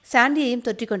சாண்டியையும்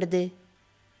தொற்றிக்கொண்டது.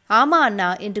 ஆமா அண்ணா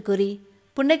என்று கூறி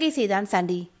புன்னகை செய்தான்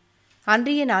சாண்டி.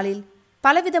 அன்றைய நாளில்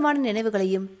பலவிதமான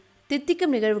நினைவுகளையும்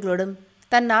தித்திக்கும் நிகழ்வுகளோடும்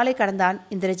தன் நாளை கடந்தான்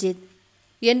இந்திரஜித்.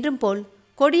 என்றும் போல்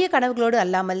கொடிய கனவுகளோடு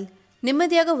அல்லாமல்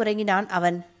நிம்மதியாக உறங்கினான்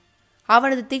அவன்.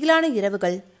 அவனது திகிலான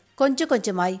இரவுகள் கொஞ்சம்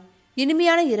கொஞ்சமாய்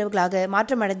இனிமையான இரவுகளாக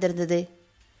மாற்றமடைந்திருந்தது.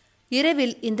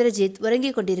 இரவில் இந்திரஜித்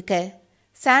உறங்கிக் கொண்டிருக்க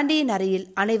சாண்டியின் அறையில்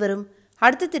அனைவரும்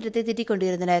அடுத்த திட்டத்தை திட்டிக்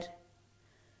கொண்டிருந்தனர்.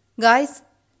 காய்ஸ்,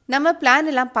 நம்ம பிளான்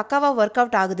எல்லாம் பக்காவாக ஒர்க்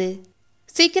அவுட் ஆகுது.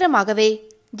 சீக்கிரமாகவே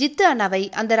ஜித்து அண்ணாவை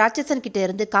அந்த ராட்சசன் கிட்ட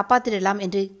இருந்து காப்பாற்றிடலாம்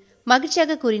என்று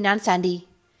மகிழ்ச்சியாக கூறினான் சாண்டி.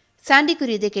 சாண்டி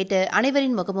கூறியதை கேட்ட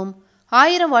அனைவரின் முகமும்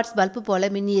 1000 வாட்ஸ் பல்பு போல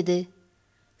மின்னியது.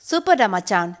 சூப்பர்டா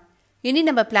மச்சான், இனி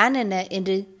நம்ம பிளான் என்ன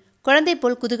என்று குழந்தை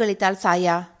போல் குதூகலித்தாள்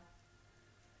சாயா.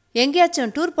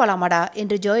 எங்கேயாச்சும் டூர் போலாமாடா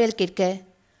என்று ஜோயல் கேட்க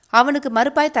அவனுக்கு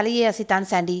மறுப்பாய் தலையை அசைத்தான்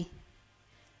சாண்டி.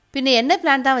 பின்ன என்ன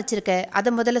பிளான் தான் வச்சிருக்க, அதை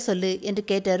முதல்ல சொல்லு என்று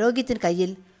கேட்ட ரோஹித்தின்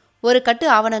கையில் ஒரு கட்டு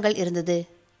ஆவணங்கள் இருந்தது.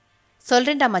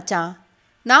 சொல்றேன்டா மச்சான்,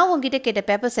 நான் உங்ககிட்ட கேட்ட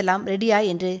பேப்பர்ஸ் எல்லாம் ரெடியா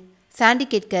என்று சாண்டி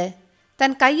கேட்க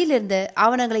தன் கையில் இருந்த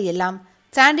ஆவணங்களை எல்லாம்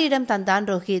சாண்டியிடம் தந்தான்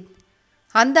ரோஹித்.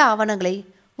 அந்த ஆவணங்களை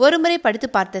ஒருமுறை படித்து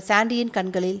பார்த்த சாண்டியின்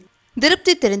கண்களில்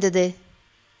திருப்தி தெரிந்தது.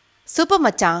 சூப்பர்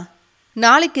மச்சான்,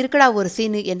 நாளைக்கு இருக்கடா ஒரு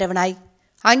சீனு என்றவனாய்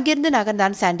அங்கிருந்து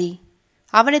நகர்ந்தான் சாண்டி.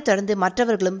 அவனைத் தொடர்ந்து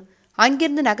மற்றவர்களும்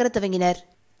அங்கிருந்து நகரத் துவங்கினர்.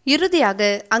 இறுதியாக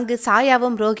அங்கு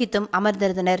சாயாவும் ரோஹித்தும்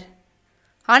அமர்ந்திருந்தனர்.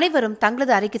 அனைவரும்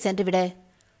தங்களது அறைக்கு சென்றுவிட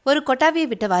ஒரு கொட்டாவியை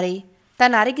விட்டவாறே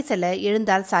தன் அறைக்கு செல்ல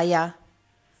எழுந்தாள் சாயா.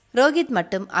 ரோஹித்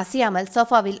மட்டும் அசையாமல்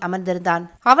சோஃபாவில் அமர்ந்திருந்தான்.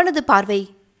 அவனது பார்வை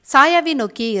சாயாவை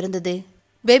நோக்கியே இருந்தது.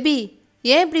 பேபி,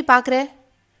 ஏன் இப்படி பார்க்குற?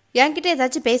 என்கிட்ட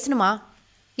ஏதாச்சும் பேசணுமா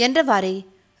என்றவாறே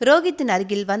ரோஹித்தின்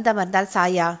அருகில் வந்தமர்ந்தாள்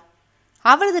சாயா.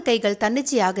 அவளது கைகள்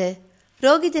தன்னிச்சையாக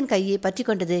ரோஹித்தின் கையை பற்றி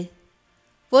கொண்டது.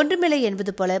 ஒன்றுமில்லை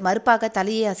என்பது போல மறுப்பாக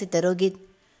தலையை அசைத்த ரோஹித்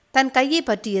தன் கையை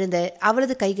பற்றி இருந்த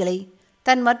அவளது கைகளை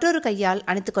தன் மற்றொரு கையால்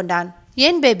அணைத்து கொண்டான்.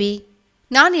 ஏன் பேபி,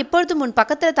 நான் எப்பொழுதும் உன்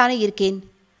பக்கத்தில் தானே இருக்கேன்,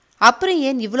 அப்புறம்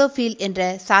ஏன் இவ்வளோ ஃபீல் என்ற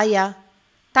சாயா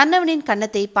தன்னவனின்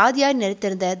கன்னத்தை பாதியாய்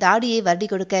நிறைத்திருந்த தாடியை வருடி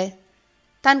கொடுக்க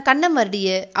தன் கன்னம் வருடிய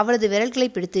அவளது விரல்களை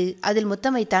பிடித்து அதில்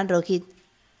முத்தம் வைத்தான் ரோஹித்.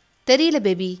 தெரியல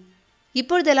பேபி,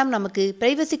 இப்பொழுதெல்லாம் நமக்கு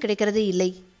பிரைவசி கிடைக்கிறதே இல்லை.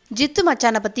 ஜித்து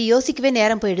மச்சானை பற்றி யோசிக்கவே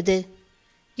நேரம் போயிடுது.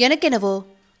 எனக்கெனவோ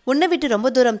உன்னை விட்டு ரொம்ப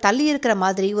தூரம் தள்ளி இருக்கிற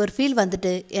மாதிரி ஒரு ஃபீல்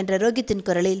வந்துட்டு என்ற ரோஹித்தின்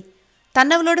குரலில்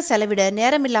தன்னவளோடு செலவிட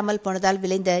நேரமில்லாமல் போனதால்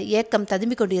விளைந்த ஏக்கம்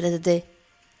ததும்பிக் கொண்டிருந்தது.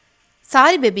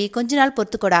 சாரி பேபி, கொஞ்ச நாள்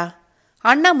பொறுத்துக்கொடா.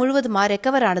 அண்ணா முழுவதுமா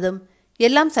ரெக்கவர் ஆனதும்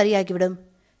எல்லாம் சரியாகிவிடும்.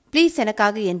 ப்ளீஸ்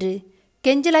எனக்காக என்று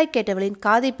கெஞ்சலாய் கேட்டவளின்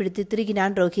காதை பிடித்து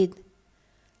திருகினான் ரோஹித்.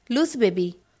 லூஸ் பேபி,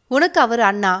 உனக்கு அவர்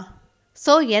அண்ணா,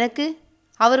 ஸோ எனக்கு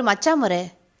அவர் மச்சா முறை.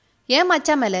 ஏன்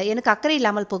மச்சா மேலே எனக்கு அக்கறை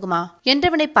இல்லாமல் போகுமா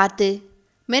என்றவனை பார்த்து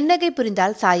மென்னகை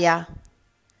புரிந்தாள் சாயா.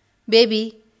 பேபி,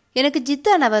 எனக்கு ஜித்து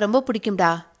அண்ணாவை ரொம்ப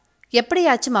பிடிக்கும்டா.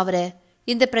 எப்படியாச்சும் அவரை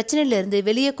இந்த பிரச்சனையிலிருந்து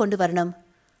வெளியே கொண்டு வரணும்,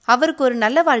 அவருக்கு ஒரு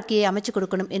நல்ல வாழ்க்கையை அமைச்சு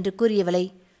கொடுக்கணும் என்று கூறியவளை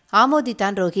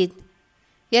ஆமோதித்தான் ரோஹித்.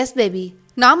 எஸ் பேபி,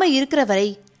 நாம இருக்கிற வரை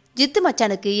ஜித்து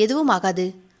மச்சானுக்கு எதுவும் ஆகாது,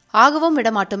 ஆகவும்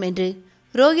விடமாட்டோம் என்று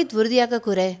ரோஹித் உறுதியாக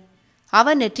கூற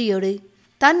அவன் நெற்றியோடு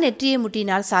தன் நெற்றியை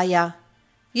முட்டினாள் சாயா.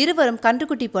 இருவரும்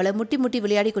கன்றுக்குட்டி போல முட்டி முட்டி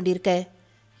விளையாடி கொண்டிருக்க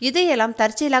இதையெல்லாம்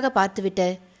தற்செயலாக பார்த்துவிட்ட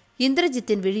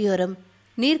இந்திரஜித்தின் விழியோரம்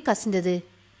நீர் கசிந்தது.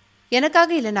 எனக்காக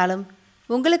இல்லைனாலும்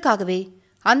உங்களுக்காகவே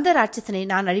அந்த ராட்சசனை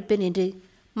நான் அழிப்பேன் என்று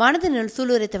மனதினுள்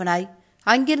சூளுரைத்தவனாய்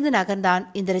அங்கிருந்து நகர்ந்தான்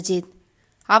இந்திரஜித்.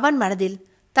 அவன் மனதில்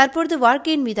தற்பொழுது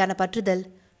வாழ்க்கையின் மீதான பற்றுதல்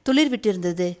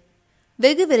துளிர்விட்டிருந்தது.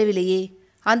 வெகு விரைவிலேயே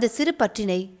அந்த சிறு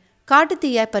பற்றினை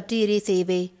காட்டுத்தீயாய் பற்றி எரிய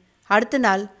செய்யவே அடுத்த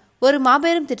நாள் ஒரு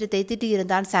மாபெரும் திட்டத்தை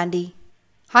திட்டியிருந்தான் சாண்டி.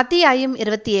 அத்தியாயம்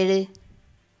 27.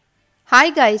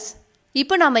 ஹாய் காய்ஸ்,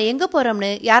 இப்போ நாம் எங்கே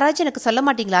போகிறோம்னு யாராச்சும் எனக்கு சொல்ல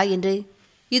மாட்டீங்களா என்று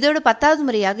இதோடு 10வது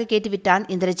முறையாக கேட்டுவிட்டான்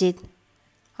இந்திரஜித்.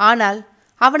 ஆனால்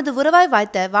அவனது உறவாய்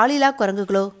வாய்த்த வாலிலா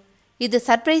குரங்குகளோ இது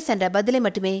சர்ப்ரைஸ் என்ற பதிலை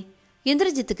மட்டுமே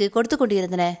இந்திரஜித்துக்கு கொடுத்து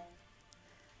கொண்டிருந்தன.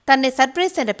 தன்னை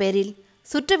சர்ப்ரைஸ் என்ற பெயரில்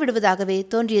சுற்ற விடுவதாகவே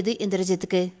தோன்றியது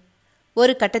இந்திரஜித்துக்கு.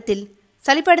 ஒரு கட்டத்தில்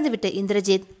சலிப்படைந்து விட்ட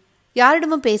இந்திரஜித்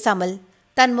யாரிடமும் பேசாமல்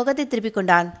தன் முகத்தை திருப்பிக்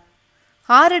கொண்டான்.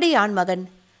 6 அடி ஆண்மகன்,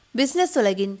 பிசினஸ்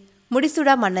உலகின்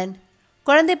முடிசூடா மன்னன்,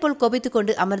 குழந்தை போல் கோபித்து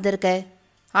கொண்டு அமர்ந்திருக்க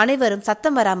அனைவரும்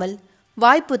சத்தம் வராமல்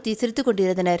வாய்ப்புத்தி சிரித்து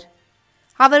கொண்டிருந்தனர்.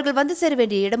 அவர்கள் வந்து சேர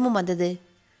வேண்டிய இடமும் வந்தது.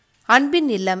 அன்பின்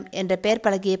இல்லம் என்ற பெயர்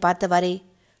பலகையை பார்த்தவாறே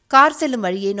கார் செல்லும்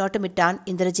வழியை நோட்டமிட்டான்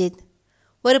இந்திரஜித்.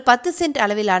 ஒரு 10 சென்ட்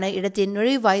அளவிலான இடத்தின்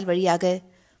நுழைவாயில் வழியாக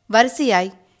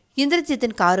வரிசையாய்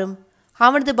இந்திரஜித்தின் காரும்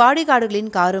அவனது பாடி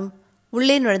கார்டுகளின் காரும்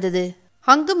உள்ளே நுழைந்தது.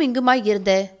 அங்கும் இங்குமாய்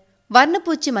இருந்த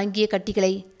வர்ணப்பூச்சி மங்கிய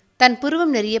கட்டிகளை தன்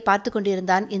புருவம் நெறிய பார்த்து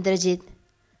கொண்டிருந்தான் இந்திரஜித்.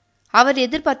 அவர்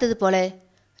எதிர்பார்த்தது போல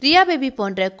ரியா பேபி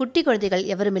போன்ற குட்டி குழந்தைகள்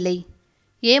எவருமில்லை.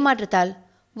 ஏமாற்றத்தால்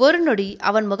ஒரு நொடி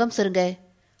அவன் முகம் சுருங்க,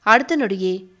 அடுத்த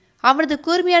நொடியே அவனது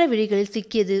கூர்மையான விழிகளில்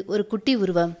சிக்கியது ஒரு குட்டி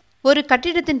உருவம். ஒரு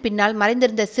கட்டிடத்தின் பின்னால்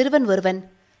மறைந்திருந்த சிறுவன் ஒருவன்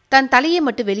தன் தலையை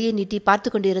மட்டும் வெளியே நீட்டி பார்த்து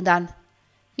கொண்டிருந்தான்.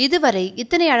 இதுவரை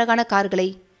இத்தனை அழகான கார்களை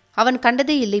அவன்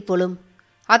கண்டதே இல்லை போலும்.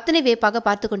 அத்தனை வேப்பாக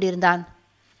பார்த்து கொண்டிருந்தான்.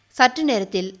 சற்று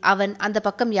நேரத்தில் அவன் அந்த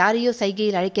பக்கம் யாரையோ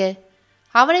சைகையில் அழைக்க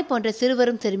அவனை போன்ற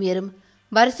சிறுவரும் சிறுமியரும்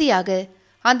வரிசையாக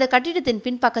அந்த கட்டிடத்தின்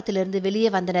பின்பக்கத்திலிருந்து வெளியே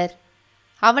வந்தனர்.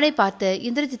 அவனை பார்த்த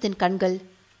இந்திரஜித்தின் கண்கள்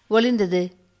ஒளிர்ந்தது.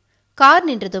 கார்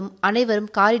நின்றதும் அனைவரும்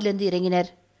காரிலிருந்து இறங்கினர்.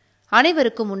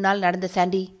 அனைவருக்கும் முன்னால் நடந்த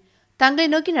சாண்டி தங்களை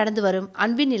நோக்கி நடந்து வரும்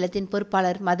அன்பின் இல்லத்தின்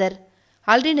பொறுப்பாளர் மதர்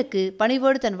ஆல்ரினுக்கு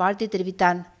பணிவோடு தன் வாழ்த்தை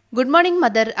தெரிவித்தான். குட் மார்னிங்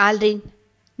மதர் ஆல்ரின்,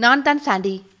 நான் தான்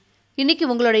சாண்டி. இன்னைக்கு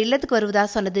உங்களோட இல்லத்துக்கு வருவதா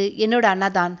சொன்னது என்னோட அண்ணா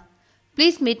தான்.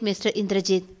 Please meet mister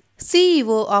Indrajit,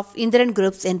 CEO of Indiran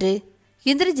groups என்று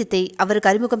இந்திரஜித்தை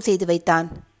அவருக்கு அறிமுகம் செய்து வைத்தான்.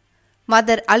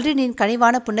 மதர் அல்ரினின்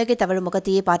கனிவான புன்னகை தவழும்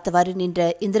முகத்தையே பார்த்தவாறு நின்ற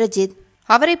இந்திரஜித்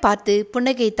அவரை பார்த்து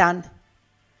புன்னகைத்தான்.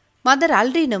 மதர்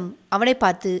அல்ரினும் அவனை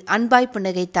பார்த்து அன்பாய்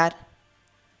புன்னகைத்தார்.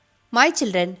 மை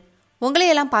சில்ட்ரன்,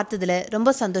 உங்களையெல்லாம் பார்த்ததில் ரொம்ப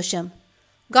சந்தோஷம்.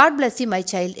 God bless you my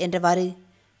child என்றவாறு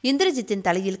இந்திரஜித்தின்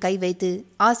தலையில் கை வைத்து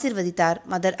ஆசிர்வதித்தார்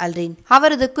மதர் அல்ரின்.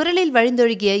 அவரது குரலில்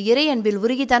வழிந்தொழுகிய இறை அன்பில்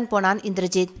உருகித்தான் போனான்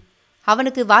இந்திரஜித்.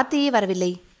 அவனுக்கு வார்த்தையே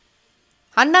வரவில்லை.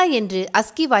 அண்ணா என்று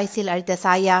அஸ்கி வாய்ஸில் அழைத்த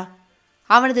சாயா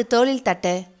அவனது தோளில் தட்ட,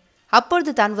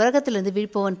 அப்பொழுது தான் உலகத்திலிருந்து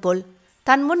வீழ்ப்பவன் போல்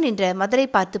தன் முன் நின்ற மதரை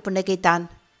பார்த்து புன்னகைத்தான்.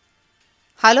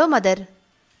 ஹலோ மதர்,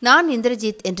 நான்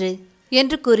இந்திரஜித்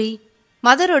என்று கூறி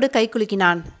மதரோடு கை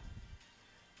குலுக்கினான்.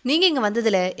 நீங்கள் இங்கே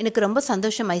வந்ததில் எனக்கு ரொம்ப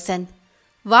சந்தோஷம் ஐசன்.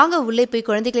 வாங்க உள்ளே போய்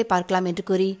குழந்தைகளை பார்க்கலாம் என்று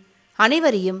கூறி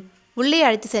அனைவரையும் உள்ளே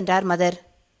அழைத்து சென்றார் மதர்.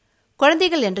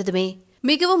 குழந்தைகள் என்றதுமே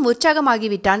மிகவும்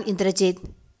உற்சாகமாகிவிட்டான் இந்திரஜித்.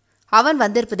 அவன்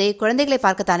வந்திருப்பதே குழந்தைகளை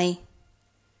பார்க்கத்தானே.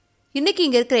 இன்னைக்கு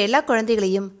இங்கே இருக்கிற எல்லா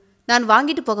குழந்தைகளையும் நான்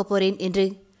வாங்கிட்டு போக போறேன் என்று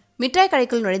மிட்டாய்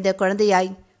கடைக்குள் நுழைந்த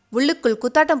குழந்தையாய் உள்ளுக்குள்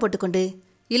குத்தாட்டம் போட்டுக்கொண்டு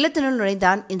இல்லத்தினுள்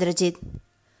நுழைந்தான் இந்திரஜித்.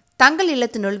 தங்கள்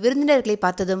இல்லத்தினுள் விருந்தினர்களை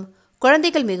பார்த்ததும்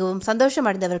குழந்தைகள் மிகவும் சந்தோஷம்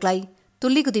அடைந்தவர்களாய்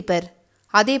துள்ளி குதிப்பர்.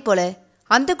 அதே போல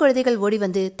அந்த குழந்தைகள் ஓடி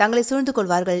வந்து தங்களை சூழ்ந்து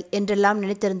கொள்வார்கள் என்றெல்லாம்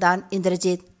நினைத்திருந்தான்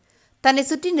இந்திரஜித். தன்னை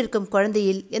சுற்றி நிற்கும்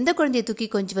குழந்தையில் எந்த குழந்தையை தூக்கி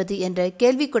கொஞ்சுவது என்ற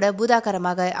கேள்வி கூட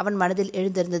பூதாகரமாக அவன் மனதில்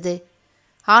எழுந்திருந்தது.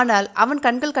 ஆனால் அவன்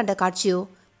கண்கள் கண்ட காட்சியோ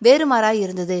வேறுமாறாய்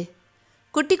இருந்தது.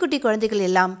 குட்டி குட்டி குழந்தைகள்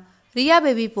எல்லாம் ரியா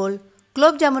பேபி போல்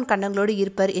குலோப் ஜாமுன் கண்ணங்களோடு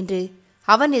இருப்பர் என்று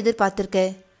அவன் எதிர்பார்த்திருக்க,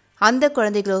 அந்த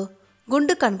குழந்தைகளோ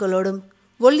குண்டு கண்களோடும்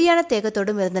ஒல்லியான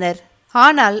தேகத்தோடும் இருந்தனர்.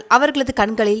 ஆனால் அவர்களது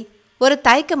கண்களில் ஒரு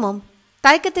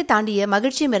தயக்கத்தை தாண்டிய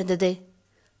மகிழ்ச்சியும் இருந்தது.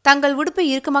 தங்கள் உடுப்பை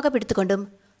இறுக்கமாக பிடித்துக்கொண்டும்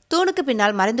தூணுக்கு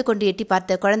பின்னால் மறைந்து கொண்டு எட்டி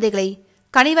பார்த்த குழந்தைகளை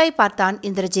கனிவாய் பார்த்தான்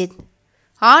இந்திரஜித்.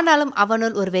 ஆனாலும்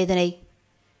அவனுள் ஒரு வேதனை.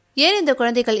 ஏன் இந்த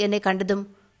குழந்தைகள் என்னை கண்டதும்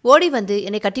ஓடி வந்து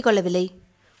என்னை கட்டிக்கொள்ளவில்லை?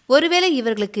 ஒருவேளை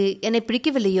இவர்களுக்கு என்னை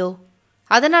பிடிக்கவில்லையோ?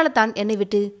 அதனால தான் என்னை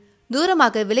விட்டு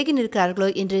தூரமாக விலகி நிற்கிறார்களோ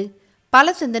என்று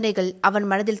பல சிந்தனைகள் அவன்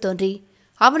மனதில் தோன்றி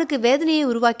அவனுக்கு வேதனையை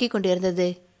உருவாக்கி கொண்டிருந்தது.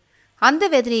 அந்த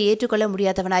வேதனையை ஏற்றுக்கொள்ள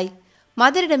முடியாதவனாய்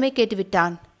மதரிடமே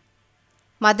கேட்டுவிட்டான்.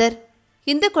 மதர்,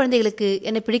 இந்த குழந்தைகளுக்கு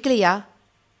என்னை பிடிக்கலையா?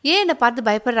 ஏன் என்னை பார்த்து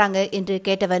பயப்படுறாங்க என்று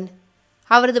கேட்டவன்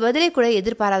அவரது பதிலை கூட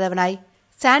எதிர்பாராதவனாய்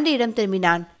சாண்டியிடம்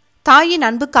திரும்பினான். தாயின்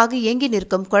அன்புக்காக ஏங்கி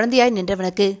நிற்கும் குழந்தையாய்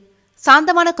நின்றவனுக்கு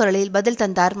சாந்தமான குரலில் பதில்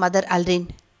தந்தார் மதர் அல்ரின்.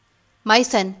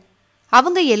 மைசன்,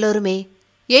 அவங்க எல்லோருமே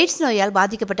எய்ட்ஸ் நோயால்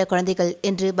பாதிக்கப்பட்ட குழந்தைகள்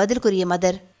என்று பதில் கூறிய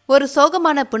மதர் ஒரு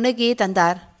சோகமான புன்னகையை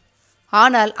தந்தார்.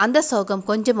 ஆனால் அந்த சோகம்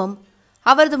கொஞ்சமும்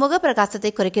அவரது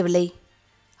முகப்பிரகாசத்தை குறைக்கவில்லை.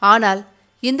 ஆனால்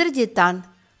இந்திரஜித் தான்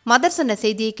மதர் சொன்ன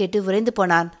செய்தியை கேட்டு உறைந்து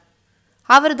போனான்.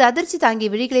 அவரது அதிர்ச்சி தாங்கிய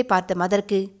விழிகளை பார்த்த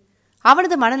மதருக்கு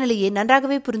அவனது மனநிலையை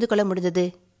நன்றாகவே புரிந்து கொள்ள முடிந்தது.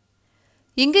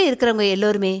 இங்கே இருக்கிறவங்க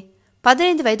எல்லோருமே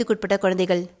 15 வயதுக்குட்பட்ட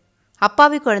குழந்தைகள்,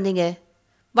 அப்பாவி குழந்தைங்க,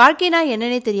 வாழ்க்கைனா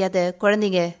என்னன்னே தெரியாத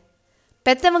குழந்தைங்க.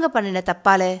 பெத்தவங்க பண்ணின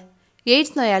தப்பால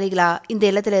எய்ட்ஸ் நோயாளிகளா இந்த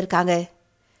இல்லத்தில் இருக்காங்க.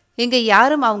 இங்கே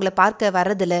யாரும் அவங்கள பார்க்க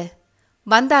வர்றதில்ல.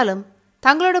 வந்தாலும்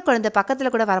தங்களோட குழந்தை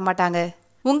பக்கத்தில் கூட வரமாட்டாங்க.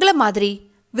 உங்களை மாதிரி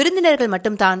விருந்தினர்கள்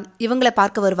மட்டும்தான் இவங்களை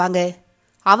பார்க்க வருவாங்க.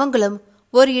 அவங்களும்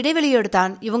ஒரு இடைவெளியோடு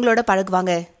தான் இவங்களோட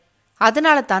பழகுவாங்க.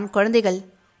 அதனால தான் குழந்தைகள்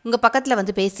உங்க பக்கத்துல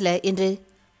வந்து பேசல என்று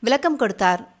விளக்கம்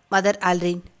கொடுத்தார் மதர்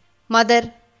ஆல்ரின். மதர்,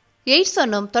 எய்ட்ஸ்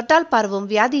சொன்னும் தொட்டால் பரவும்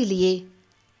வியாதி இல்லையே,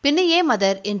 பின்ன ஏன்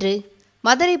மதர் என்று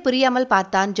மதரை புரியாமல்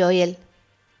பார்த்தான் ஜோயல்.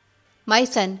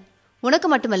 மைசன், உனக்கு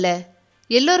மட்டுமல்ல,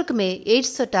 எல்லோருக்குமே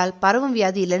எய்ட்ஸ் தொட்டால் பரவும்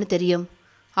வியாதி இல்லைன்னு தெரியும்.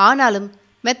 ஆனாலும்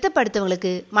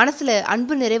மெத்தப்படுத்தவங்களுக்கு மனசுல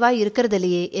அன்பு நிறைவாய்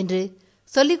இருக்கிறதில்லையே என்று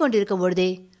சொல்லிக் கொண்டிருக்கும் பொழுதே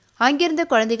அங்கிருந்த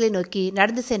குழந்தைகளை நோக்கி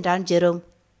நடந்து சென்றான் ஜெரோம்.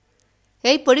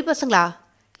 ஏய் பொடி பசங்களா,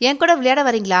 என் கூட விளையாட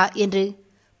வரீங்களா என்று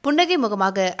புன்னகை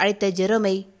முகமாக அழைத்த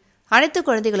ஜெரோமை அனைத்து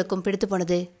குழந்தைகளுக்கும் பிடித்து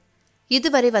போனது.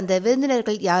 இதுவரை வந்த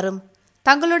விருந்தினர்கள் யாரும்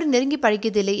தங்களோடு நெருங்கி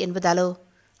பழகியதில்லை என்பதாலோ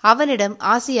அவனிடம்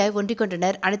ஆசையாய்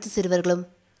ஒன்றிக்கொண்டனர் அனைத்து சிறுவர்களும்.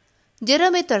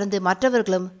 ஜெரோமை தொடர்ந்து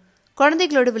மற்றவர்களும்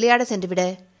குழந்தைகளோடு விளையாட சென்றுவிட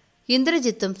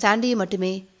இந்திரஜித்தும் சாண்டியும்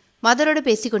மட்டுமே மதரோடு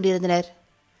பேசிக் கொண்டிருந்தனர்.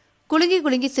 குலுங்கி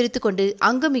குலுங்கி சிரித்துக்கொண்டு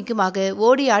அங்கும் இங்குமாக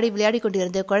ஓடி ஆடி விளையாடி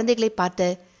கொண்டிருந்த குழந்தைகளை பார்த்த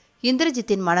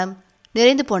இந்திரஜித்தின் மனம்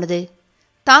நிறைந்து போனது.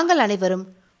 தாங்கள் அனைவரும்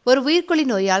ஒரு உயிர்கொல்லி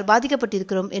நோயால்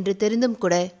பாதிக்கப்பட்டிருக்கிறோம் என்று தெரிந்தும்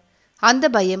கூட அந்த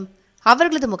பயம்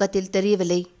அவர்களது முகத்தில்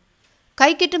தெரியவில்லை.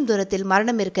 கை கெட்டும் தூரத்தில்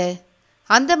மரணம் இருக்க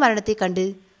அந்த மரணத்தை கண்டு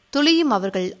துளியும்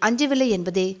அவர்கள் அஞ்சவில்லை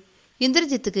என்பதே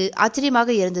இந்திரஜித்துக்கு ஆச்சரியமாக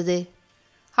இருந்தது.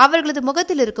 அவர்களது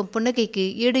முகத்தில் இருக்கும் புன்னகைக்கு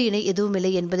ஈடு இணை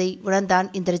எதுவுமில்லை என்பதை உணர்ந்தான்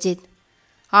இந்திரஜித்.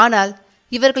 ஆனால்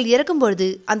இவர்கள் இறக்கும்பொழுது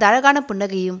அந்த அழகான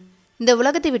புன்னகையும் இந்த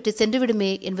உலகத்தை விட்டு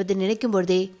சென்றுவிடுமே என்பதை நினைக்கும்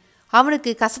பொழுதே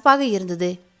அவனுக்கு கசப்பாக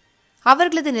இருந்தது.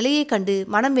 அவர்களது நிலையைக் கண்டு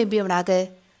மனம் வெம்பியவனாக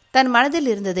தன் மனதில்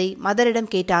இருந்ததை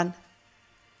மதரிடம் கேட்டான்.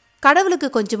 கடவுளுக்கு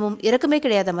கொஞ்சமும் இரக்கமே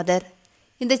கிடையாத மதர்,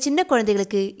 இந்த சின்ன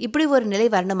குழந்தைகளுக்கு இப்படி ஒரு நிலை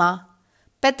வரணுமா?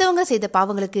 பெத்தவங்க செய்த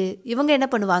பாவங்களுக்கு இவங்க என்ன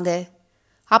பண்ணுவாங்க?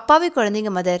 அப்பாவி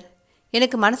குழந்தைங்க மதர்,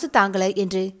 எனக்கு மனசு தாங்கலை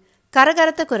என்று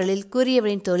கரகரத்த குரலில்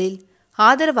கூறியவனின் தோளில்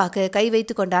ஆதரவாக கை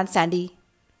வைத்து கொண்டான் சாண்டி.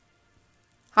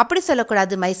 அப்படி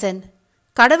சொல்லக்கூடாது மைசன்,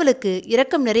 கடவுளுக்கு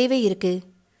இரக்கம் நிறையவே இருக்கு.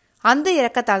 அந்த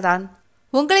இரக்கத்தால் தான்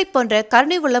உங்களைப் போன்ற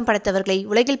கருணை உள்ளம் படைத்தவர்களை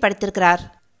உலகில் படைத்திருக்கிறார்.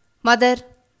 மதர்,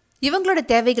 இவங்களோட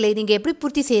தேவைகளை நீங்க எப்படி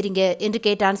பூர்த்தி செய்றீங்க என்று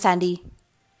கேட்டான் சாண்டி.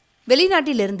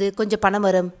 வெளிநாட்டிலிருந்து கொஞ்சம் பணம்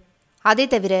வரும். அதை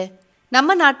தவிர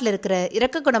நம்ம நாட்டில் இருக்கிற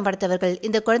இரக்க குணம் படைத்தவர்கள்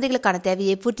இந்த குழந்தைகளுக்கான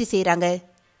தேவையை பூர்த்தி செய்கிறாங்க.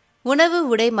 உணவு,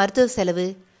 உடை, மருத்துவ செலவு,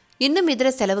 இன்னும் இதர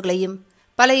செலவுகளையும்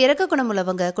பல இரக்க குணம்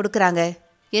உள்ளவங்க கொடுக்குறாங்க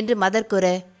என்று மதர் கூற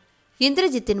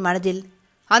இந்திரஜித்தின் மனதில்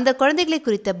அந்த குழந்தைகளை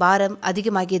குறித்த பாரம்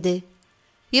அதிகமாகியது.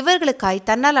 இவர்களுக்காய்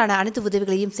தன்னாலான அனைத்து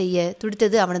உதவிகளையும் செய்ய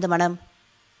துடித்தது அவனது மனம்.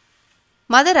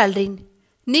 மதர் ஆல்ரின்,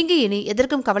 நீங்க இனி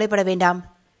எதற்கும் கவலைப்பட வேண்டாம்.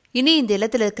 இனி இந்த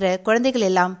இல்லத்தில் இருக்கிற குழந்தைகள்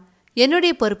எல்லாம்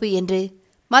என்னுடைய பொறுப்பு என்று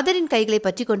மதரின் கைகளை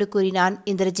பற்றி கொண்டு கூறினான்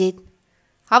இந்திரஜித்.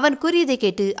 அவன் கூறியதை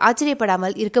கேட்டு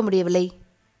ஆச்சரியப்படாமல் இருக்க முடியவில்லை.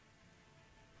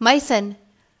 மைசன்,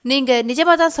 நீங்க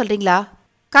நிஜமாதான் சொல்றீங்களா?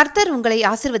 கர்த்தர் உங்களை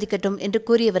ஆசிர்வதிக்கட்டும் என்று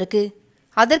கூறியவருக்கு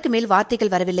அதற்கு மேல்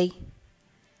வார்த்தைகள் வரவில்லை.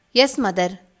 எஸ்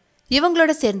மதர்,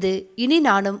 இவங்களோட சேர்ந்து இனி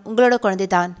நானும் உங்களோட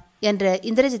குழந்தைதான் என்ற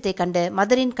இந்திரஜித்தை கண்ட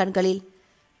மதரின் கண்களில்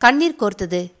கண்ணீர்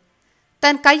கோர்த்தது.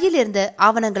 தன் கையில் இருந்த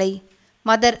ஆவணங்களை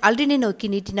மதர் ஆல்ரினை நோக்கி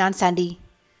நீட்டினான் சாண்டி.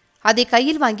 அதை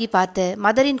கையில் வாங்கி பார்த்த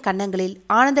மதரின் கன்னங்களில்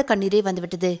ஆனந்த கண்ணீரே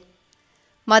வந்துவிட்டது.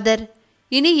 மதர்,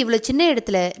 இனி இவ்வளவு சின்ன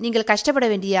இடத்துல நீங்கள் கஷ்டப்பட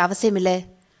வேண்டிய அவசியமில்லை.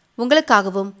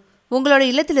 உங்களுக்காகவும் உங்களோட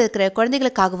இல்லத்தில் இருக்கிற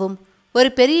குழந்தைகளுக்காகவும் ஒரு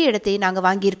பெரிய இடத்தை நாங்கள்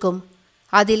வாங்கியிருக்கோம்.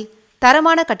 அதில்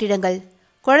தரமான கட்டிடங்கள்,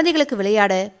 குழந்தைகளுக்கு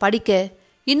விளையாட, படிக்க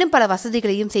இன்னும் பல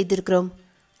வசதிகளையும் செய்திருக்கிறோம்.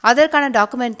 அதற்கான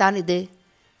டாக்குமெண்ட் தான் இது.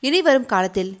 இனி வரும்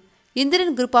காலத்தில்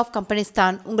இந்திரன் குரூப் ஆஃப் கம்பெனிஸ்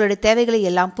தான் உங்களுடைய தேவைகளை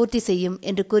எல்லாம் பூர்த்தி செய்யும்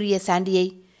என்று கூறிய சாண்டியை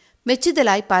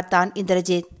மெச்சுதலாய் பார்த்தான்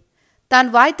இந்திரஜித். தான்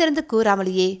வாய் திறந்து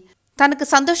கூறாமலேயே தனக்கு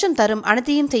சந்தோஷம் தரும்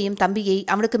அனைத்தையும் செய்யும் தம்பியை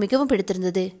அவனுக்கு மிகவும்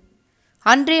பிடித்திருந்தது.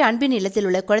 அன்றே அன்பின் இல்லத்தில்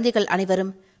உள்ள குழந்தைகள்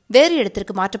அனைவரும் வேறு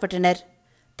இடத்திற்கு மாற்றப்பட்டனர்.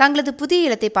 தங்களது புதிய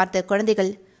இல்லத்தை பார்த்த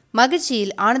குழந்தைகள்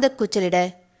மகிழ்ச்சியில் ஆனந்த கூச்சலிட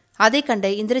அதை கண்ட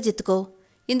இந்திரஜித்துக்கோ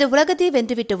இந்த உலகத்தை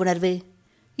வென்றுவிட்ட உணர்வு.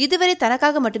 இதுவரை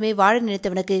தனக்காக மட்டுமே வாழ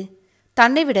நினைத்தவனுக்கு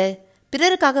தன்னை விட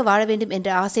பிறருக்காக வாழ வேண்டும் என்ற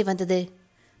ஆசை வந்தது.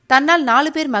 தன்னால்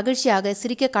 4 பேர் மகிழ்ச்சியாக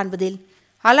சிரிக்க காண்பதில்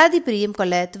அலாதி பிரியம்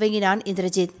கொள்ள துவங்கினான்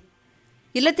இந்திரஜித்.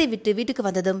 இல்லத்தை விட்டு வீட்டுக்கு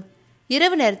வந்ததும்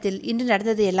இரவு நேரத்தில் இன்று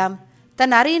நடந்ததையெல்லாம்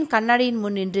தன் அறையின் கண்ணாடியின்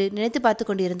முன் நின்று நினைத்து பார்த்து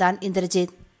கொண்டிருந்தான்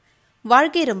இந்திரஜித்.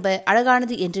 வாழ்க்கை ரொம்ப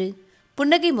அழகானது என்று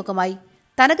புன்னகை முகமாய்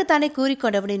தனக்குத்தானே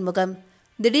கூறிக்கொண்டவனின் முகம்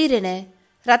திடீரென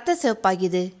இரத்த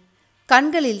சிவப்பாகியது.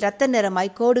 கண்களில் இரத்த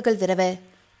நிறமாய் கோடுகள் விரவ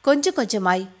கொஞ்சம்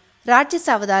கொஞ்சமாய் ராட்சச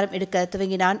அவதாரம் எடுக்க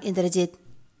துவங்கினான் இந்திரஜித்.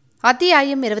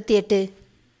 அத்தியாயம் 28.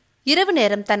 இரவு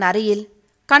நேரம் தன் அறையில்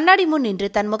கண்ணாடி முன் நின்று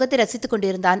தன் முகத்தை ரசித்துக்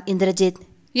கொண்டிருந்தான் இந்திரஜித்.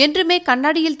 என்றுமே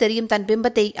கண்ணாடியில் தெரியும் தன்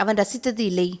பிம்பத்தை அவன் ரசித்தது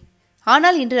இல்லை.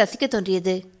 ஆனால் இன்று ரசிக்க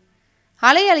தோன்றியது.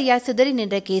 அலை அலையாய் சிதறி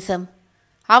நின்ற கேசம்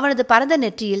அவனது பரந்த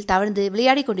நெற்றியில் தவழ்ந்து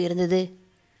விளையாடி கொண்டிருந்தது.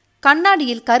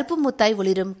 கண்ணாடியில் கருப்பு முத்தாய்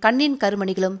ஒளிரும் கண்ணின்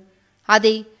கருமணிகளும்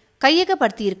அதை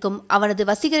கையகப்படுத்தியிருக்கும் அவனது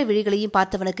வசீகர விழிகளையும்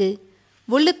பார்த்தவனுக்கு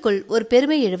உள்ளுக்குள் ஒரு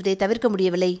பெருமை எழுவதை தவிர்க்க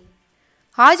முடியவில்லை.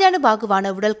 ஆஜானுபாகுவான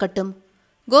உடல் கட்டும்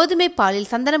கோதுமை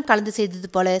பாலில் சந்தனம் கலந்து செய்தது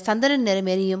போல சந்தன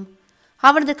நிறமேறியும்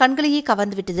அவனது கண்களையே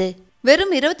கவர்ந்துவிட்டது.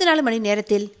 வெறும் 24 மணி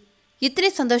நேரத்தில் இத்தனை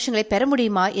சந்தோஷங்களை பெற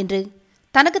முடியுமா என்று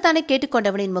தனக்குத்தானே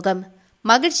கேட்டுக்கொண்டவனின் முகம்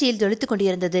மகிழ்ச்சியில் ஜொலித்துக்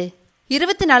கொண்டிருந்தது.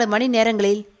 24 மணி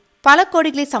நேரங்களில் பல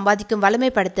கோடிகளை சம்பாதிக்கும் வல்லமை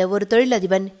படைத்த ஒரு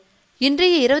தொழிலதிபன்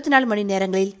இன்றைய 24 மணி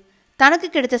நேரங்களில் தனக்கு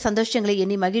கிடைத்த சந்தோஷங்களை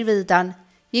எண்ணி மகிழ்வதுதான்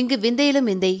இங்கு விந்தையிலும்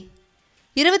விந்தை.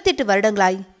 28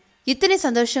 வருடங்களாய் இத்தனை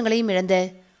சந்தோஷங்களையும் இழந்த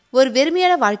ஒரு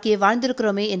வெறுமையான வாழ்க்கையை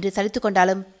வாழ்ந்திருக்கிறோமே என்று சலித்து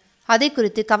கொண்டாலும் அதை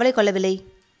குறித்து கவலை கொள்ளவில்லை.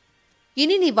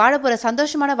 இனி நீ வாழப்போற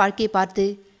சந்தோஷமான வாழ்க்கையை பார்த்து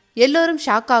எல்லோரும்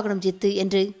ஷாக் ஆகணும் ஜித்து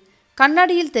என்று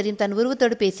கண்ணாடியில் தெரியும் தன்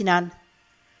உருவத்தோடு பேசினான்.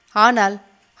 ஆனால்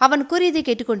அவன் கூறியதை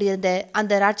கேட்டுக்கொண்டிருந்த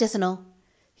அந்த ராட்சசனோ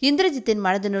இந்திரஜித்தின்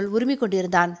மனதினுள் உரிமை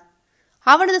கொண்டிருந்தான்.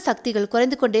 அவனது சக்திகள்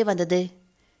குறைந்து கொண்டே வந்தது.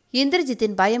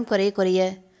 இந்திரஜித்தின் பயம் குறைய குறைய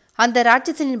அந்த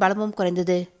ராட்சசனின் பலமும்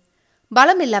குறைந்தது.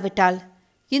 பலம் இல்லாவிட்டால்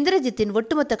இந்திரஜித்தின்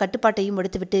ஒட்டுமொத்த கட்டுப்பாட்டையும்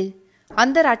முடித்துவிட்டு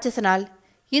அந்த ராட்சசனால்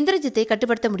இந்திரஜித்தை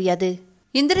கட்டுப்படுத்த முடியாது.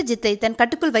 இந்திரஜித்தை தன்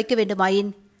கட்டுக்குள் வைக்க வேண்டுமாயின்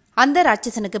அந்த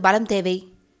ராட்சசனுக்கு பலம் தேவை.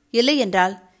 இல்லை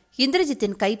என்றால்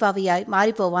இந்திரஜித்தின் கைப்பாவையாய்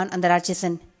மாறிப்போவான் அந்த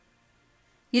ராட்சசன்.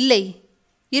 இல்லை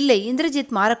இல்லை,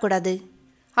 இந்திரஜித் மாறக்கூடாது.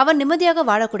 அவன் நிம்மதியாக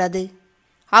வாழக்கூடாது.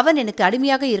 அவன் எனக்கு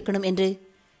அடிமையாக இருக்கணும் என்று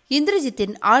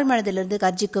இந்திரஜித்தின் ஆழ்மனதிலிருந்து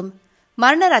கர்ஜிக்கும்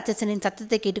மரண ராட்சசனின்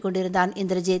சத்தத்தை கேட்டுக்கொண்டிருந்தான்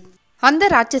இந்திரஜித். அந்த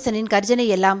ராட்சசனின் கர்ஜனை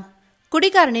எல்லாம்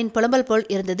குடிகாரனின் புலம்பல் போல்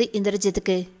இருந்தது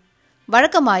இந்திரஜித்துக்கு.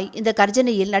 வழக்கமாய் இந்த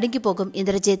கர்ஜனையில் நடுங்கி போகும்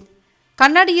இந்திரஜித்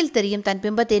கண்ணாடியில் தெரியும் தன்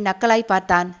பிம்பத்தை நக்கலாய்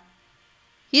பார்த்தான்.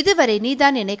 இதுவரை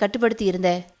நீதான் என்னை கட்டுப்படுத்தி இருந்த.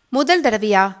 முதல்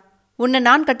தடவையா உன்னை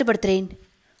நான் கட்டுப்படுத்துறேன்.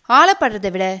 ஆளப்படுறதை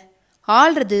விட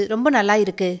ஆள்றது ரொம்ப நல்லா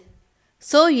இருக்கு.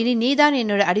 சோ இனி நீதான்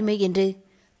என்னோட அடிமை என்று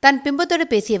தன் பிம்பத்தோடு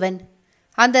பேசியவன்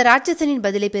அந்த ராட்சசனின்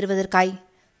பதிலை பெறுவதற்காய்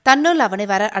தன்னுள் அவனை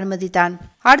வர அனுமதித்தான்.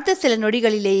 அடுத்த சில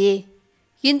நொடிகளிலேயே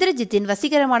இந்திரஜித்தின்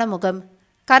வசீகரமான முகம்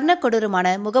கர்ணக்கொடூரமான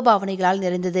முகபாவனைகளால்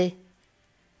நிறைந்தது.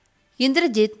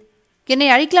 இந்திரஜித், என்னை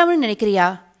அழிக்கலாம்னு நினைக்கிறியா?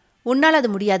 உன்னால் அது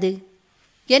முடியாது.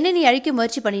 என்னை நீ அழிக்க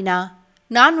முயற்சி பண்ணினா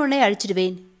நான் உன்னை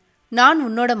அழிச்சிடுவேன். நான்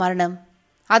உன்னோட மரணம்.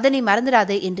 அதை நீ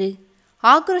மறந்துடாதே என்று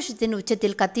ஆக்ரோஷத்தின்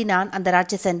உச்சத்தில் கத்தினான் அந்த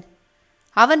ராட்சசன்.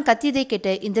 அவன் கத்தியதை கேட்ட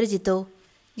இந்திரஜித்தோ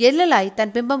எல்லலாய்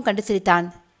தன் பிம்பம் கண்டு சிரித்தான்.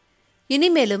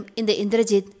 இனிமேலும் இந்த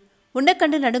இந்திரஜித் உன்னை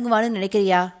கண்டு நடுங்குவான்னு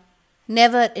நினைக்கிறியா?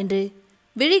 நெவர் என்று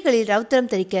விழிகளில்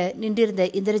ரவுத்திரம் தெரிக்க நின்றிருந்த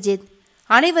இந்திரஜித்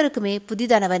அனைவருக்குமே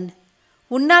புதிதானவன்.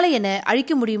 உன்னால என்ன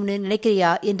அழிக்க முடியும்னு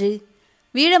நினைக்கிறியா என்று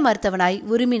வீழ மறுத்தவனாய்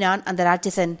உருமினான் அந்த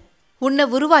ராட்சசன். உன்னை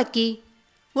உருவாக்கி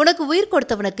உனக்கு உயிர்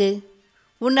கொடுத்தவனுக்கு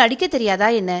உன்னை அடிக்க தெரியாதா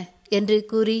என்ன என்று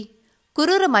கூறி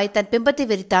குரூரமாய் தன் பிம்பத்தை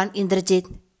வெறித்தான் இந்திரஜித்.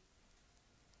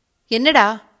 என்னடா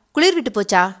குளிர் விட்டு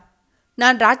போச்சா?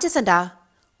 நான் ராட்சசன்டா.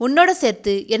 உன்னோட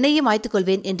சேர்த்து என்னையும்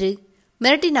மாய்த்துக்கொள்வேன் என்று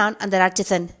மிரட்டினான் அந்த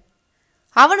ராட்சசன்.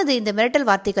 அவனது இந்த மிரட்டல்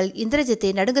வார்த்தைகள் இந்திரஜித்தை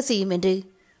நடுங்க செய்யும் என்று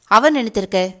அவன்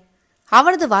நினைத்திருக்க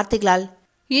அவனது வார்த்தைகளால்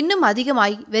இன்னும்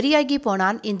அதிகமாய் வெறியாகி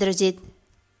போனான் இந்திரஜித்.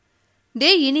 டே,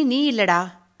 இனி நீ இல்லடா,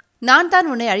 நான் தான்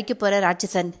உன்னை அழிக்கப் போற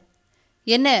ராட்சசன்.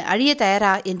 என்ன அழிய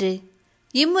தயாரா என்று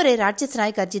இம்முறை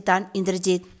ராட்சசனாய் கர்ஜித்தான்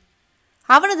இந்திரஜித்.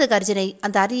 அவனது கர்ஜனை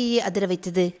அந்த அறையையே அதிர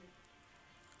வைத்தது.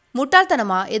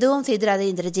 முட்டாள்தனமா எதுவும் செய்திராதே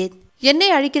இந்திரஜித். என்னை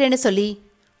அழிக்கிறேன்னு சொல்லி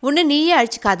உன்னை நீயே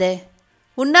அழிச்சிக்காத.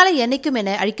 உன்னால என்னைக்கும்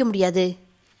என்னை அழிக்க முடியாது.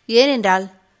 ஏனென்றால்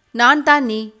நான் தான்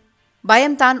நீ,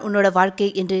 பயம்தான் உன்னோட வாழ்க்கை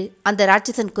என்று அந்த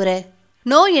ராட்சசன் கூற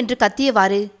நோ என்று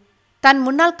கத்தியவாறு தன்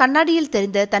முன்னால் கண்ணாடியில்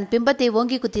தெரிந்த தன் பிம்பத்தை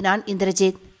ஓங்கி குத்தினான்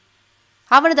இந்திரஜித்.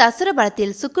 அவனது அசுர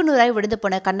பலத்தில் சுக்குநூறாய் உடைந்து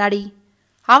போன கண்ணாடி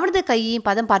அவனது கையையும்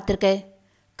பதம் பார்த்திருக்க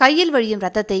கையில் வழியும்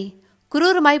ரத்தத்தை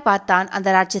குரூரமாய் பார்த்தான் அந்த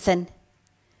ராட்சசன்.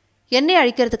 என்னை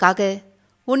அழிக்கிறதுக்காக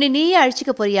உன்னை நீயே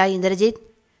அழிச்சிக்க போறியா இந்திரஜித்?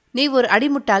 நீ ஒரு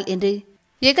அடிமுட்டாள் என்று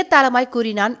எகத்தாளமாய்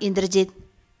கூறினான் இந்திரஜித்.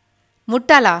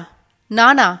 முட்டாளா?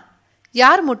 நானா?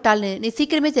 யார் முட்டாள்னு நீ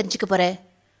சீக்கிரமே தெரிஞ்சுக்க போற.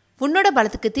 உன்னோட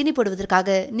பலத்துக்கு தீனி போடுவதற்காக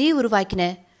நீ உருவாக்கின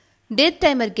டெத்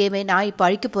டைமர் கேமை நான் இப்போ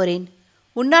அழிக்க போறேன்.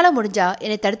 உன்னால முடிஞ்சா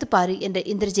என்னை தடுத்துப்பாரு என்ற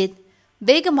இந்திரஜித்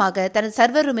வேகமாக தனது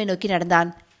சர்வர் ரூமை நோக்கி நடந்தான்.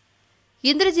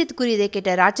 இந்திரஜித் கூறியதை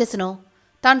கேட்ட ராட்சசனோ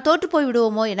தான் தோற்று போய்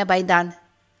விடுவோமோ என பயந்தான்.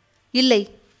 இல்லை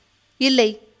இல்லை,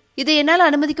 இதை என்னால்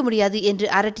அனுமதிக்க முடியாது என்று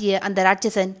அரட்டிய அந்த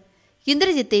ராட்சசன்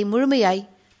இந்திரஜித்தை முழுமையாய்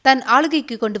தன்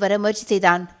ஆளுகைக்கு கொண்டு வர முயற்சி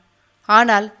செய்தான்.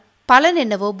 ஆனால் பலன்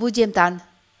என்னவோ பூஜ்யம்தான்.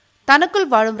 தனக்குள்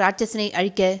வாழும் ராட்சசனை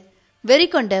அழிக்க வெறி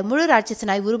கொண்ட முழு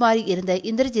ராட்சசனாய் உருமாறி இருந்த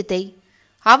இந்திரஜித்தை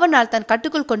அவனால் தன்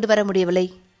கட்டுக்குள் கொண்டு வர முடியவில்லை.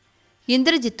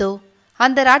 இந்திரஜித்தோ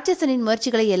அந்த ராட்சசனின்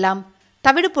முயற்சிகளை எல்லாம்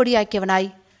தவிடு பொடியாக்கியவனாய்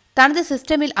தனது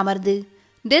சிஸ்டமில் அமர்ந்து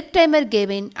டெத் டைமர்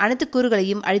கேமின் அனைத்து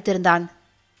கூறுகளையும் அழித்திருந்தான்.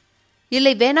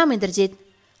 இல்லை, வேணாம் இந்திரஜித்,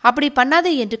 அப்படி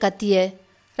பண்ணாதே என்று கத்திய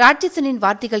ராட்சசனின்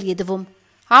வார்த்தைகள் எதுவும்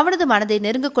அவனது மனதை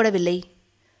நெருங்கக்கூடவில்லை.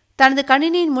 தனது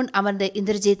கணினியின் முன் அமர்ந்த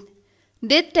இந்திரஜித்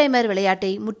டெத் டைமர்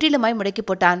விளையாட்டை முற்றிலுமாய் முடக்கி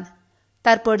போட்டான்.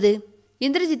 தற்பொழுது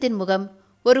இந்திரஜித்தின் முகம்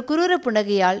ஒரு குரூர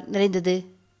புன்னகையால் நிறைந்தது.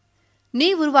 நீ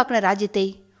உருவாக்கின ராஜ்யத்தை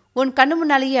உன் கண்ணு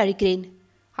முன்னாலேயே அழிக்கிறேன்.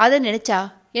 அதை நினைச்சா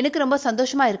எனக்கு ரொம்ப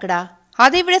சந்தோஷமா இருக்குடா.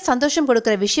 அதைவிட சந்தோஷம்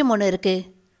கொடுக்குற விஷயம் ஒன்று இருக்கு.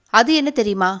 அது என்ன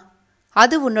தெரியுமா?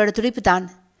 அது உன்னோட துடிப்பு தான்.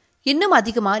 இன்னும்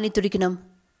அதிகமா நீ துடிக்கணும்.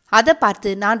 அதை பார்த்து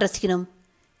நான் ரசிக்கணும்.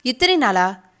 இத்தனை நாளா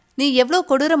நீ எவ்வளோ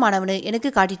கொடூரமானவனு எனக்கு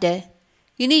காட்டிட்ட.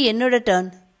 இனி என்னோட டர்ன்.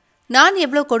 நான்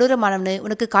எவ்வளோ கொடூரமானவனு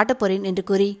உனக்கு காட்டப்போறேன் என்று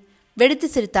கூறி வெடித்து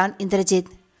சிரித்தான் இந்திரஜித்.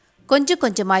 கொஞ்சம்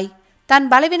கொஞ்சமாய் தான்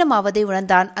பலவீனமாவதை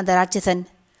உணர்ந்தான் அந்த ராட்சசன்.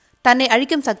 தன்னை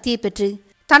அழிக்கும் சக்தியை பெற்று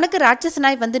தனக்கு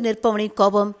ராட்சசனாய் வந்து நிற்பவனின்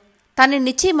கோபம் தன்னை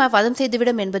நிச்சயமாய் வதம்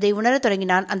செய்துவிடும் என்பதை உணரத்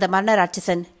தொடங்கினான் அந்த மரண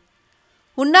ராட்சசன்.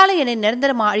 உன்னால என்னை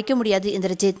நிரந்தரமா அழிக்க முடியாது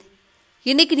இந்திரஜித்.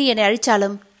 இன்னைக்கு நீ என்னை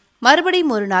அழிச்சாலும்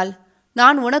மறுபடியும் ஒரு நாள்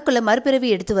நான் உனக்குள்ள மறுபிறவி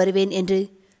எடுத்து வருவேன் என்று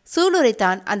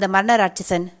சூளுரைத்தான் அந்த மரண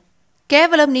ராட்சசன்.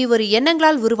 கேவலம் நீ ஒரு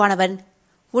எண்ணங்களால் உருவானவன்.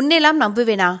 உன்னெல்லாம்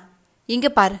நம்புவேனா? இங்க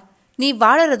பார், நீ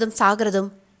வாழறதும் சாகிறதும்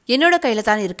என்னோட கையில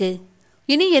தான் இருக்கு.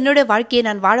 இனி என்னோட வாழ்க்கையை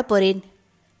நான் வாழப்போறேன்.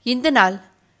 இந்த நாள்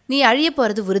நீ அழிய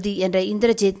போறது உறுதி என்ற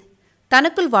இந்திரஜித்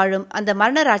தனக்குள் வாழும் அந்த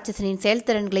மரண ராட்சசனின்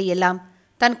செயல்திறன்களை எல்லாம்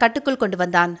தன் கட்டுக்குள் கொண்டு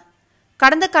வந்தான்.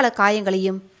 கடந்த கால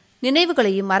காயங்களையும்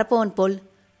நினைவுகளையும் மறப்பவன் போல்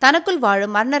தனக்குள்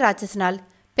வாழும் மரண ராட்சசனால்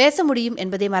பேச முடியும்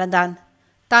என்பதை மறந்தான்.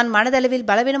 தான் மனதளவில்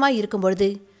பலவீனமாய் இருக்கும்பொழுது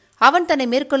அவன் தன்னை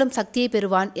மேற்கொள்ளும் சக்தியை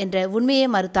பெறுவான் என்ற உண்மையை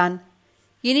மறுத்தான்.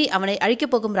 இனி அவனை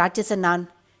அழிக்கப் போகும் ராட்சசன் நான்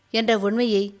என்ற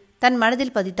உண்மையை தன்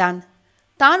மனதில் பதித்தான்.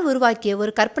 தான் உருவாக்கிய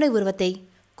ஒரு கற்பனை உருவத்தை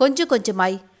கொஞ்சம்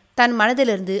கொஞ்சமாய் தன்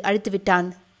மனதிலிருந்து அழித்துவிட்டான்.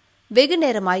 வெகு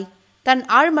நேரமாய் தன்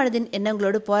ஆழ்மனதின்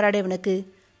எண்ணங்களோடு போராடியவனுக்கு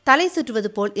தலை சுற்றுவது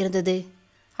போல் இருந்தது.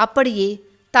 அப்படியே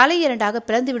தலை இரண்டாக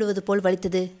பிளந்து விடுவது போல்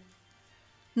வலித்தது.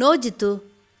 நோ ஜித்து,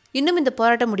 இன்னும் இந்த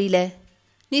போராட்டம் முடியல.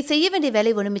 நீ செய்ய வேண்டிய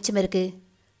வேலை ஒன்று மிச்சம் இருக்கு.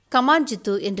 கமான்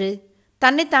ஜித்து என்று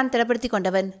தன்னைத்தான் திடப்படுத்தி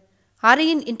கொண்டவன்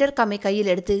அறையின் இன்டர்காமை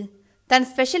கையில் எடுத்து தன்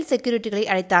ஸ்பெஷல் செக்யூரிட்டிகளை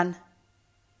அழைத்தான்.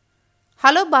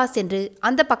 ஹலோ பாஸ் என்று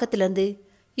அந்த பக்கத்திலிருந்து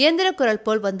இயந்திர குரல்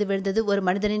போல் வந்து விழுந்தது ஒரு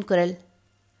மனிதனின் குரல்.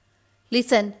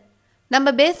 லிசன், நம்ம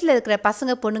பேஸில் இருக்கிற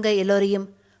பசங்க பொண்ணுங்க எல்லோரையும்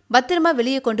பத்திரமா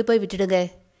வெளியே கொண்டு போய் விட்டுடுங்க.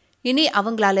 இனி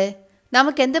அவங்களால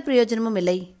நமக்கு எந்த பிரயோஜனமும்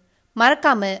இல்லை.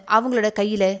 மறக்காம அவங்களோட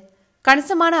கையில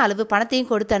கணிசமான அளவு பணத்தையும்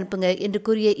கொடுத்து அனுப்புங்க என்று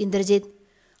கூறிய இந்திரஜித்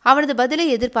அவனது பதிலை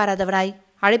எதிர்பாராதவனாய்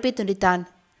அழைப்பை துண்டித்தான்.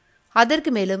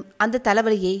 அதற்கு மேலும் அந்த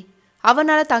தலைவலியை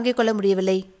அவனால் தாங்கிக் கொள்ள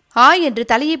முடியவில்லை. என்று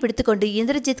தலையை பிடித்துக்கொண்டு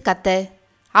இந்திரஜித் கத்த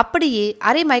அப்படியே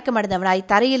அரை மயக்கமடைந்தவனாய்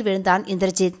தரையில் விழுந்தான்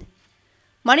இந்திரஜித்.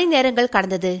 மணி நேரங்கள்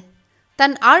கடந்தது.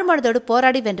 தன் ஆழ்மனதோடு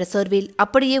போராடி வென்ற சோர்வில்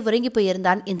அப்படியே உறங்கி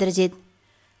போயிருந்தான் இந்திரஜித்.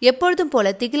 எப்பொழுதும்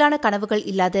போல திகிலான கனவுகள்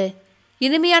இல்லாத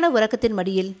இனிமையான உறக்கத்தின்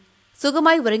மடியில்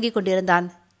சுகமாய் உறங்கிக் கொண்டிருந்தான்.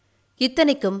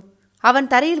 இத்தனைக்கும் அவன்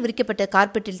தரையில் விரிக்கப்பட்ட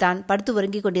கார்பெட்டில் தான் படுத்து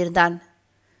உறங்கிக் கொண்டிருந்தான்.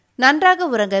 நன்றாக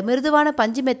உறங்க மிருதுவான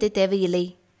பஞ்சுமெத்தை தேவையில்லை,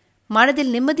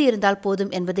 மனதில் நிம்மதி இருந்தால்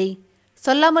போதும் என்பதை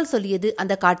சொல்லாமல் சொல்லியது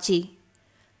அந்த காட்சி.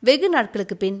 வெகு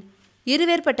நாட்களுக்கு பின்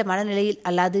இருவேற்பட்ட மனநிலையில்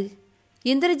அல்லாது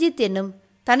இந்திரஜித் என்னும்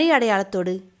தனி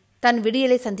அடையாளத்தோடு தன்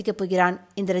விடியலை சந்திக்கப் போகிறான்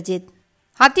இந்திரஜித்.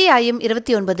 அத்தியாயம்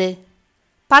 29.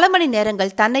 பல மணி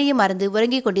நேரங்கள் தன்னையும் மறந்து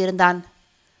உறங்கிக் கொண்டிருந்தான்.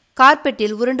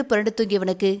 கார்பெட்டில் உருண்டு புரண்டு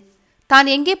தூங்கியவனுக்கு தான்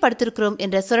எங்கே படுத்திருக்கிறோம்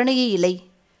என்ற சுரணையே இல்லை.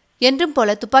 என்றும்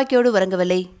போல துப்பாக்கியோடு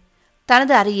உறங்கவில்லை.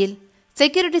 தனது அறையில்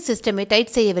செக்யூரிட்டி சிஸ்டமை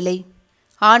டைட் செய்யவில்லை.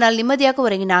 ஆனால் நிம்மதியாக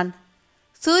உறங்கினான்.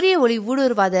 சூரிய ஒளி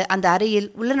ஊடுருவாத அந்த அறையில்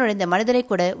உள்ள நுழைந்த மனிதனை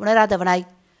கூட உணராதவனாய்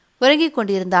உறங்கிக்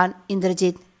கொண்டிருந்தான்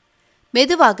இந்திரஜித்.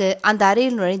 மெதுவாக அந்த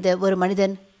அறையில் நுழைந்த ஒரு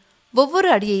மனிதன் ஒவ்வொரு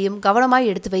அடியையும் கவனமாய்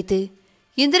எடுத்து வைத்து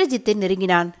இந்திரஜித்தை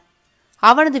நெருங்கினான்.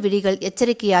 அவனது விழிகள்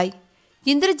எச்சரிக்கையாய்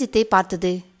இந்திரஜித்தை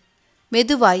பார்த்தது.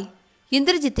 மெதுவாய்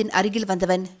இந்திரஜித்தின் அருகில்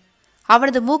வந்தவன்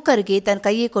அவனது மூக்கருகே தன்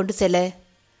கையை கொண்டு செல்ல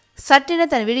சட்டென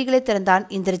தன் விழிகளை திறந்தான்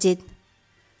இந்திரஜித்.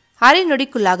 அரை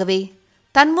நொடிக்குள்ளாகவே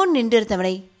தன் முன்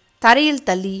நின்றிருந்தவனை தரையில்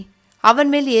தள்ளி அவன்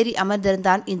மேல் ஏறி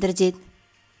அமர்ந்திருந்தான் இந்திரஜித்.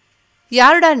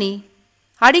 யாருடா நீ?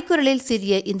 அடிக்குரலில்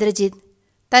சீறிய இந்திரஜித்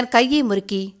தன் கையை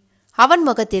முறுக்கி அவன்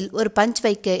முகத்தில் ஒரு பஞ்ச்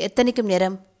வைக்க எத்தனைக்கும்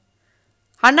நேரம்.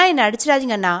 அண்ணா, என்னை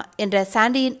அடிச்சிடாதீங்க அண்ணா என்ற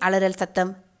சாண்டியின் அலறல்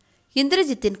சத்தம்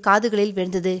இந்திரஜித்தின் காதுகளில்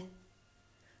விழுந்தது.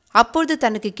 அப்பொழுது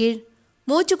தனக்கு கீழ்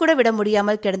மூச்சு கூட விட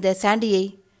முடியாமல் கிடந்த சாண்டியை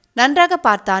நன்றாக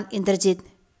பார்த்தான் இந்திரஜித்.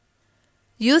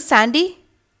 யூ சாண்டி,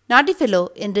 நாட்டி ஃபெலோ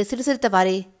என்று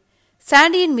சிறுசிறுத்தவாறே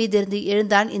சாண்டியின் மீதிருந்து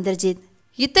எழுந்தான் இந்திரஜித்.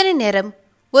 இத்தனை நேரம்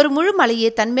ஒரு முழு மலையை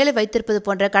தன்மேலே வைத்திருப்பது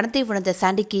போன்ற கணத்தை உணர்ந்த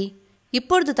சாண்டிக்கு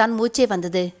இப்பொழுது தான் மூச்சே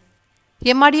வந்தது.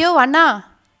 எம்மாடியோ அண்ணா,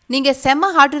 நீங்கள் செம்ம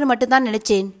ஹார்ட்டுன்னு மட்டும்தான்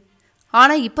நினைச்சேன்.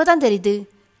 ஆனால் இப்போதான் தெரியுது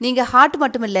நீங்கள் ஹார்ட்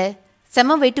மட்டுமில்ல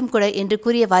செம்ம வெயிட்டும் கூட என்று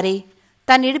கூறியவாறே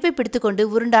தன் இடுப்பை பிடித்துக்கொண்டு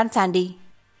உருண்டான் சாண்டி.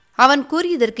 அவன்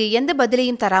கூறியதற்கு எந்த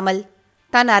பதிலையும் தராமல்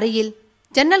தன் அறையில்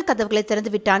ஜன்னல் கதவுகளை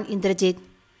திறந்து விட்டான் இந்திரஜித்.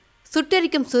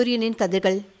 சுட்டெரிக்கும் சூரியனின்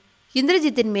கதிர்கள்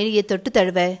இந்திரஜித்தின் மேனியை தொட்டு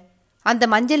தழுவ அந்த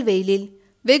மஞ்சள் வெயிலில்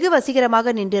வெகு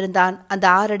வசீகரமாக நின்றிருந்தான் அந்த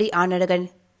 6 அடி ஆணழகன்.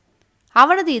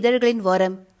 அவனது இதழ்களின்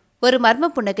ஓரம் ஒரு மர்ம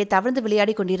புன்னகை தவழ்ந்து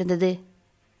விளையாடி கொண்டிருந்தது.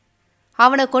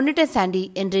 அவனை கொன்னுட்ட சாண்டி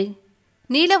என்று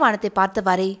நீலவானத்தை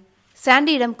பார்த்தவாறே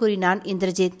சாண்டியிடம் கூறினான்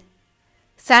இந்திரஜித்.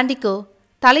 சாண்டிக்கோ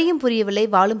தலையும் புரியவில்லை,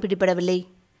 வாளும் பிடிபடவில்லை.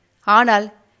 ஆனால்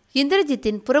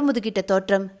இந்திரஜித்தின் புறமுதுகிட்ட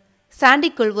தோற்றம்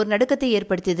சாண்டிக்குள் ஒரு நடுக்கத்தை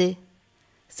ஏற்படுத்தியது.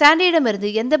 சாண்டியிடமிருந்து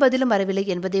எந்த பதிலும் வரவில்லை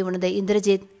என்பதை உணர்ந்த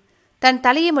இந்திரஜித் தன்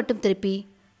தலையை மட்டும் திருப்பி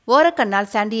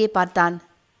ஓரக்கண்ணால் சாண்டியை பார்த்தான்.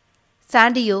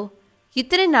 சாண்டியோ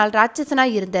இத்தனை நாள்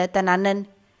ராட்சசனாய் இருந்த தன் அண்ணன்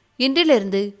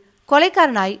இன்றிலிருந்து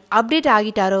கொலைக்காரனாய் அப்டேட்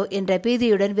ஆகிட்டாரோ என்ற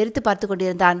பீதியுடன் வெறித்து பார்த்து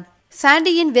கொண்டிருந்தான்.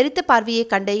 சாண்டியின் வெறித்த பார்வையை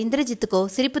கண்ட இந்திரஜித்துக்கோ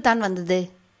சிரிப்புத்தான் வந்தது.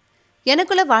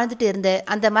 எனக்குள்ள வாழ்ந்துட்டு இருந்த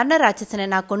அந்த மரண ராட்சசனை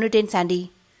நான் கொன்னுட்டேன் சாண்டி,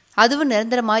 அதுவும்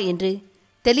நிரந்தரமா என்று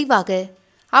தெளிவாக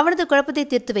அவனது குழப்பத்தை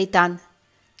தீர்த்து வைத்தான்.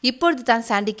 இப்பொழுது தான்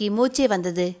சாண்டிக்கு மூச்சே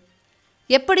வந்தது.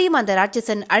 எப்படியும் அந்த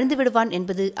ராட்சசன் அழிந்து விடுவான்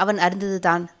என்பது அவன்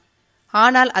அறிந்ததுதான்.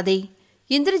 ஆனால் அதை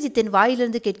இந்திரஜித்தின்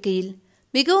வாயிலிருந்து கேட்கையில்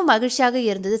மிகவும் மகிழ்ச்சியாக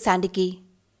இருந்தது சாண்டிக்கு.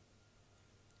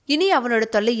 இனி அவனோட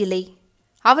தொல்லை இல்லை.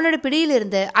 அவனோட பிடியில்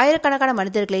இருந்த ஆயிரக்கணக்கான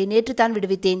மனிதர்களை நேற்று தான்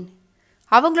விடுவித்தேன்.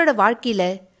 அவங்களோட வாழ்க்கையில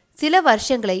சில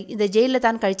வருஷங்களை இந்த ஜெயிலில்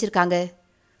தான் கழிச்சிருக்காங்க.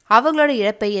 அவங்களோட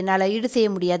இழப்பை என்னால் ஈடு செய்ய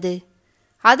முடியாது.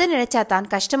 அதை நினைச்சா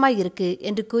தான் கஷ்டமாய் இருக்கு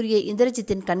என்று கூறிய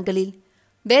இந்திரஜித்தின் கண்களில்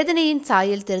வேதனையின்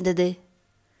சாயல் தெரிந்தது.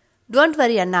 டோன்ட்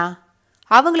வரி அண்ணா,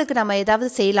 அவங்களுக்கு நம்ம ஏதாவது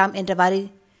செய்யலாம் என்றவாறு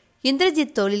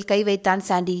இந்திரஜித் தோளில் கை வைத்தான்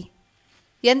சாண்டி.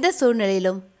 எந்த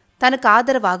சூழ்நிலையிலும் தனக்கு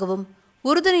ஆதரவாகவும்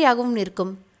உறுதுணையாகவும்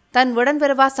நிற்கும் தன்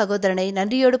உடன்பிறவா சகோதரனை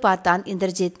நன்றியோடு பார்த்தான்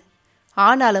இந்திரஜித்.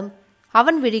 ஆனாலும்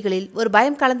அவன் விழிகளில் ஒரு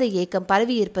பயம் கலந்த ஏக்கம்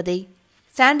பரவியிருப்பதை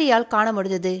சாண்டியால் காண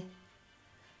முடிந்தது.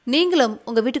 நீங்களும்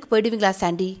உங்க வீட்டுக்கு போயிடுவீங்களா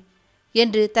சாண்டி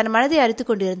என்று தன் மனதை அரித்து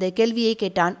கொண்டிருந்த கேள்வியை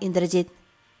கேட்டான் இந்திரஜித்.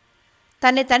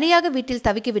 தன்னை தனியாக வீட்டில்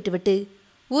தவிக்க விட்டுவிட்டு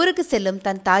ஊருக்கு செல்லும்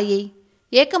தன் தாயை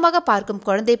ஏக்கமாக பார்க்கும்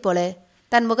குழந்தை போல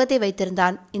தன் முகத்தை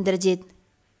வைத்திருந்தான் இந்திரஜித்.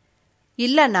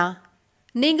 இல்லண்ணா,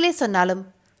 நீங்களே சொன்னாலும்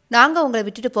நாங்கள் உங்களை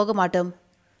விட்டுட்டு போக மாட்டோம்.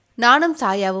 நானும்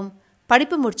சாயாவும்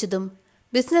படிப்பு முடிச்சதும்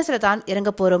பிஸ்னஸில் தான்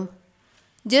இறங்க போகிறோம்.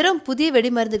 ஜெரோம் புதிய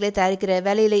வெடிமருந்துகளை தயாரிக்கிற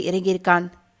வேலையில் இறங்கியிருக்கான்.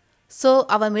 ஸோ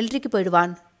அவன் மிலிட்ரிக்கு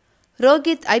போயிடுவான்.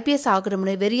 ரோஹித் IPS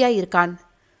ஆகணும்னு வெறியாய் இருக்கான்.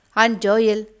 அண்ட்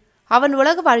ஜோயல் அவன்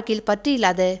உலக வாழ்க்கையில் பற்று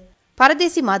இல்லாத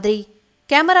பரதேசி மாதிரி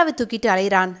கேமராவை தூக்கிட்டு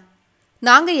அலைகிறான்.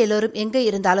 நாங்கள் எல்லோரும் எங்கே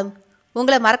இருந்தாலும்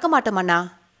உங்களை மறக்க மாட்டோமண்ணா.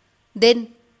 தென்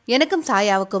எனக்கும்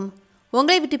சாயாவுக்கும்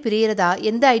உங்களை விட்டு பிரியறதா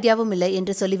எந்த ஐடியாவும் இல்லை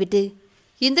என்று சொல்லிவிட்டு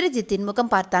இந்திரஜித்தின்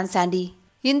முகம் பார்த்தான் சாண்டி.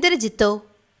 இந்திரஜித்தோ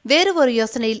வேறு ஒரு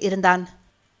யோசனையில் இருந்தான்.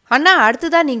 அண்ணா,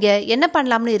 அடுத்துதான் நீங்கள் என்ன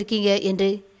பண்ணலாம்னு இருக்கீங்க என்று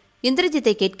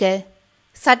இந்திரஜித்தை கேட்க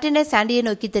சட்டென சாண்டியை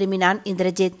நோக்கி திரும்பினான்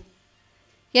இந்திரஜித்.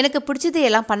 எனக்கு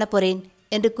பிடிச்சதையெல்லாம் பண்ண போறேன்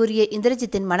என்று கூறிய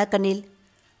இந்திரஜித்தின் மனக்கண்ணில்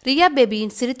ரியா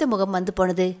பேபியின் சிரித்த முகம் வந்து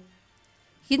போனது.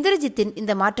 இந்திரஜித்தின்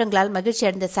இந்த மாற்றங்களால் மகிழ்ச்சி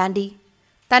அடைந்த சாண்டி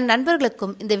தன்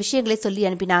நண்பர்களுக்கும் இந்த விஷயங்களை சொல்லி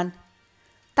அனுப்பினான்.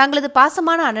 தங்களது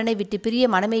பாசமான அண்ணனை விட்டு பிரிய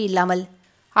மனமே இல்லாமல்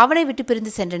அவனை விட்டு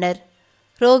பிரிந்து சென்றனர்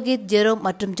ரோஹித், ஜெரோம்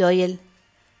மற்றும் ஜோயல்.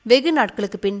 வெகு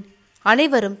நாட்களுக்கு பின்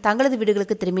அனைவரும் தங்களது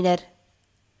வீடுகளுக்கு திரும்பினர்.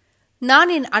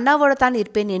 நான் என் அண்ணாவோடு தான்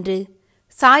இருப்பேன் என்று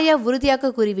சாயா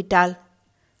உறுதியாக கூறிவிட்டாள்.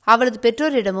 அவளது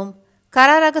பெற்றோரிடமும்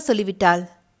கராராக சொல்லிவிட்டாள்.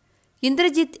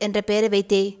 இந்திரஜித் என்ற பெயரை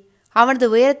வைத்தே அவனது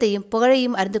உயரத்தையும்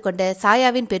புகழையும் அறிந்து கொண்ட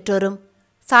சாயாவின் பெற்றோரும்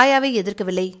சாயாவை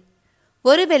எதிர்க்கவில்லை.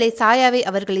 ஒருவேளை சாயாவை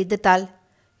அவர்கள் எதிர்த்தால்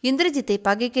இந்திரஜித்தை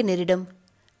பகைக்க நேரிடும்.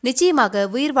 நிச்சயமாக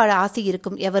உயிர் வாழ ஆசை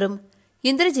இருக்கும் எவரும்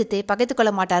இந்திரஜித்தை பகைத்து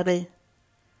கொள்ள மாட்டார்கள்.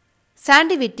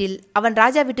 சாண்டி வீட்டில் அவன்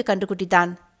ராஜா வீட்டு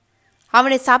கண்டுகுட்டித்தான்.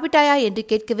 அவனை சாப்பிட்டாயா என்று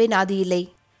கேட்கவே நாதி இல்லை.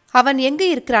 அவன் எங்கு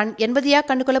இருக்கிறான் என்பதையா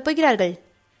கண்டுகொள்ளப் போகிறார்கள்?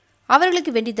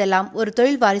 அவர்களுக்கு வேண்டியதெல்லாம் ஒரு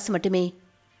தொழில் வாரிசு மட்டுமே.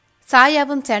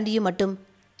 சாயாவும் சாண்டியும் மட்டும்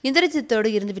இந்திரஜித்தோடு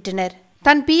இருந்துவிட்டனர்.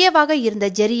 தன் பிஏவாக இருந்த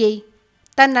ஜெரியை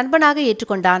தன் நண்பனாக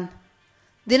ஏற்றுக்கொண்டான்.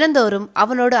 தினந்தோறும்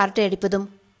அவனோடு அரட்டை அடிப்பதும்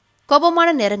கோபமான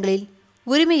நேரங்களில்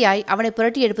உரிமையாய் அவனை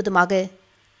புரட்டி எடுப்பதுமாக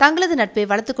தங்களது நட்பை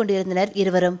வளர்த்து கொண்டிருந்தனர்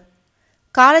இருவரும்.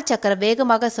 காலச்சக்கரம்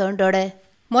வேகமாக சுழன்றோட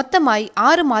மொத்தமாய்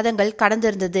 6 மாதங்கள்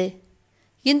கடந்திருந்தது.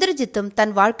 இந்திரஜித்தும்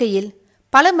தன் வாழ்க்கையில்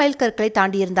பல மைல் கற்களை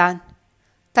தாண்டியிருந்தான்.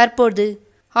 தற்போது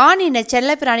ஆண் இன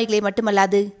செல்ல பிராணிகளை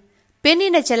மட்டுமல்லாது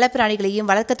பெண்ணின செல்ல பிராணிகளையும்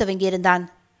வளர்க்க துவங்கியிருந்தான்.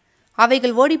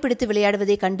 அவைகள் ஓடிப்பிடித்து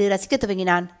விளையாடுவதைக் கண்டு ரசிக்க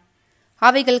துவங்கினான்.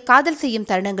 அவைகள் காதல் செய்யும்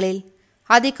தருணங்களில்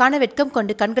அதை காண வெட்கம்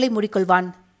கொண்டு கண்களை மூடிக்கொள்வான்.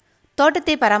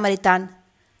 தோட்டத்தை பராமரித்தான்.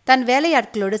 தன்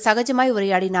வேலையாட்களோடு சகஜமாய்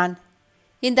உரையாடினான்.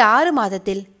 இந்த 6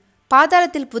 மாதத்தில்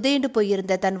பாதாளத்தில் புதையுண்டு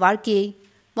போயிருந்த தன் வாழ்க்கையை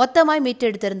மொத்தமாய்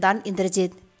மீட்டெடுத்திருந்தான்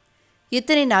இந்திரஜித்.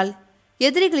 இத்தனை நாள்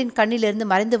எதிரிகளின் கண்ணிலிருந்து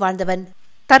மறைந்து வாழ்ந்தவன்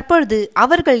தற்பொழுது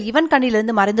அவர்கள் இவன்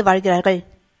கண்ணிலிருந்து மறைந்து வாழ்கிறார்கள்.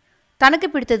 தனக்கு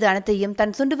பிடித்தது அனைத்தையும்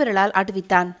தன் சுண்டு விரலால்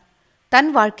ஆட்டுவித்தான். தன்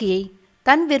வாழ்க்கையை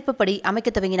தன் விருப்பப்படி அமைக்க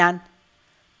துவங்கினான்.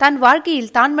 தன்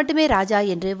வாழ்க்கையில் தான் மட்டுமே ராஜா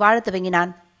என்று வாழத்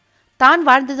துவங்கினான். தான்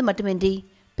வாழ்ந்தது மட்டுமின்றி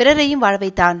பிறரையும் வாழ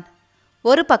வைத்தான்.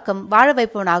 ஒரு பக்கம் வாழ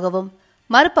வைப்பவனாகவும்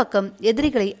மறுபக்கம்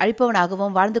எதிரிகளை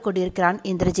அழிப்பவனாகவும் வாழ்ந்து கொண்டிருக்கிறான்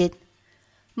இந்திரஜித்.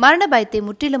 மரண பயத்தை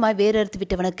முற்றிலுமாய் வேறறுத்து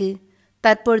விட்டவனுக்கு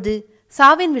தற்பொழுது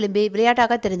சாவின் விளிம்பே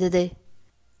விளையாட்டாக தெரிந்தது.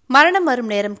 மரணம்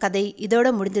வரும் நேரம் கதை இதோட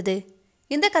முடிந்தது.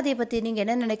 இந்த கதையை பற்றி நீங்கள்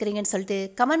என்ன நினைக்கிறீங்கன்னு சொல்லிட்டு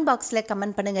கமெண்ட் பாக்ஸில்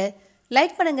கமெண்ட் பண்ணுங்கள்,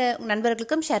 லைக் பண்ணுங்கள், உங்கள்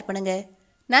நண்பர்களுக்கும் ஷேர் பண்ணுங்கள்.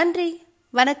 நன்றி,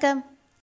 வணக்கம்.